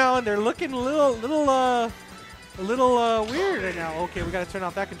bracket right now, and they're looking a little weird right now. Okay, we gotta turn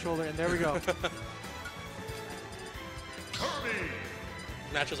off that controller, and there we go.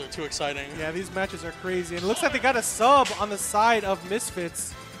 Matches are too exciting. Yeah, these matches are crazy, and it looks like they got a sub on the side of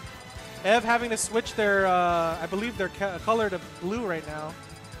Misfits. Ev having to switch their, I believe their color to blue right now.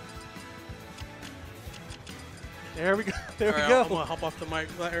 There we go. There we All right, go. I'm gonna hop off the mic.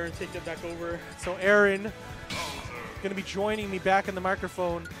 Let Aaron take it back over. So Aaron gonna be joining me back in the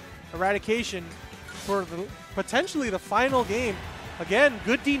microphone. Eradication for potentially the final game. Again,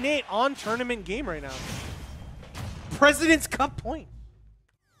 Good D Nate on tournament game right now. President's Cup point.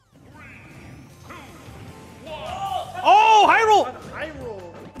 Oh,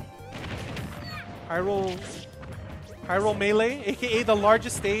 Hyrule Melee, aka the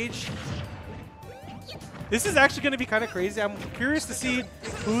largest stage. This is actually going to be kind of crazy. I'm curious to see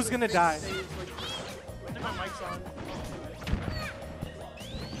who's going to die.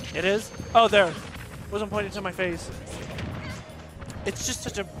 It is? Oh, there. Wasn't pointing to my face. It's just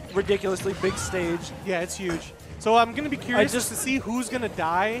such a ridiculously big stage. Yeah, it's huge. So I'm going to be curious just to see who's going to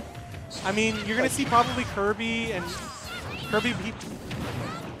die. I mean, you're going to see probably Kirby and Kirby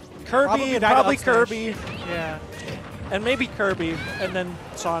Probably died upstage. Kirby, Yeah. and maybe Kirby, and then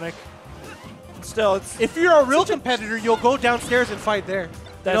Sonic. Still, it's If you're a real competitor, you'll go downstairs and fight there. You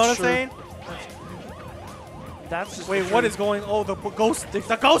That's know what true. I'm saying? that's just Wait, the what truth. is going? Oh, the ghost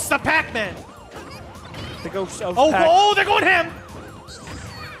of Pac-Man. the ghost of Oh, Pac. oh, they're going ham.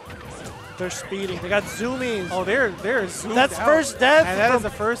 They're speeding. They got zoomies. Oh, they're zoomed That's out. first death And that is from- the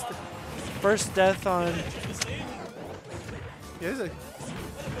first. First death on. Yeah,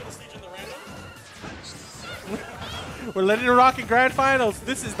 we're letting it rock in grand finals.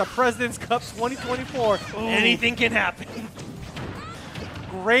 This is the President's Cup 2024. Anything can happen.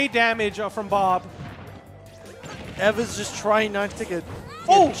 Great damage from Bob. Ev is just trying not to get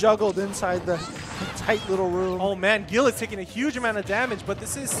Oh! juggled inside the tight little room. Oh man, Gil is taking a huge amount of damage, but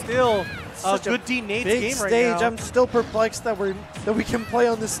this is still a Such good D Nate's big game stage. right now. I'm still perplexed that we can play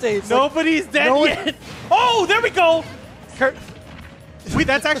on this stage. Nobody's dead no one- yet. Oh, there we go. Kurt, Wait,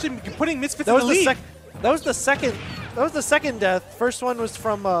 that's actually putting Misfits that in was the the lead. that was the second. That was the second death. First one was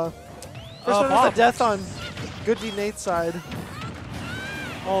from. First one was Bob. the death on Good D Nate's side.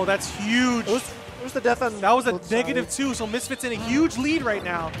 Oh, that's huge. It was the death on. That was a both negative sides. 2, so Misfits in a huge lead right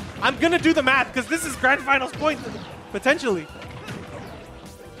now. I'm going to do the math because this is grand finals point, potentially.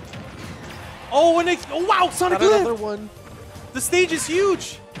 Oh, and oh wow, Sonic Got another lived. one. The stage is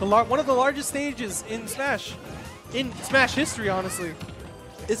huge. One of the largest stages in Smash. In Smash history, honestly.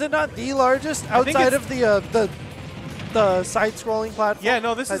 Is it not the largest I think outside it's- of the side-scrolling platform? Yeah,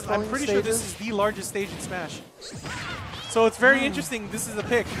 no, I'm side-scrolling pretty sure this is the largest stage in Smash. So it's very interesting. This is a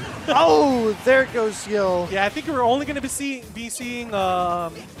pick. Oh, there goes Gil. Yeah, I think we're only going to be seeing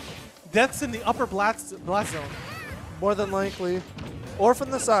deaths in the upper blast zone. More than likely. Or from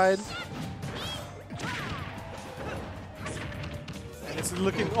the side. And this is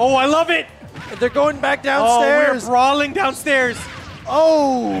looking. Oh, I love it! They're going back Oh, downstairs. we're brawling downstairs.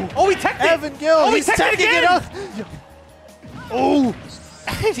 Oh, Oh, he teched it. Evan Gill. Oh, he's he teched it teching it again. up. Oh,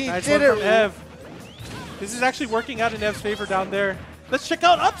 he Nice did one it. from Ev. This is actually working out in Ev's favor down there. Let's check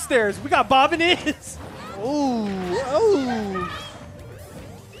out upstairs. We got Bob and Iz. Oh.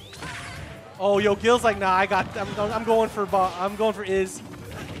 Oh, yo, Gil's like, nah, I'm going for Bob. I'm going for Iz.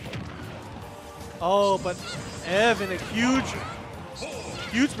 Oh, but Ev in a huge.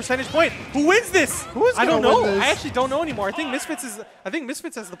 Huge percentage point. Who wins this? Who's I don't gonna know. win this? I actually don't know anymore. I think Misfits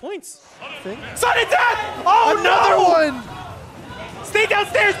has the points. Think? Sudden death! Oh, Another no! one! Stay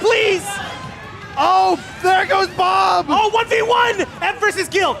downstairs, please! Oh, there goes Bob! Oh, 1v1! M versus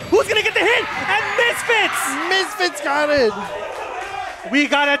Gil. Who's gonna get the hit? And Misfits! Misfits got it! We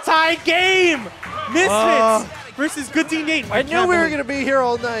got a tied game! Misfits versus Good D Nate. I knew we were gonna be here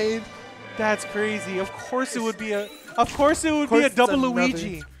all night. That's crazy. Of course it would be a double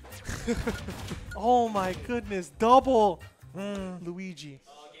Luigi. Oh my goodness, double Luigi.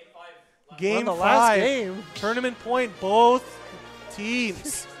 Game the 5. last game. Tournament point, both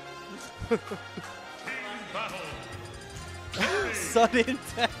teams. Sudden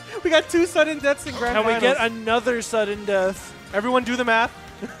death. We got 2 sudden deaths in grand And we finals. get another sudden death. Everyone do the math.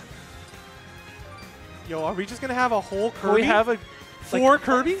 Yo, are we just gonna have a whole Kirby? We have 4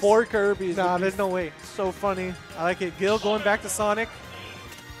 Kirby's? 4 Kirby's. Nah, would be there's no way. so funny. I like it. Gil going back to Sonic.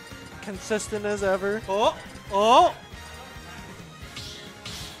 Consistent as ever. Oh! Oh!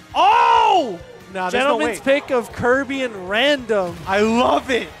 Oh! Nah, there's no way. Gentleman's pick of Kirby and random. I love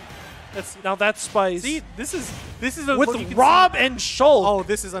it. Now that's spice. See, this is a, what you With can Rob see. and Shulk. Oh,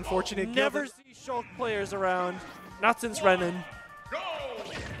 this is unfortunate. Gil, Never see Shulk players around. Not since Renan.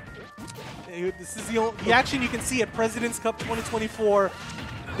 This is the action you can see at President's Cup 2024.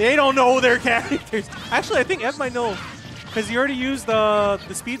 They don't know their characters. Actually, I think Ev might know because he already used the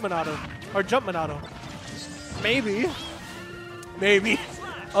speed Monado or jump Monado. Maybe. Maybe.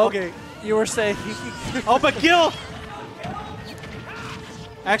 Okay. You were saying. Oh, but Gil.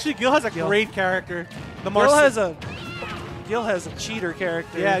 Actually, Gil has a great character. Gil has a cheater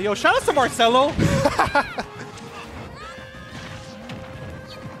character. Yeah, yo, shout out to Marcelo.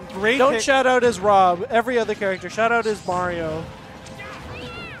 Great. Don't shout out as Rob. Every other character. Shout out as Mario.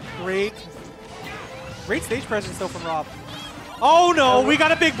 Great stage presence though from Rob. Oh no, we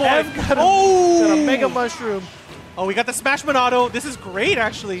got a big boy. Got a mega mushroom. Oh, we got the Smash Monado. This is great,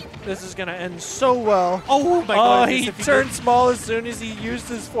 actually. This is gonna end so well. Oh my god. He turned small as soon as he used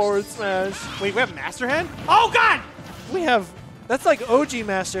his forward smash. Wait, we have Master Hand? Oh god! We have. That's like OG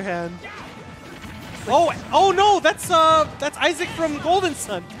Master Hand. Oh no, that's Isaac from Golden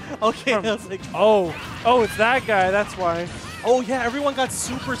Sun. Okay, I was like, Oh, it's that guy. That's why. oh yeah, everyone got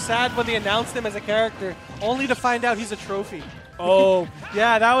super sad when they announced him as a character, only to find out he's a trophy. Oh,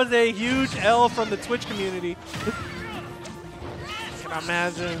 Yeah, that was a huge L from the Twitch community. can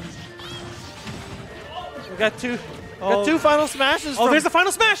imagine. We got two. Oh. Got 2 final smashes. Oh, from there's the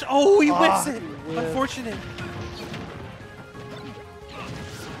final smash. Oh, he whips it. he whipped. Unfortunate.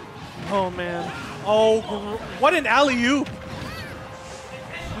 Oh man. Oh, what an alley-oop.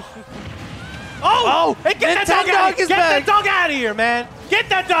 Oh! Hey, get that dog out of here! Get that dog out of here, man! Get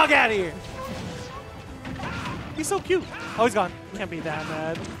that dog out of here! He's so cute. Oh, he's gone. Can't be that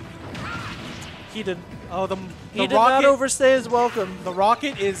mad. He did. Oh, the He did rocket. not overstay his welcome. The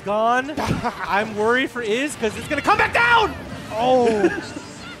rocket is gone. I'm worried for Iz because it's gonna come back down. Oh,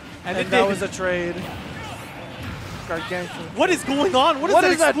 And and that was a trade. Gargantuan. What is going on? What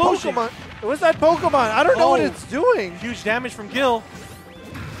is that explosion? Pokemon? What's that Pokemon? I don't know what Oh. it's doing. Huge damage from Gil.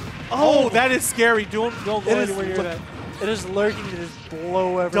 Oh, that is scary. Don't go It is anywhere near that. It is lurking to just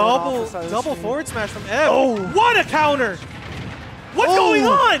blow everyone off Double the side of the double screen. forward smash from Ev. Oh. What a counter! What's Oh. going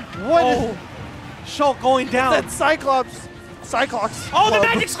on? What? Oh, Shulk going down. That Cyclops. Oh, the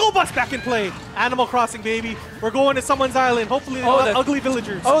Magic School Bus back in play. Animal Crossing, baby. We're going to someone's island. Hopefully, Oh, the that- ugly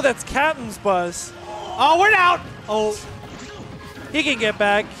villagers. Oh, that's Captain's Bus. Oh, we're out. Oh, He can get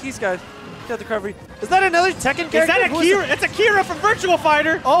back. He's got the recovery. Is that another Tekken character? is that Who is Akira? it? It's Akira from Virtua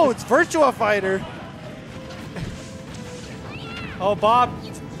Fighter. Oh, it's Virtua Fighter. Oh, Bob,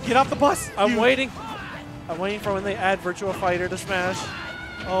 get off the bus. I'm You- waiting. I'm waiting for when they add Virtua Fighter to Smash.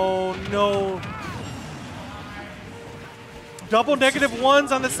 Oh, no. Double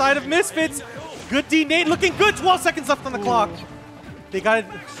 -1s on the side of Misfits. Good D Nate looking good. 12 seconds left on the clock. They got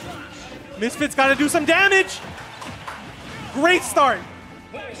to. Misfits got to do some damage. Great start.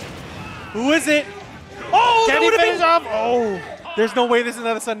 Who is it? Oh, Can that he would've finish been- off? Oh, There's no way this is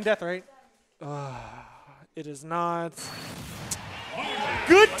another sudden death, right? it is not.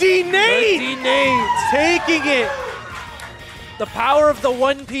 Good D Nate D Nate. taking it. The power of the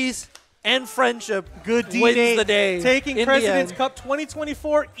One Piece and friendship Good D wins Nate the day. taking in the President's end. Cup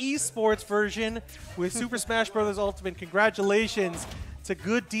 2024 esports version with Super Smash Bros. Ultimate. Congratulations to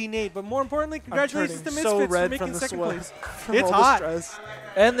Good D Nate, but more importantly, congratulations to I'm Misfits so for red making from the second sweat. place. From It's all the hot. stress.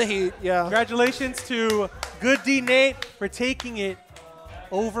 And the heat, yeah. Congratulations to Good D Nate for taking it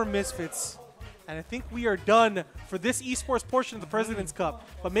over Misfits And I think we are done for this esports portion of the President's Cup.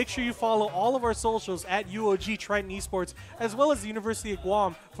 But make sure you follow all of our socials at UOG Triton Esports, as well as the University of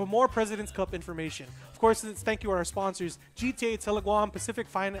Guam for more President's Cup information. Of course, thank you to our sponsors, GTA Teleguam, Pacific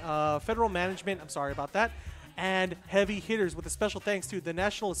Federal Management, I'm sorry about that, and Heavy Hitters, with a special thanks to the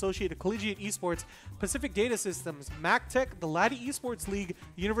National Associated Collegiate Esports, Pacific Data Systems, MacTech, the Laddie Esports League,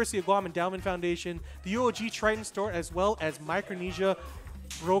 the University of Guam Endowment Foundation, the UOG Triton Store, as well as Micronesia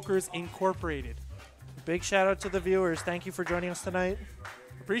Brokers Incorporated. Big shout out to the viewers. Thank you for joining us tonight.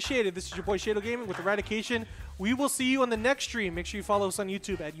 Appreciate it. This is your boy Shadow Gaming with Eradication. We will see you on the next stream. Make sure you follow us on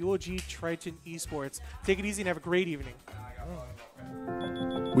YouTube at UOG Triton Esports. Take it easy and have a great evening.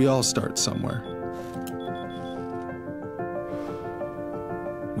 We all start somewhere.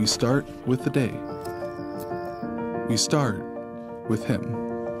 We start with the day. We start with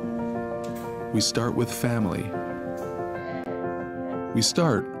him. We start with family. We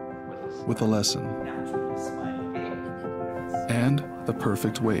start with a lesson. And the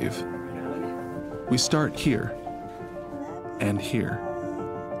perfect wave. We start here and here.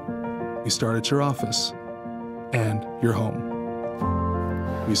 We start at your office and your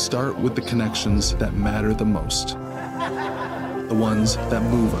home. We start with the connections that matter the most. The ones that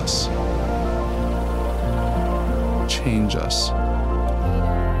move us, change us,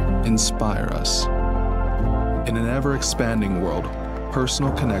 inspire us. In an ever-expanding world,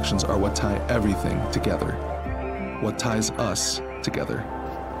 personal connections are what tie everything together, what ties us together.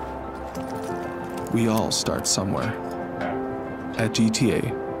 We all start somewhere. At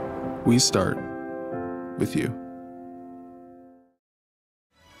GTA, we start with you.